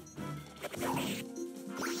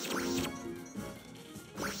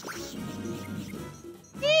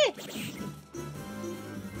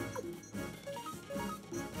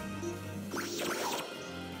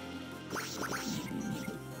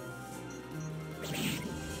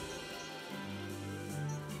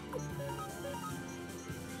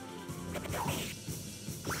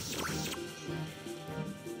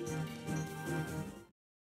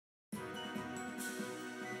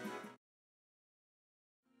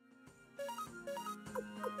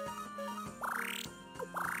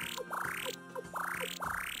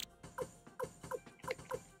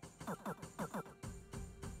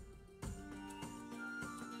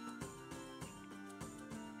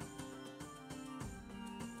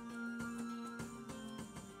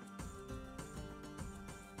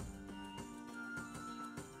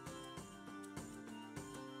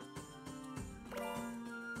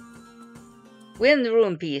 Win the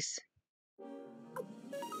room piece.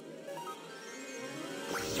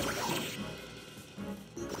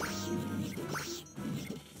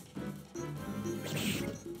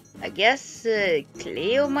 I guess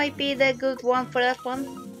Cleo might be the good one for that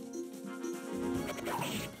one.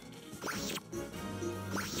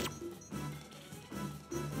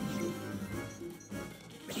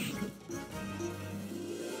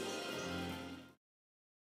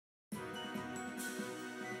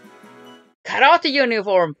 Karate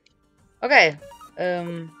uniform. Okay.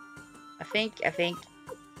 I think.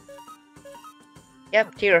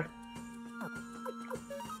 Yep, Tir.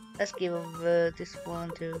 Let's give this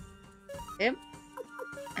one to him,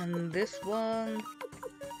 and this one.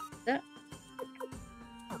 There.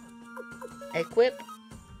 Equip.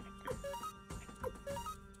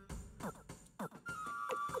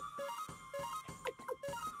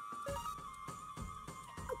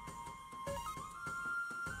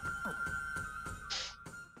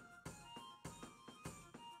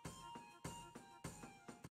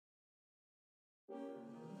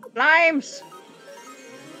 Slimes!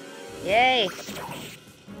 Yay!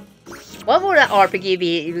 What would an RPG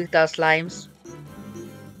be without slimes?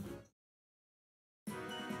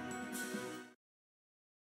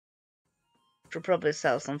 Should probably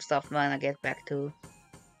sell some stuff when I get back to...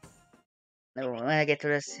 No, when I get to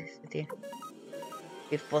the city.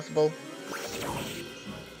 If possible.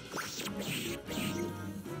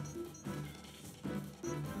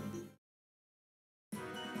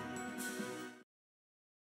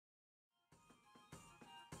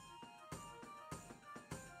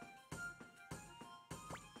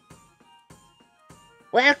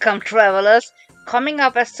 Welcome, travelers. Coming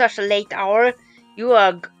up at such a late hour, you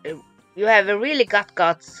have really got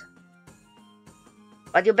guts.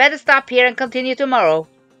 But you better stop here and continue tomorrow.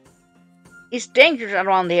 It's dangerous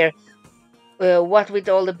around here. What with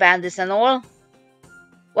all the bandits and all.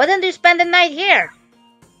 Why don't you spend the night here?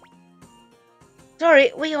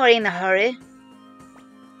 Sorry, we are in a hurry.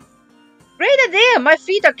 Great idea! My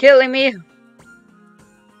feet are killing me.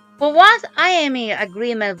 For once, I am in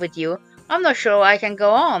agreement with you. I'm not sure I can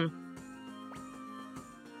go on.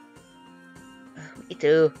 Me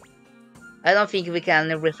too. I don't think we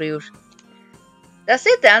can refuse. That's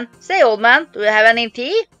it then. Say, old man, do you have any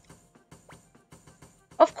tea?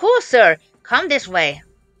 Of course, sir. Come this way.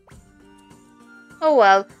 Oh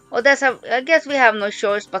well. I guess we have no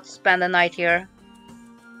choice but to spend the night here.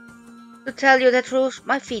 To tell you the truth,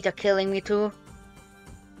 my feet are killing me too.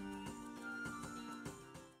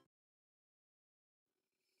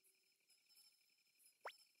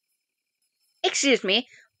 Excuse me,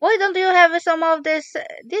 why don't you have some of this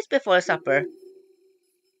before supper?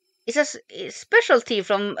 It's a specialty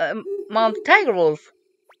from Mount Tiger Wolf.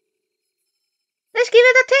 Let's give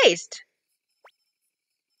it a taste.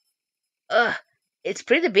 Ugh, it's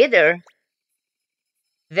pretty bitter.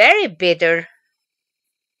 Very bitter.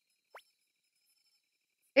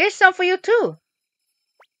 Here's some for you too.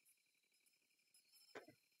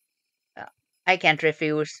 Uh, I can't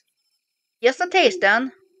refuse. Just a taste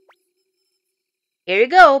then. Here you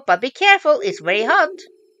go, but be careful, it's very hot.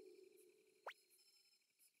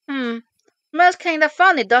 Smells kinda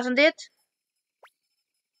funny, doesn't it?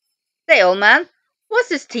 Say, old man, what's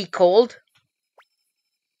this tea called?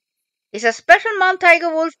 It's a special Mount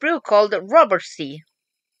Tiger Wolf brew called Robert's Tea.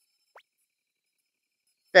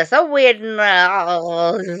 That's a weird. My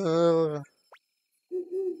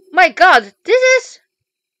God, this is.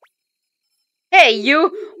 Hey, you!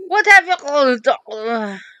 What have you called?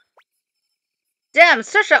 Damn,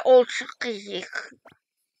 such a old.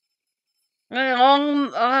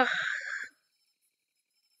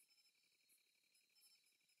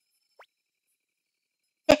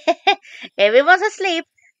 Everyone's asleep,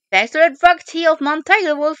 thanks to the drug tea of Mount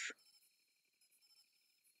Tiger Wolf.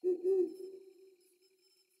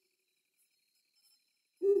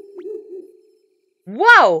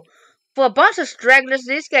 Wow! For a bunch of stragglers,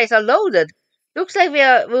 these guys are loaded. Looks like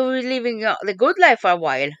we'll be living the good life for a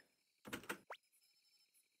while.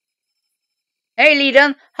 Hey,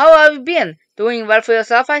 Leiden, how have you been? Doing well for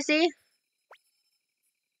yourself, I see.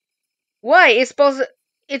 Why, it's Boss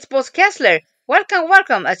Kessler. Welcome,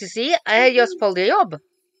 welcome. As you see, I had just pulled the job.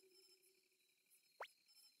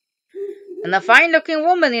 And a fine-looking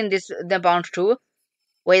woman in the bunch too.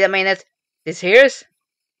 Wait a minute, this here's...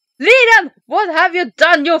 Leiden, what have you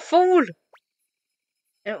done, you fool?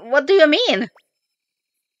 What do you mean?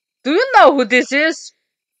 Do you know who this is?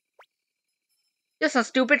 Just some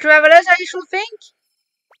stupid travelers, I should think.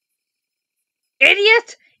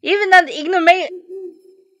 Idiot! Even an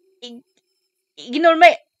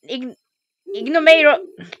ignomero...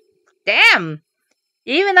 Damn!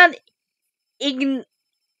 Even an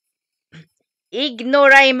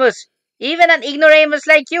ignoramus. Even an ignoramus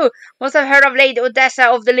like you must have heard of Lady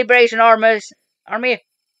Odessa of the Liberation Army.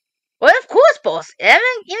 Well, of course, boss.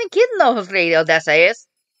 Even kid knows who Lady Odessa is.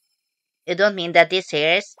 You don't mean that this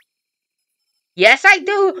here is? Yes, I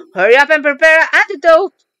do. Hurry up and prepare an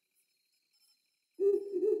antidote.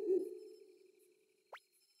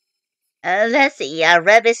 Let's see, a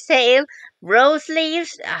rabbit tail, rose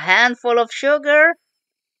leaves, a handful of sugar.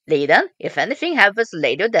 Leiden, if anything happens to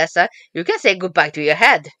Lady Odessa, you can say goodbye to your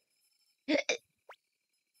head. Yikes!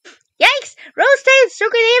 Rose tail,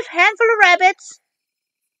 sugar leaf, handful of rabbits.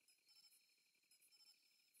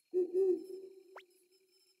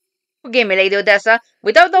 Forgive me, Lady Odessa.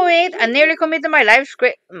 Without knowing it, I nearly committed my life's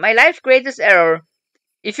greatest error.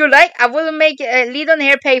 If you like, I will make Leiden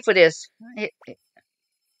here pay for this.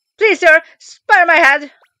 Please, sir, spare my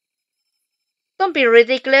head. Don't be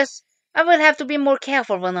ridiculous. I will have to be more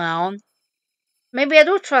careful from now on. Maybe I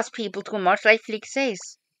do trust people too much, like Flick says.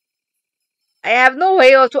 I have no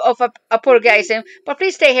way of apologizing, but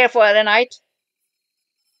please stay here for the night.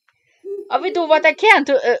 I will do what I can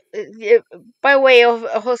to by way of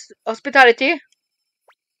hospitality.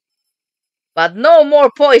 But no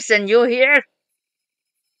more poison, you hear?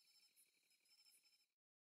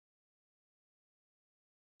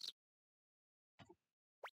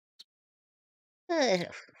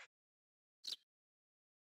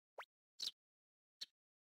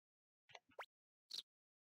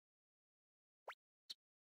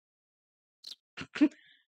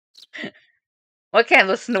 What kind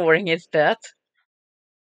of snoring is that?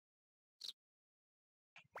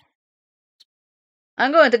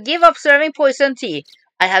 I'm going to give up serving poison tea.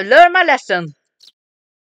 I have learned my lesson.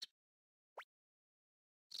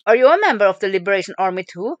 Are you a member of the Liberation Army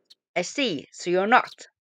too? I see, so you're not.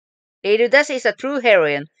 Lady Odessa is a true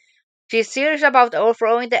heroine. She is serious about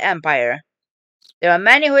overthrowing the Empire. There are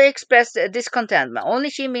many who express discontent, but only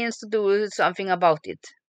she means to do something about it.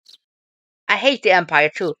 I hate the Empire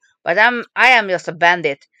too, but I am just a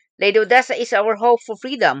bandit. Lady Odessa is our hope for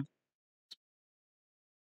freedom.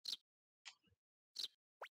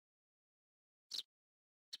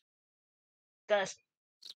 Gonna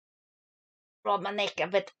rub my neck a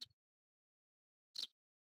bit.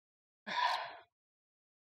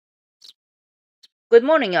 Good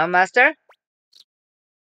morning, young master.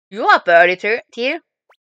 You up early, Tir?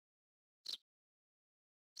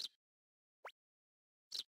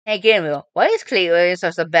 Hey Gabriel, why is Cleo in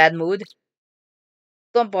such a bad mood?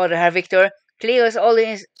 Don't bother her, Victor. Cleo is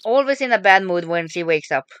always in a bad mood when she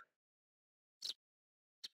wakes up.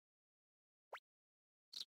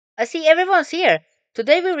 I see everyone's here.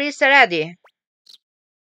 Today we reached already.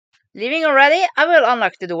 Leaving already? I will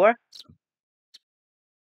unlock the door.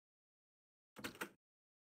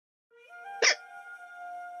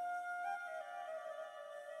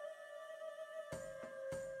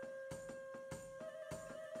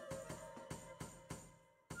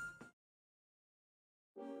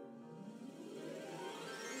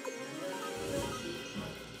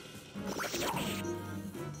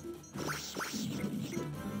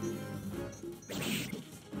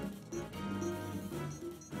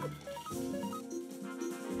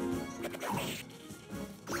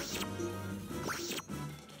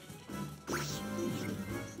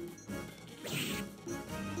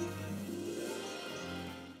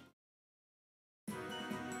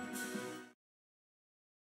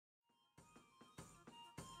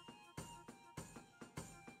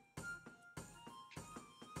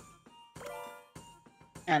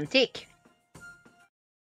 Antique.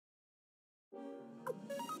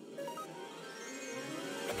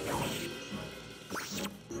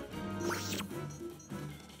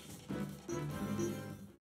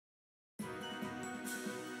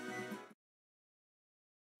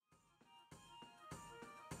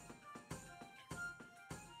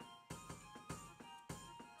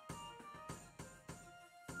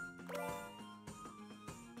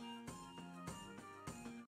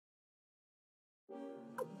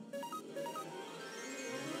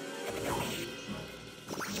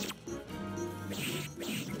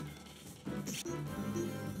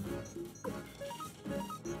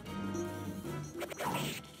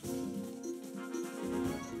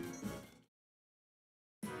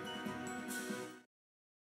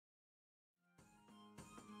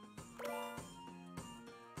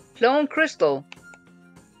 Clone crystal.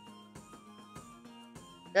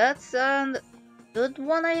 That's a good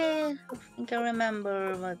one. I think I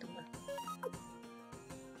remember what.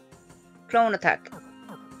 Clone attack.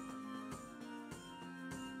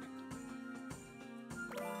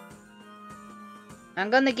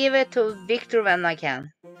 I'm gonna give it to Victor when I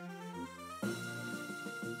can.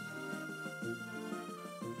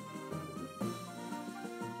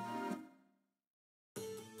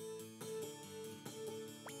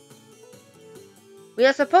 We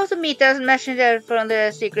are supposed to meet a messenger from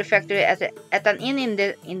the secret factory at an inn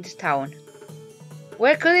in this town.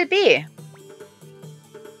 Where could it be?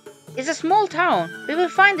 It's a small town. We will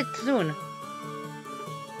find it soon.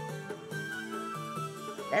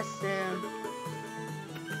 Let's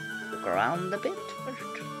look around a bit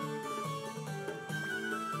first.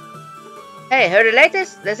 Hey, heard the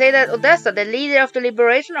latest? They say that Odessa, the leader of the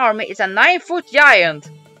Liberation Army, is a 9-foot giant.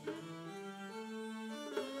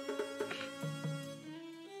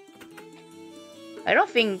 I don't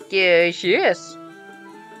think she is.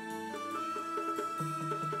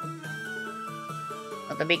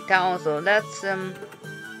 Not a big town, so let's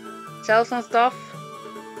sell some stuff.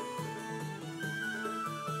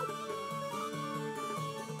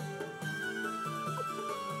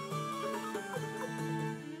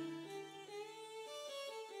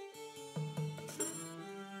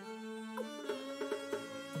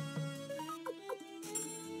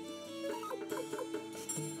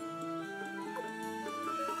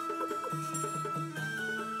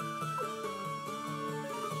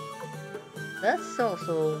 Let's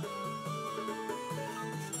also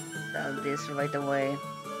sell this right away.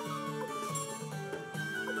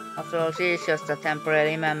 After all, she is just a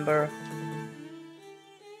temporary member.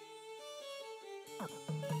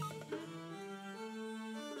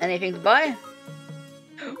 Anything to buy?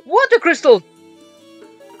 Water crystal!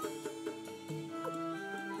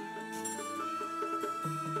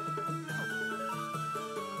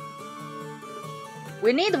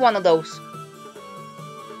 We need one of those.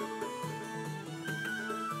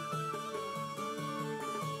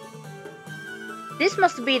 This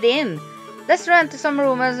must be the inn. Let's run to some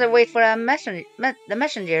room and wait for the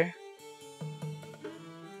messenger.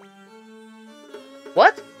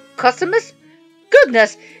 What? Customers?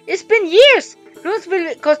 Goodness! It's been years! Rooms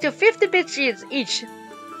will cost you 50 bits each.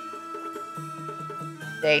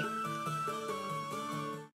 They.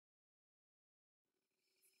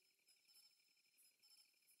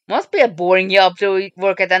 Must be a boring job to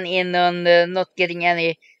work at an inn and not getting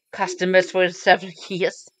any customers for several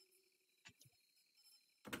years.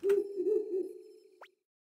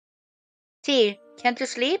 Tir, can't you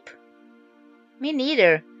sleep? Me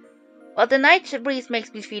neither. But the night breeze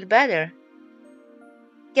makes me feel better.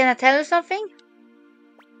 Can I tell you something?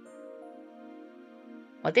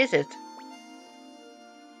 What is it?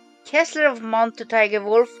 Kessler of Mount to Tiger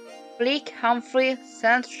Wolf, Fleek, Humphrey,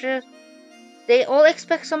 Sanchez, they all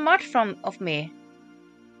expect so much of me.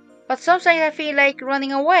 But sometimes I feel like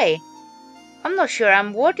running away. I'm not sure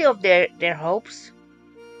I'm worthy of their hopes.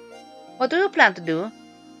 What do you plan to do?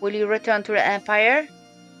 Will you return to the Empire?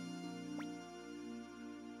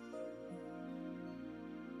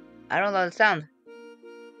 I don't understand.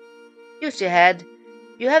 Use your head.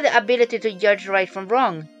 You have the ability to judge right from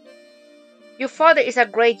wrong. Your father is a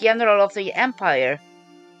great general of the Empire.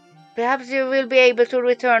 Perhaps you will be able to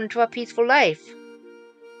return to a peaceful life.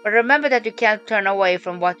 But remember that you can't turn away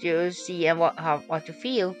from what you see and what you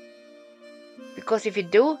feel. Because if you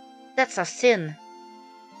do, that's a sin.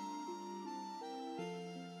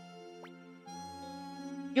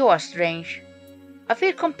 You are strange. I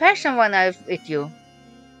feel compassion when I'm with you.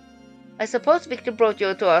 I suppose Victor brought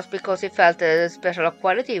you to us because he felt a special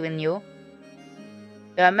quality in you.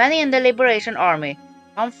 There are many in the Liberation Army.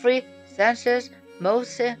 Humphrey, Sanchez,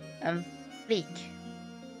 Mose, and Fleek.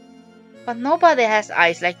 But nobody has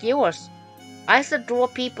eyes like yours. Eyes that draw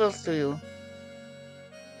people to you.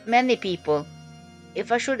 Many people.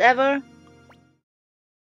 If I should ever...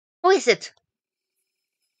 Who is it?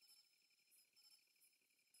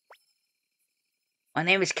 My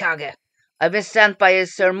name is Kage. I've been sent by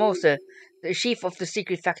Sir Mose, the chief of the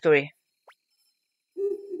secret factory.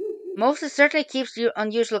 Mose certainly keeps you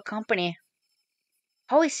unusual company.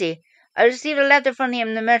 How is he? I received a letter from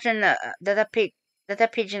him to mention that a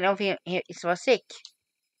pigeon of him was sick.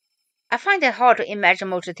 I find it hard to imagine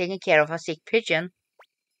Mose taking care of a sick pigeon.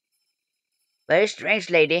 Very strange,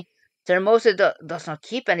 lady. Sir Mose does not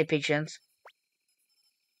keep any pigeons.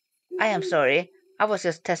 I am sorry. I was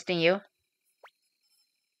just testing you.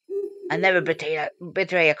 I never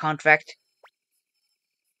betray a contract.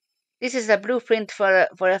 This is a blueprint for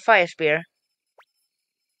a fire spear.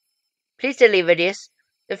 Please deliver this.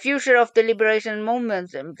 The future of the liberation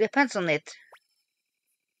movement depends on it.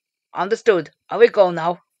 Understood. I will go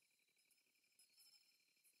now.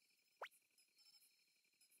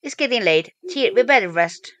 It's getting late. Tir, we better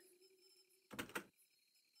rest.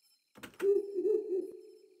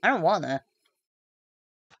 I don't wanna.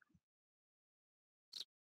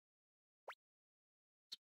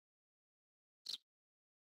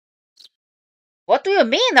 What do you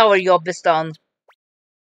mean our job is done?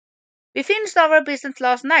 We finished our business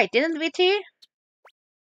last night, didn't we, Tir?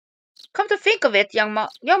 Come to think of it, young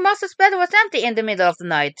master's bed was empty in the middle of the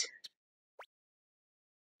night.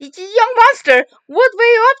 Young master, what were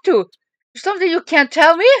you up to? Something you can't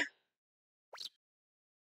tell me?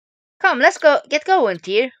 Come, let's get going,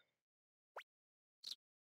 Tir.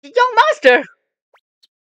 Young master!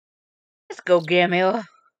 Let's go, Gamil.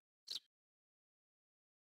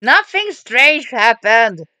 Nothing strange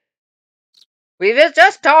happened. We were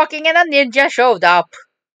just talking and a ninja showed up.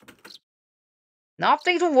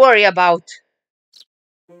 Nothing to worry about.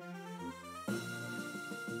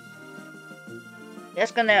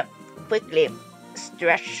 Just gonna quickly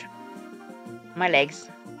stretch my legs.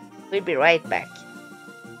 We'll be right back.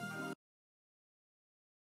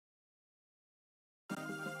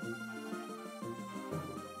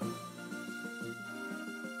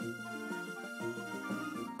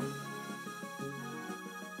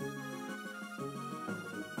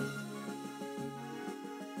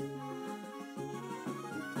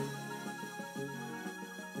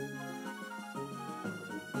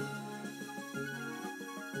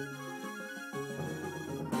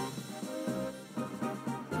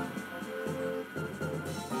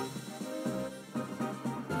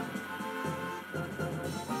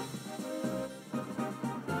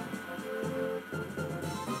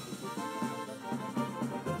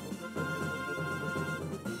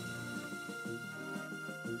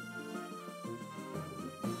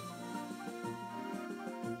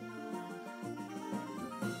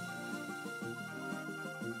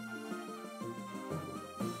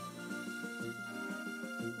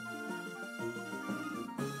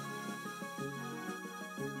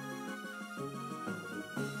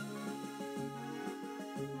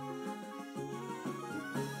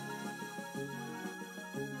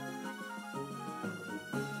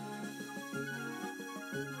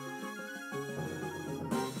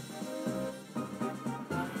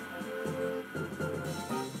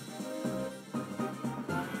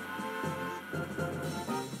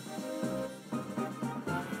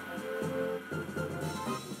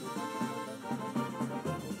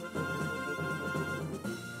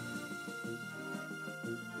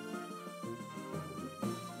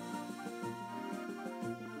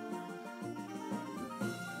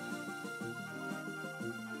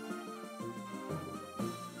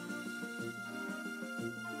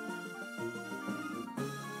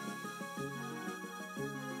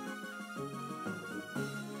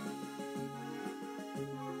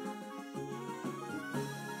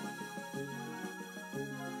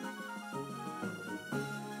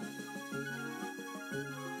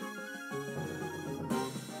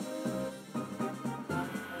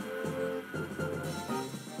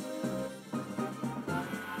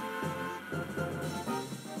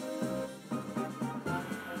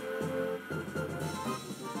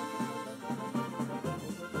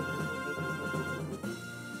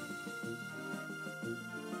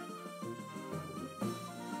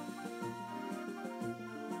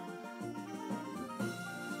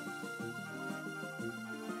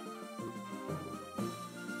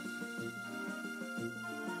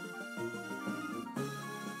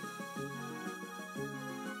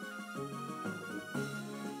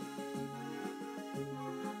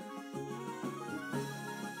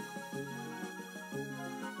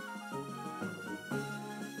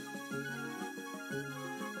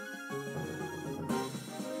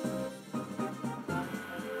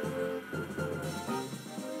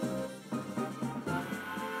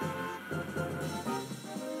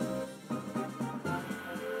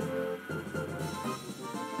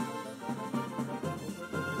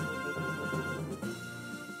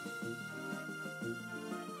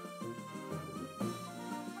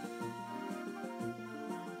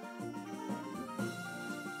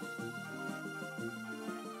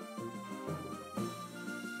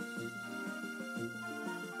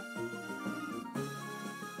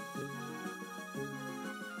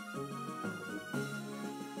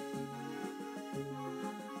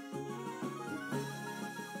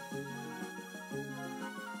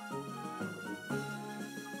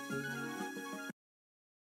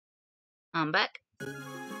 I'm back.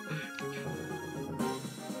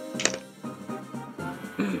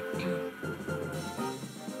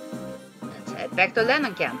 Let's head back to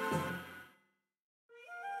Lennon Camp.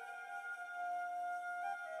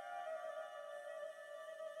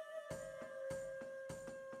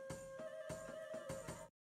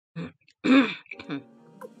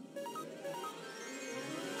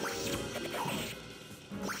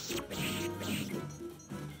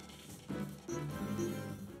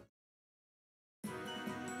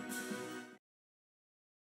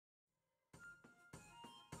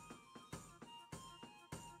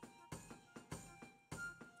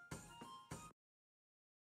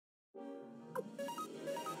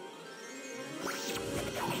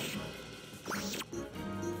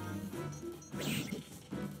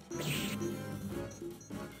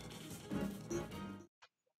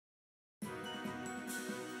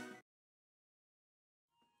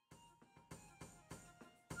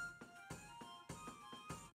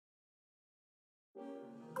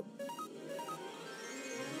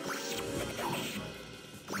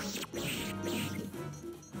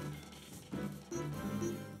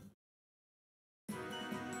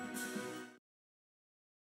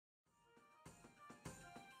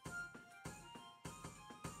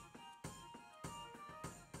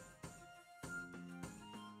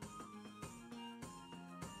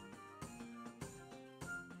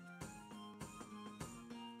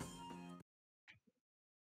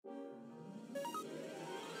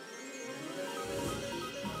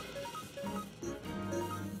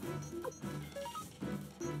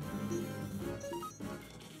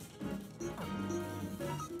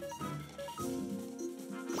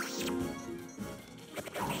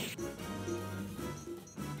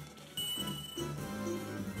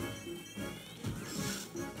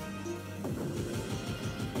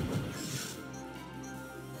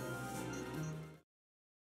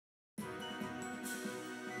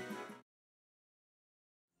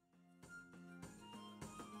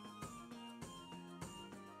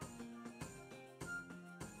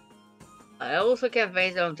 I also can't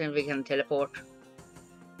wait until we can teleport.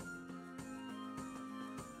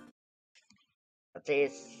 That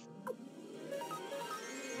is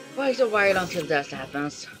quite a while until that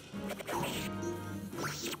happens.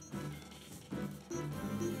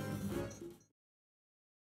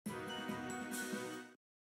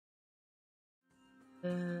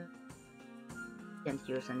 Can't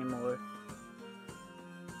use any more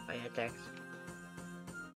fire attacks.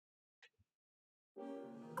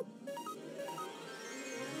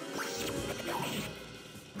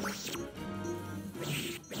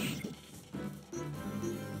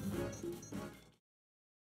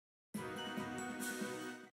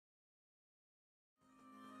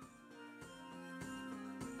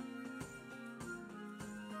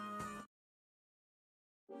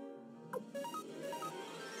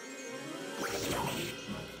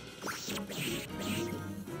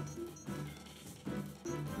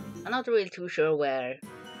 I'm not really too sure where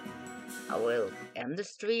I will end the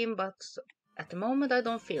stream, but at the moment I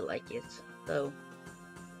don't feel like it, so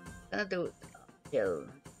I'm gonna do it till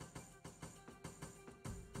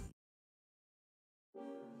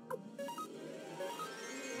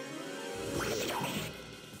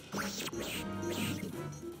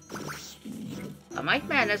I might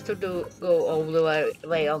manage to go all the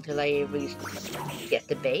way until I get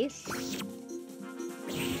the base,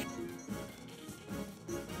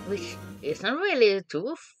 which isn't really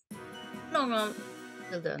too long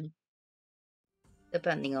until then,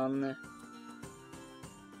 depending on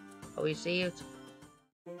how you see it.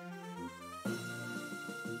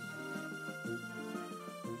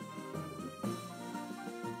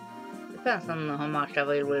 Depends on how much I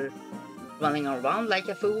will be running around like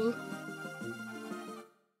a fool.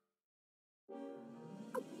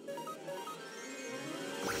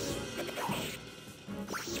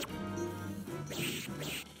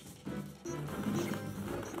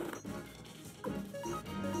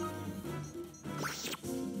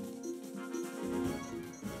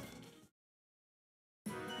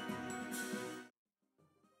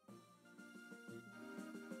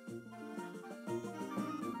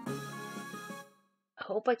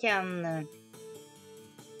 I hope I can.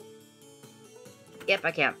 Yep,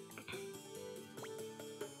 I can.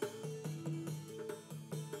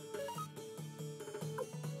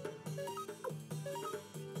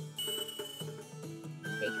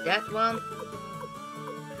 Take that one.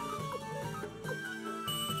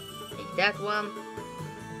 Take that one.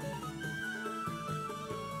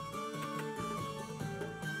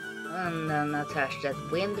 And then attach that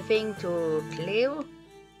wind thing to Cleo.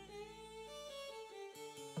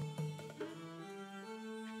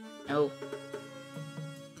 No.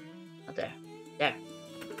 Not there.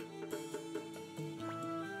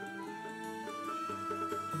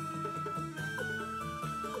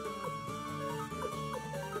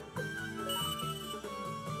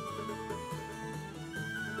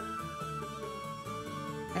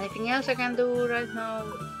 Anything else I can do right now?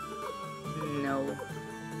 No.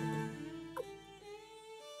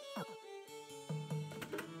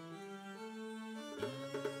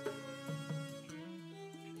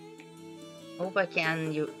 Hope I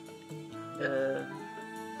can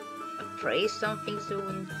appraise something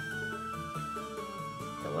soon.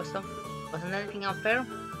 There wasn't anything up there?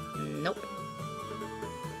 Nope.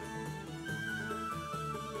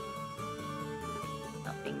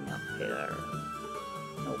 Nothing up here.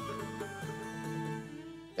 Nope.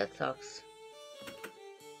 That sucks.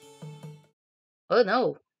 Oh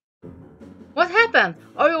no! What happened?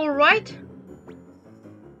 Are you alright?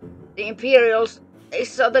 The Imperials, they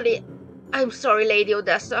suddenly... I'm sorry, Lady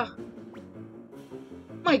Odessa.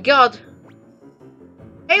 My god!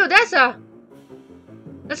 Hey, Odessa!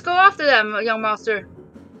 Let's go after them, young master.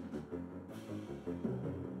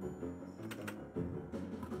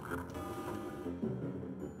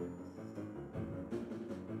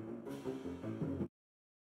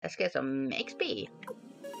 Let's get some XP.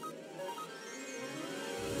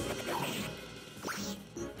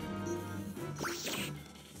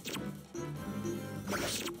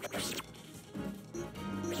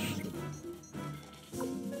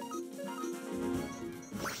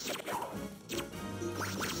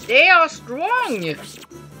 They are strong!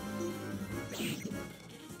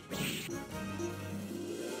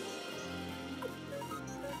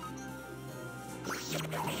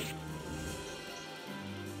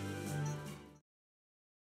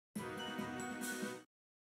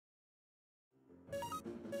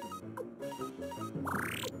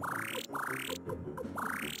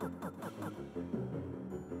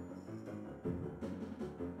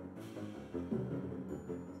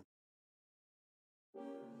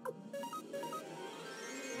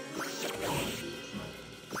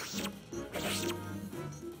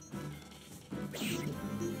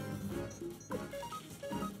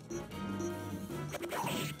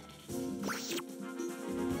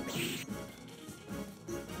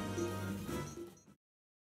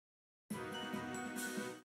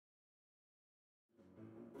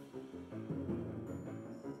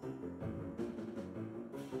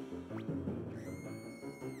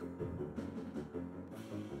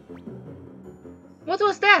 What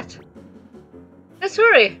was that? Let's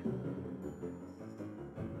hurry!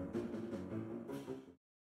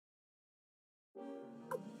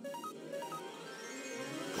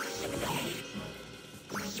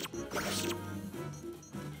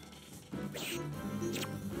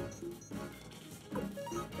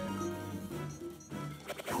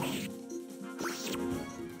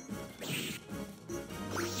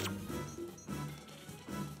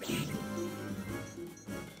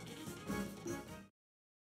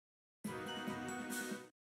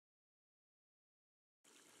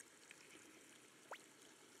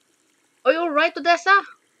 Are you alright, Odessa?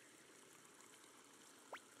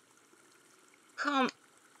 Come,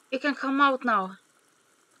 you can come out now.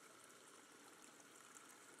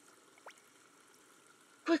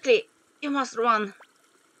 Quickly, you must run.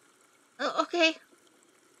 Okay.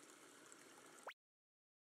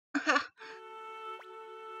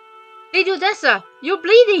 Lady Odessa, you're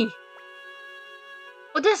bleeding!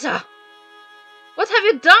 Odessa! What have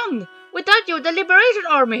you done? Without you, the Liberation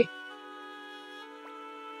Army!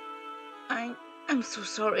 I'm so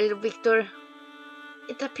sorry, Victor.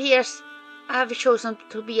 It appears I have chosen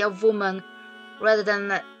to be a woman rather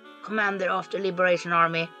than a commander of the Liberation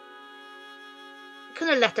Army. I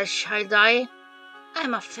couldn't let a child die.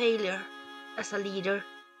 I'm a failure as a leader.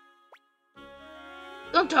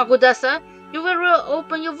 Don't talk, Odessa. You will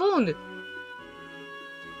reopen your wound.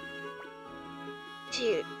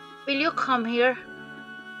 Tir, will you come here?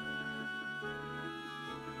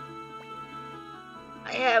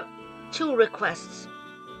 I have 2 requests.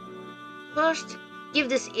 First, give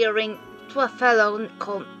this earring to a fellow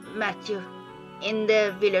called Matthew in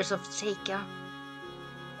the village of Seika.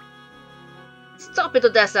 Stop it,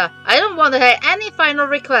 Odessa! I don't want to hear any final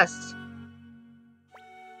requests!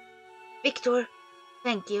 Victor,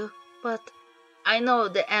 thank you, but I know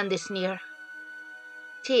the end is near.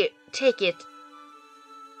 Tir, take it.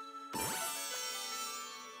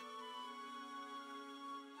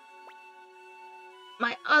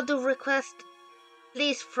 My other request,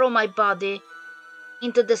 please throw my body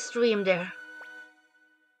into the stream there.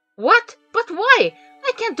 What? But why?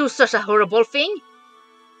 I can't do such a horrible thing.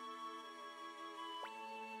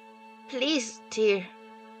 Please, Tir.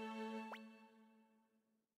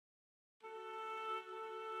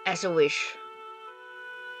 As a wish.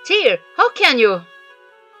 Tir, how can you?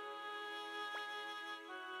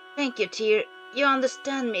 Thank you, Tir. You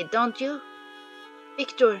understand me, don't you?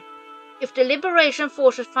 Victor, if the Liberation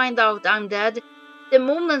Forces find out I'm dead, the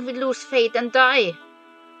moment we lose faith and die.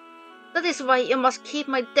 That is why you must keep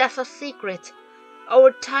my death a secret.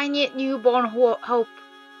 Our tiny newborn hope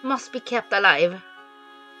must be kept alive.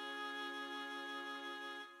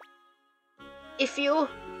 If you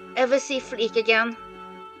ever see Fleek again,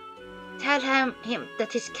 tell him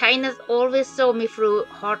that his kindness always saw me through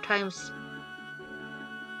hard times.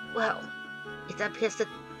 Well, it appears that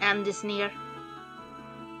end is near.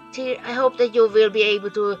 Tir, I hope that you will be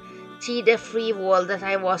able to see the free world that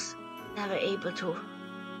I was never able to.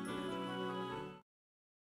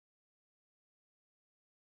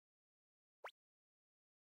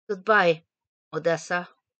 Goodbye, Odessa.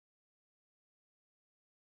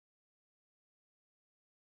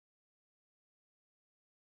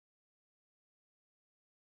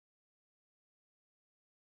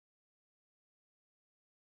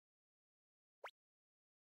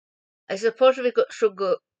 I suppose should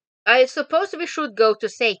go. I suppose we should go to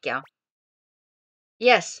Seika.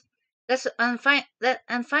 Yes, and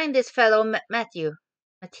find this fellow Matthew.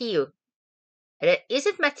 Matthew. Is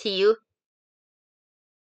it Matthew?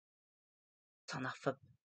 Son of a